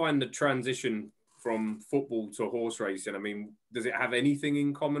did you find the transition from football to horse racing? I mean, does it have anything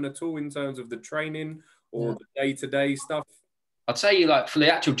in common at all in terms of the training or the day-to-day stuff? I'd say like for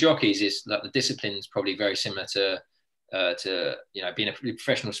the actual jockeys, is like the discipline is probably very similar to being a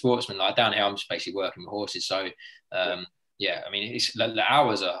professional sportsman. Like down here, I'm just basically working with horses. So I mean, it's the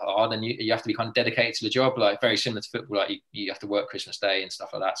hours are hard, and you have to be kind of dedicated to the job. Like very similar to football, like you have to work Christmas Day and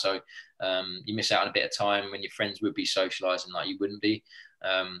stuff like that. So you miss out on a bit of time when your friends would be socialising, like you wouldn't be.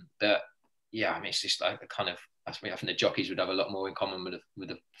 But yeah, I mean, it's just like a kind of. I think the jockeys would have a lot more in common with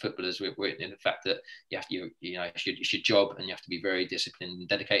the footballers, in the fact that it's your job, and you have to be very disciplined and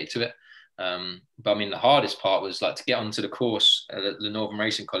dedicated to it. But I mean, the hardest part was like to get onto the course at the Northern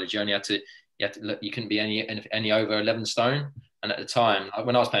Racing College. You couldn't be any over 11 stone. And at the time,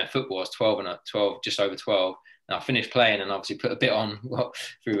 when I was playing football, I was just over 12. And I finished playing, and obviously put a bit on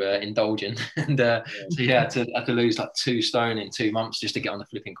through indulging. And so I had to lose like 2 stone in 2 months just to get on the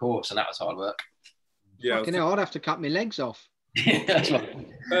flipping course, and that was hard work. Yeah, I'd have to cut my legs off. That's right.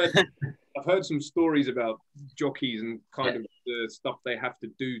 I've heard some stories about jockeys and kind of the stuff they have to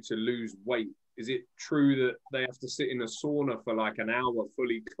do to lose weight. Is it true that they have to sit in a sauna for like an hour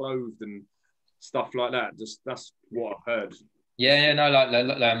fully clothed and stuff like that? That's what I've heard.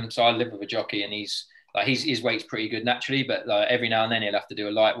 So I live with a jockey, and his weight's pretty good naturally, but like every now and then he'll have to do a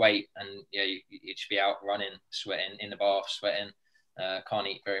light weight, and you just be out running, sweating in the bath, sweating. Can't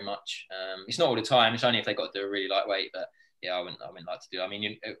eat very much. It's not all the time. It's only if they got to do a really lightweight. But I wouldn't like to do. I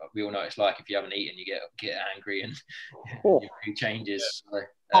mean, we all know it's like if you haven't eaten, you get angry, and your food changes. So,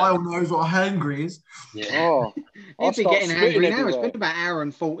 Kyle knows what hangry is. Yeah. He'd be getting angry now. It's been about an hour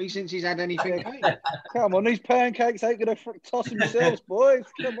and 40 since he's had anything. Come on, these pancakes ain't gonna toss themselves, boys.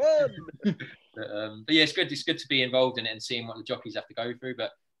 Come on. But yeah, it's good. It's good to be involved in it and seeing what the jockeys have to go through.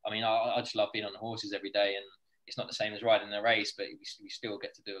 But I mean, I just love being on the horses every day, and it's not the same as riding a race, but we still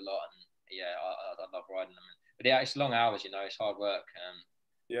get to do a lot. And yeah, I love riding them. But yeah, it's long hours, it's hard work.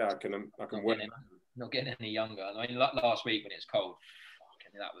 Yeah, I can work. Not getting any younger. I mean, last week when it was cold,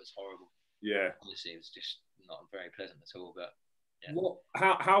 that was horrible. Yeah, honestly, it was just not very pleasant at all. But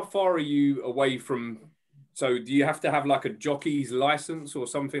yeah. How far are you away from? So do you have to have like a jockey's license or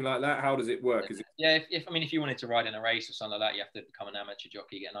something like that? How does it work? Is it? Yeah, if you wanted to ride in a race or something like that, you have to become an amateur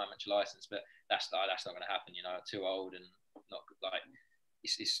jockey, get an amateur license. But that's not going to happen. I'm too old and not like.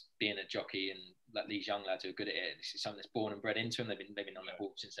 It's being a jockey, and like these young lads who are good at it. This is something that's born and bred into them. They've been on the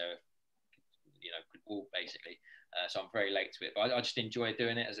walk since they were, could walk basically. So I'm very late to it, but I just enjoy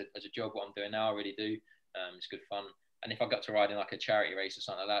doing it as a job. What I'm doing now, I really do. It's good fun. And if I got to ride in like a charity race or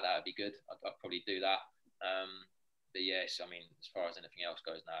something like that, that'd be good. I'd probably do that. But yes, I mean, as far as anything else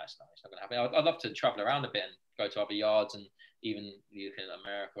goes, no, it's not going to happen. I'd love to travel around a bit and go to other yards, and even you can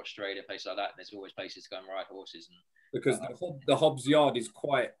America, Australia, places like that. There's always places to go and ride horses. And because the Hobbs Yard is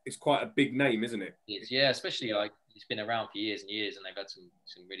quite a big name, isn't it? Yeah, especially like it's been around for years and years, and they've had some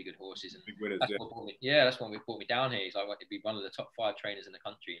really good horses. And big winners, that's what brought me down here. He's like to be one of the top 5 trainers in the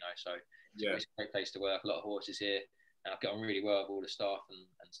country, So it's a great place to work. A lot of horses here, and I get on really well with all the staff and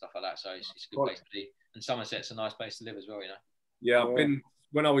stuff like that. So it's a good place to be. And Somerset's a nice place to live as well, Yeah, I've been.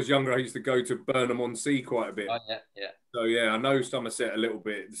 When I was younger, I used to go to Burnham-on-Sea quite a bit. Oh, yeah. So yeah, I know Somerset a little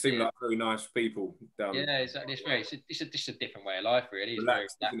bit. They seem like very nice people down there. Yeah, exactly. It's a different way of life, really. It's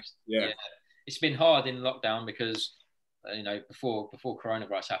relaxed, very relaxed. Yeah. It's been hard in lockdown because before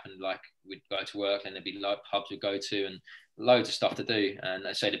coronavirus happened, like we'd go to work and there'd be like pubs we'd go to and loads of stuff to do. And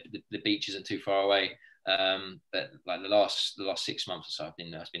I say the beach isn't too far away. But like the last 6 months or so,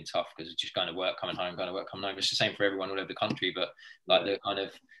 it's been tough because it's just going to work, coming home, going to work, coming home. It's the same for everyone all over the country, but like the kind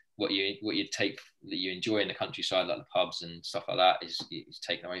of what you take that you enjoy in the countryside, like the pubs and stuff like that, is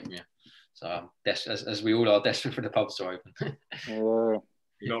taken away from you. So as we all are desperate for the pubs to open. You're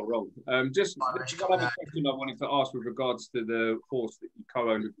not wrong. Just one other question I wanted to ask with regards to the horse that you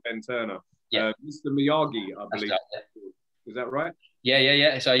co-owned with Ben Turner. Yeah. Mr. Miyagi, I believe. Right, yeah. Is that right?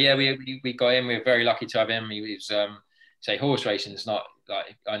 Yeah. So yeah, we got him. We were very lucky to have him. He was say horse racing is not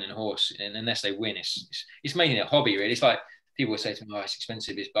like owning a horse, and unless they win, it's mainly a hobby really. It's like people say to me, "Oh, it's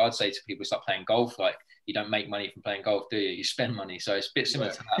expensive." But I'd say to people, it's like playing golf. Like you don't make money from playing golf, do you? You spend money. So it's a bit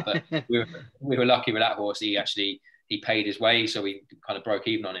similar to that. But we were lucky with that horse. He paid his way, so we kind of broke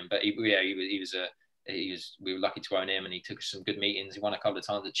even on him. But we were lucky to own him, and he took us some good meetings. He won a couple of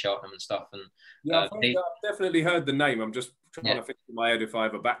times at Cheltenham and stuff. And I've definitely heard the name. I'm just trying to think in my head if I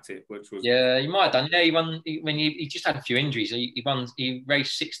ever backed it, which was he might have done. Yeah, he won. He just had a few injuries. He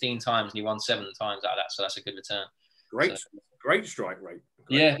raced 16 times and he won 7 times out of that. So that's a good return. Great strike rate.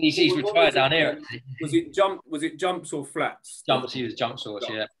 Yeah, he's retired down here. Was it jumps or flats? Jumps. He was jumps horse.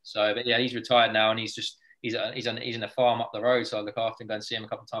 Yeah. So, but yeah, he's retired now, and he's in a farm up the road. So I look after him, go and see him a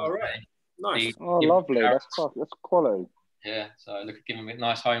couple of times. All right. Nice. Lovely. That's quality. Yeah. So I look at giving him a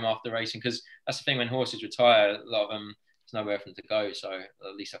nice home after racing, because that's the thing, when horses retire, a lot of them, there's nowhere for them to go. So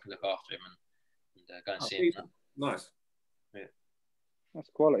at least I can look after him and go and see him. Nice. Yeah. That's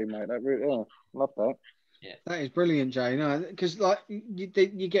quality, mate. Love that. Yeah, that is brilliant, Jay. No, because like you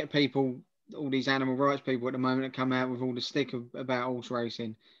get people, all these animal rights people at the moment that come out with all the stick about horse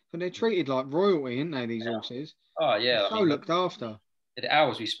racing, but they're treated like royalty, aren't they? These horses. Oh yeah, so looked after. The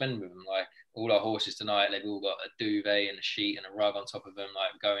hours we spend with them, like all our horses tonight, they've all got a duvet and a sheet and a rug on top of them.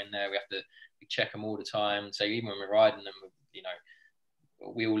 Like we go in there, we check them all the time. So even when we're riding them,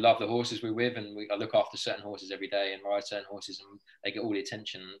 we all love the horses we're with, and I look after certain horses every day and ride certain horses, and they get all the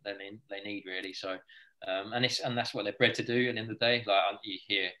attention that they need really. So. And that's what they're bred to do. And in the day, like you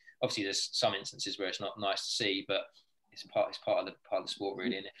hear, obviously there's some instances where it's not nice to see, but it's part of the sport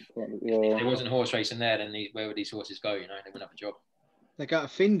really. And if there wasn't horse racing there, then where would these horses go? They wouldn't have a job. They go to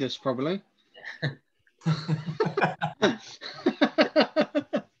Findus probably.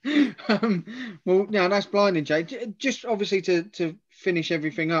 Well, no, that's blinding, Jay. Just obviously to finish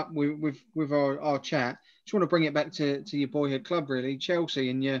everything up with our chat, just want to bring it back to your boyhood club, really,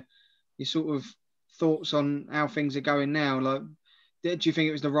 Chelsea, and your sort of thoughts on how things are going now. Like, do you think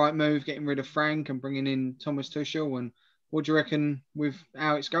it was the right move getting rid of Frank and bringing in Thomas Tuchel? And what do you reckon with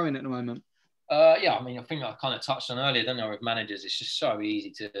how it's going at the moment? Yeah, I mean, I think I kind of touched on earlier, don't know, with managers, it's just so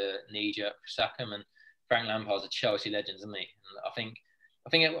easy to knee-jerk sack him. And Frank Lampard's a Chelsea legend, isn't he? And I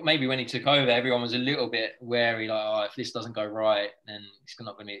think maybe when he took over, everyone was a little bit wary, like, oh, if this doesn't go right, then it's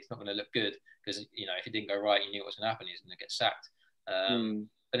not going to look good, because if it didn't go right, you knew what was going to happen. He was going to get sacked.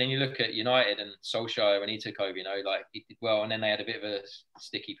 But then you look at United and Solskjaer when he took over, like he did well, and then they had a bit of a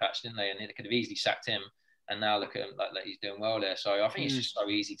sticky patch, didn't they? And they could have easily sacked him, and now look at him like he's doing well there. So I think it's just so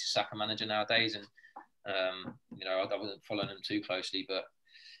easy to sack a manager nowadays, and you know, I wasn't following them too closely, but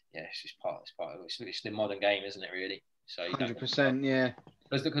yeah, it's just part of it's the modern game, isn't it? Really. So 100%, yeah.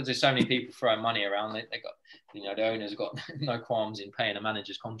 Because there's so many people throwing money around, they got, you know, the owners have got no qualms in paying a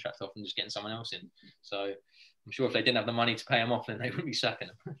manager's contract off and just getting someone else in. So I'm sure if they didn't have the money to pay him off, then they wouldn't be sacking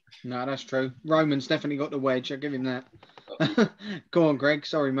him. No, that's true. Roman's definitely got the wedge. I'll give him that. Go on, Greg.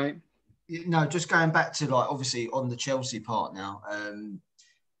 Sorry, mate. No, just going back to, like, obviously on the Chelsea part now.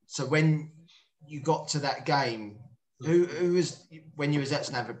 So when you got to that game, who was, when you was at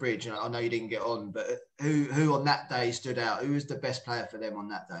Stamford Bridge, and I know you didn't get on, but who on that day stood out? Who was the best player for them on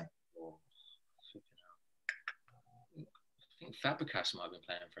that day? I think Fabregas might have been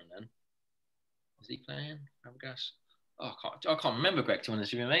playing for him then. Was he playing Fabregas? Oh, I can't remember, Greg, to be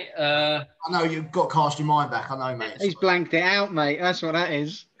honest with you, mate. I know you've got to cast your mind back. I know, mate. He's blanked it out, mate. That's what that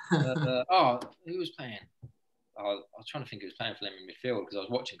is. Who was playing? I was trying to think who was playing for them in midfield, because I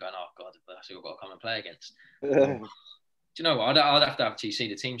was watching going, oh, God, that's who I've got to come and play against. Do you know what? I'd have to actually see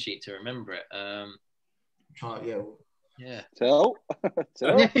the team sheet to remember it. Yeah. Tell.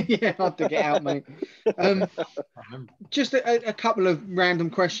 Yeah, I'll dig it out, mate. Just a couple of random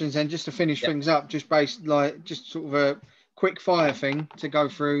questions, then, just to finish things up, just based, like, just sort of a quick fire thing to go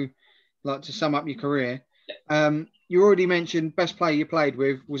through, like, to sum up your career. You already mentioned best player you played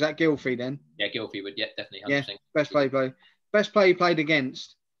with. Was that Gylfi then? Yeah, Gylfi would, definitely. 100%. Yeah, best player you played. Best player you played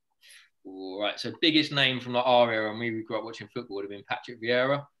against? All right, so biggest name from, like, our era, and we grew up watching football, would have been Patrick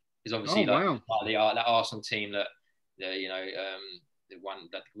Vieira. Because obviously, that Arsenal team that you know, the one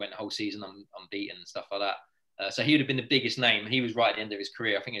that went the whole season unbeaten and stuff like that. So he would have been the biggest name. He was right at the end of his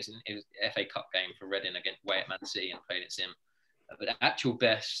career. I think it was the FA Cup game for Reading away at Man City, and played against him. But the actual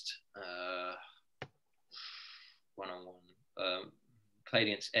best one-on-one, played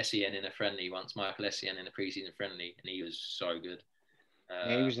against Essien in a friendly once, Michael Essien in a pre-season friendly, and he was so good.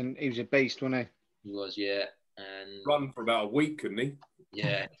 Yeah, he was a beast, wasn't he? He was, yeah. And run for about a week, couldn't he?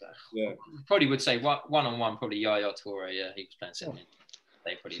 Yeah, yeah. Probably would say one-on-one, probably Yaya Toure. Yeah, he was playing centre.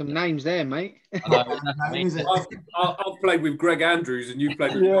 Some names there, mate. I've played with Greg Andrews, and you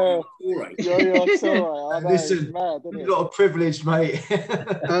played with Yaya Toure. Yaya Toure. Listen, you've got a privilege, mate.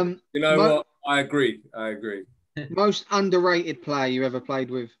 You know what? I agree. Most underrated player you ever played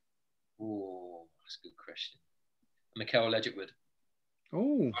with? Oh, that's a good question. Mikel Ledgerwood.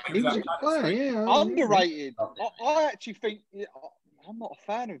 Oh, he was a good player, yeah. Underrated. I actually think I'm not a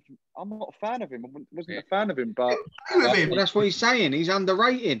fan of him. I wasn't a fan of him, but that's what he's saying. He's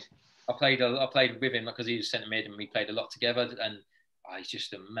underrated. I played with him because he was centre mid, and we played a lot together. And he's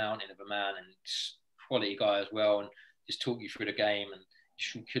just a mountain of a man, and quality guy as well, and just talk you through the game, and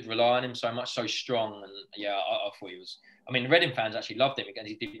you could rely on him so much, so strong. And yeah, I thought he was. I mean, the Reading fans actually loved him because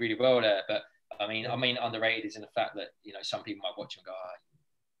he did really well there, but. I mean, underrated is in the fact that, you know, some people might watch him and go,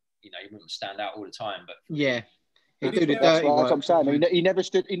 you know, he wouldn't stand out all the time, but yeah, that's what I'm saying. He never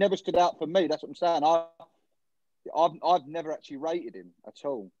stood out for me. That's what I'm saying. I've never actually rated him at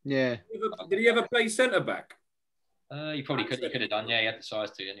all. Yeah. Did he ever play centre back? You probably could have done. Yeah, he had the size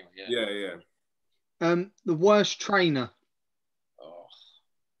to anyway. Yeah. The worst trainer. Oh,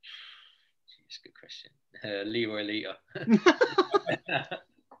 that's a good question. Leroy Lita.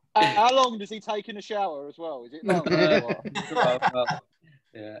 How long does he take in a shower as well? Is it long?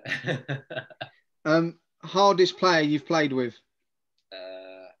 Yeah. Hardest player you've played with?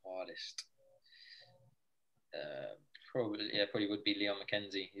 Hardest. Probably would be Leon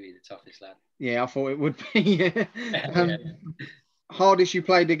McKenzie. He'd be the toughest lad. Yeah, I thought it would be. Yeah. Hardest you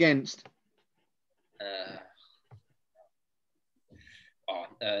played against?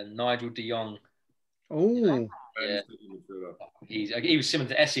 Nigel de Jong. Oh. Yeah. He was similar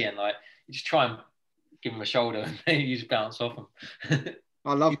to Essien. Like, you just try and give him a shoulder, and you just bounce off him.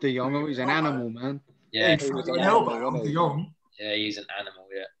 I love de Jong. He's an animal, man. Yeah, he's an elbow, de Jong. Yeah, he's an animal.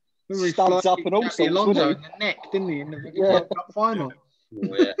 Yeah. He studs up and all sorts, Alonso in the neck, didn't he? In the World Cup final.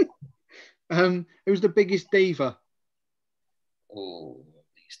 Oh, yeah. Who's the biggest diva? Oh,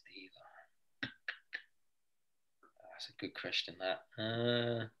 biggest diva. That's a good question. That.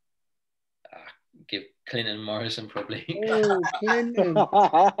 Give Clinton Morrison probably. Oh, Clinton.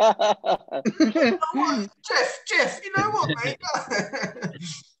 Jeff, you know what, mate?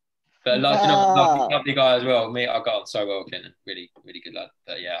 But lovely guy as well. I got on so well with Clinton. Really, really good lad.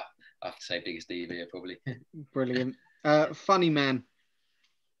 But yeah, I have to say biggest diva here probably. Brilliant. Funny man.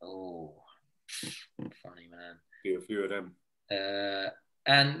 Oh, funny man. Yeah, a few of them.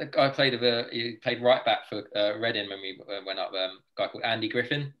 And the guy he played right back for Reading when we went up. A guy called Andy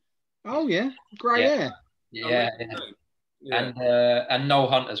Griffin. Oh yeah, grey hair. Yeah. And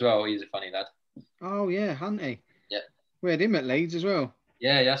Noel Hunt as well. He's a funny lad. Oh yeah, Hunty. Yeah. We had him at Leeds as well.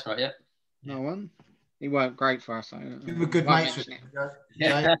 Yeah, that's right. Yeah. No one. He weren't great for us. You were good mates with him.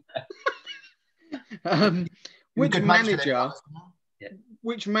 Yeah. Which manager? Yeah.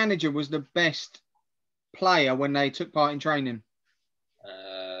 Which manager was the best player when they took part in training?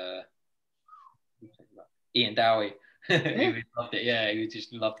 Ian Dowie. Yeah. He loved it. Yeah, he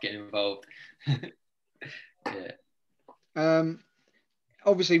just loved getting involved. Yeah.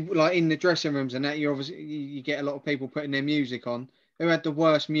 Obviously, like in the dressing rooms and that, you get a lot of people putting their music on. Who had the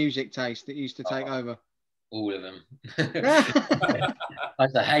worst music taste that used to take over? All of them. I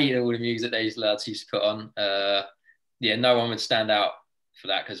hated all the music these lads used to put on. Yeah, no one would stand out for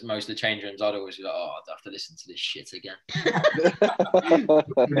that because most of the change rooms I'd always be like, oh, I'd have to listen to this shit again.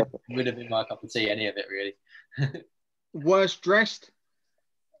 Would have been my cup of tea, any of it really. Worst dressed?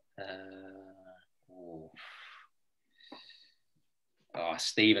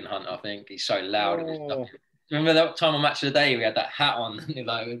 Stephen Hunt, I think. He's so loud. Oh. Remember that time on Match of the Day, we had that hat on,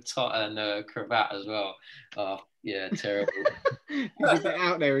 like with and cravat as well. Oh, yeah, terrible. He's a bit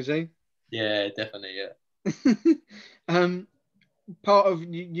out there, is he? Yeah, definitely, yeah. Part of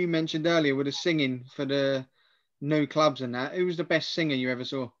you mentioned earlier with the singing for the new clubs and that. Who was the best singer you ever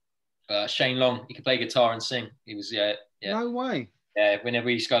saw? Shane Long. He could play guitar and sing. He was, yeah. No way. Yeah, whenever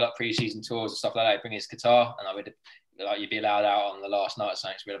we used to go like pre-season tours and stuff like that, he'd bring his guitar, and I would like you'd be allowed out on the last night or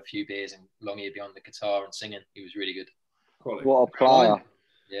something. So we'd have a few beers, and Long he'd be on the guitar and singing. He was really good. Quality. What a player!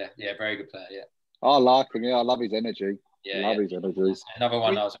 Yeah, very good player. Yeah, I like him. Yeah, I love his energy. Yeah, love his energy. Another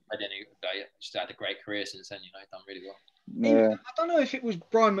one I was at Reading, who just had a great career since then. You know, done really well. Yeah. I don't know if it was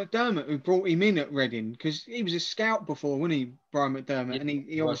Brian McDermott who brought him in at Reading because he was a scout before, wasn't he, Brian McDermott? Yeah, and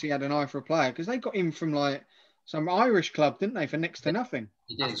he obviously had an eye for a player because they got him from like some Irish club, didn't they, for next to nothing?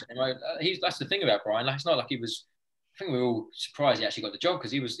 He did. That's the thing about Brian. Like, it's not like he was. I think we were all surprised he actually got the job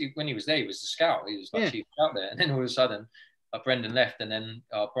because when he was there, he was the scout. He was like chief scout there, and then all of a sudden, Brendan left, and then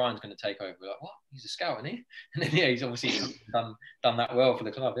Brian's going to take over. We're like, what? He's a scout, isn't he? And then he's obviously done that well for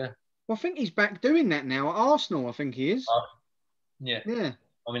the club. Yeah. Well, I think he's back doing that now at Arsenal. I think he is. Yeah.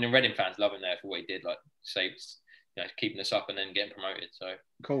 I mean, the Reading fans love him there for what he did, like saves, keeping us up and then getting promoted. So.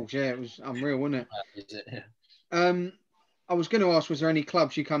 Cool. Yeah, it was unreal, wasn't it? Is it? Yeah. I was going to ask, was there any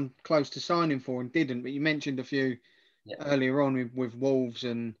clubs you come close to signing for and didn't? But you mentioned a few earlier on with Wolves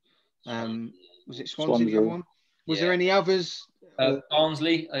and was it Swansea? The other one? Was there any others?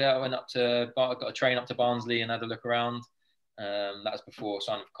 Barnsley. I went up to. I got a train up to Barnsley and had a look around. That was before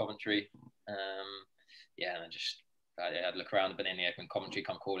signing for Coventry. And I had a look around, but then when Coventry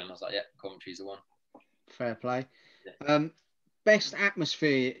come calling, I was like, yeah, Coventry's the one. Fair play. Yeah. Best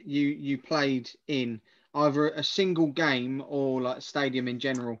atmosphere you played in, either a single game or like a stadium in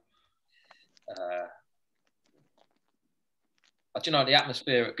general? The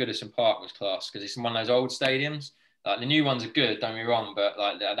atmosphere at Goodison Park was class because it's one of those old stadiums. Like the new ones are good, don't get me wrong, but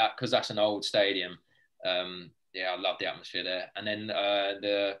like that because that's an old stadium. I love the atmosphere there. And then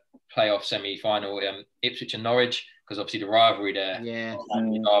the playoff semi-final, Ipswich and Norwich, because obviously the rivalry there. Yeah.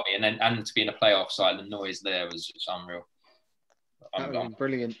 And to be in a playoff side, the noise there was just unreal.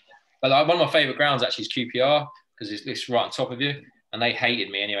 Brilliant. But one of my favourite grounds actually is QPR because it's right on top of you. And they hated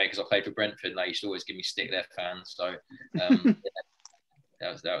me anyway because I played for Brentford and they used to always give me stick, their fans. So that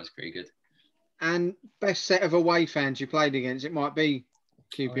was pretty good. And best set of away fans you played against? It might be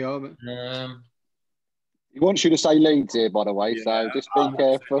QPR, but... He wants you to say Leeds here, by the way, so just be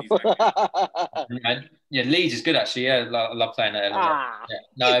careful. Leeds is good actually. Yeah, I love playing at Ellen.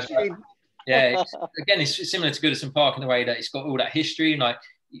 It's similar to Goodison Park in the way that it's got all that history. And like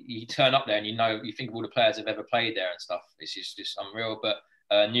you turn up there and you think of all the players who've ever played there and stuff. It's just unreal. But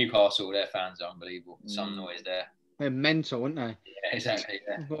Newcastle, their fans are unbelievable. Some noise there. They're mental, aren't they? Yeah, exactly.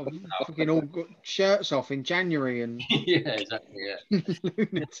 Yeah. Fucking all got shirts off in January and yeah, exactly. Yeah,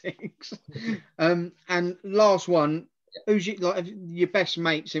 lunatics. And last one, who's your best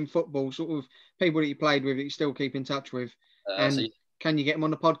mates in football? Sort of people that you played with that you still keep in touch with, can you get them on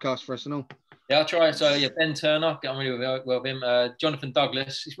the podcast for us and all? Yeah, I'll try. So Ben Turner, get on really well with him. Jonathan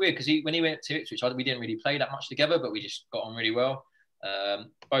Douglas. It's weird because when he went to Ipswich, we didn't really play that much together, but we just got on really well.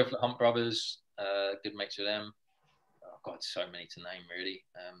 Both the Hunt brothers, good mates with them. God, so many to name really.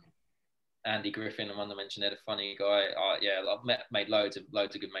 Andy Griffin, the one I mentioned there, the funny guy. I've made loads of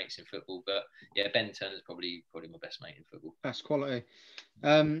good mates in football, but Ben Turner's probably my best mate in football. That's quality.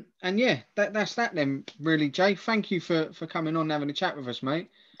 That's that then, really, Jay. Thank you for coming on and having a chat with us, mate.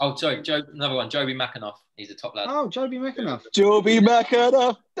 Oh, sorry, another one, Joby McAnuff. He's a top lad. Oh, Joby McAnuff. Joby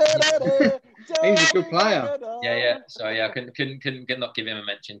McAnuff. He's a good player. Yeah. So I couldn't not give him a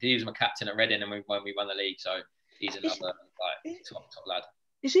mention. He was my captain at Reading, and when we won the league, so he's another top lad.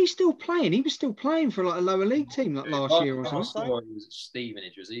 Is he still playing? He was still playing for like a lower league team like last year or something. He was at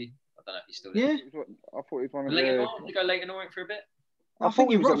Stevenage, was he? I don't know if he's still Yeah. I thought he was one of Leighton Orient. Did he go Leighton Orient for a bit? I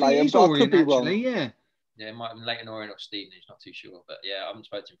think he was at Leighton, but I could be wrong. actually. Yeah. Yeah, it might have been Leighton Orient or Stevenage, not too sure. But yeah, I haven't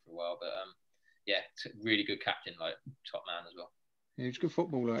spoken to him for a while. But yeah, really good captain, like top man as well. Yeah, he was a good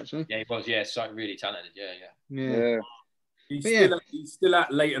footballer actually. Yeah, he was. Yeah, so really talented. Yeah. Yeah. He's still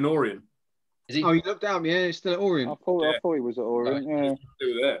at Leighton Orient. Is he? Oh, you looked up. Yeah, he's still at Orient. I thought he was at Orient. Yeah. He's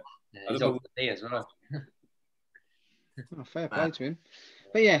still there. Yeah, he's older than me as well. Oh, fair play to him.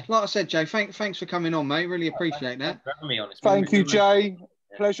 But yeah, like I said, Jay, thanks for coming on, mate. Really appreciate that. Thank you, Jay.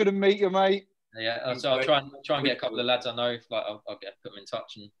 Pleasure to meet you, mate. Yeah, so I'll try and get a couple of lads I know. Like I'll put them in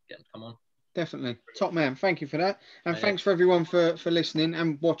touch and get them to come on. Definitely, top man. Thank you for that, and thanks for everyone for listening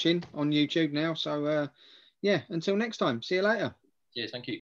and watching on YouTube now. So yeah, until next time. See you later. Cheers. Thank you.